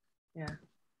 Yeah.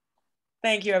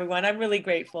 Thank you, everyone. I'm really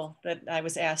grateful that I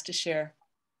was asked to share.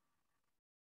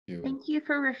 Thank you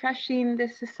for refreshing the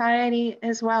society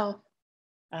as well.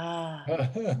 Ah.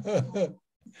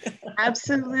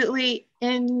 Absolutely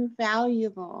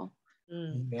invaluable.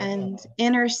 Yeah. And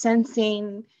inner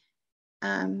sensing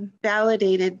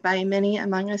validated by many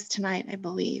among us tonight, I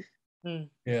believe.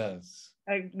 Yes.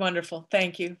 Wonderful.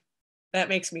 Thank you. That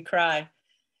makes me cry.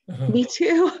 Me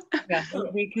too. Yeah,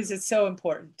 because it's so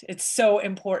important. It's so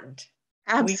important.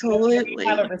 Absolutely. We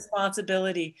have a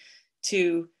responsibility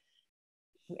to,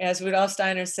 as Rudolf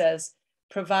Steiner says,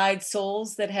 provide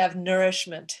souls that have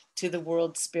nourishment to the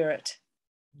world spirit.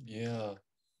 Yeah.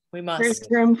 We must. There's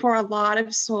room for a lot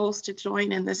of souls to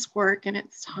join in this work, and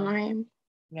it's time.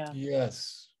 Yeah.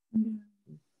 Yes.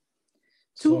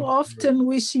 Too often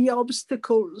we see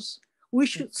obstacles. We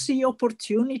should see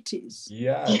opportunities.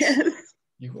 Yes. Yes.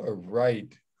 You are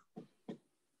right.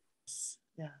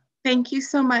 Yeah. Thank you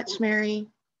so much, Mary.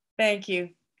 Thank you.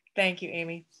 Thank you,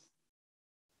 Amy.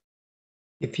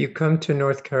 If you come to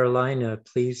North Carolina,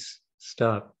 please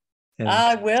stop. And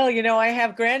I will. You know, I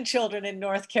have grandchildren in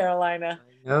North Carolina.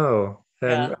 no,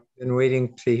 Yeah. I've been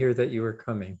waiting to hear that you were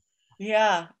coming.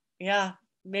 Yeah. Yeah.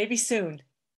 Maybe soon.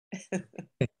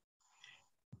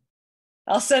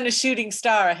 I'll send a shooting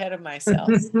star ahead of myself.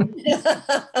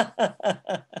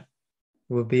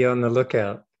 We'll be on the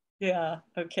lookout. Yeah.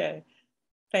 Okay.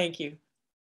 Thank you.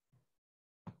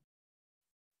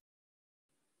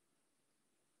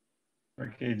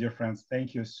 Okay, dear friends,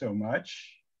 thank you so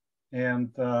much. And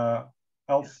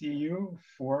I'll see you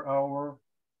for our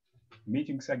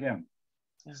meetings again,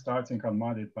 starting on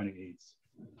Monday 28th.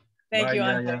 Thank Bye, you,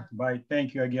 Yaya. Andre. Bye.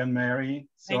 Thank you again, Mary.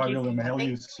 So Thank I you. will email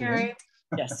you soon. Mary.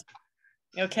 Yes.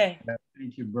 Okay.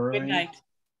 Thank you, Burley. Good night.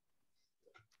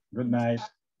 Good night.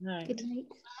 Night. Good night.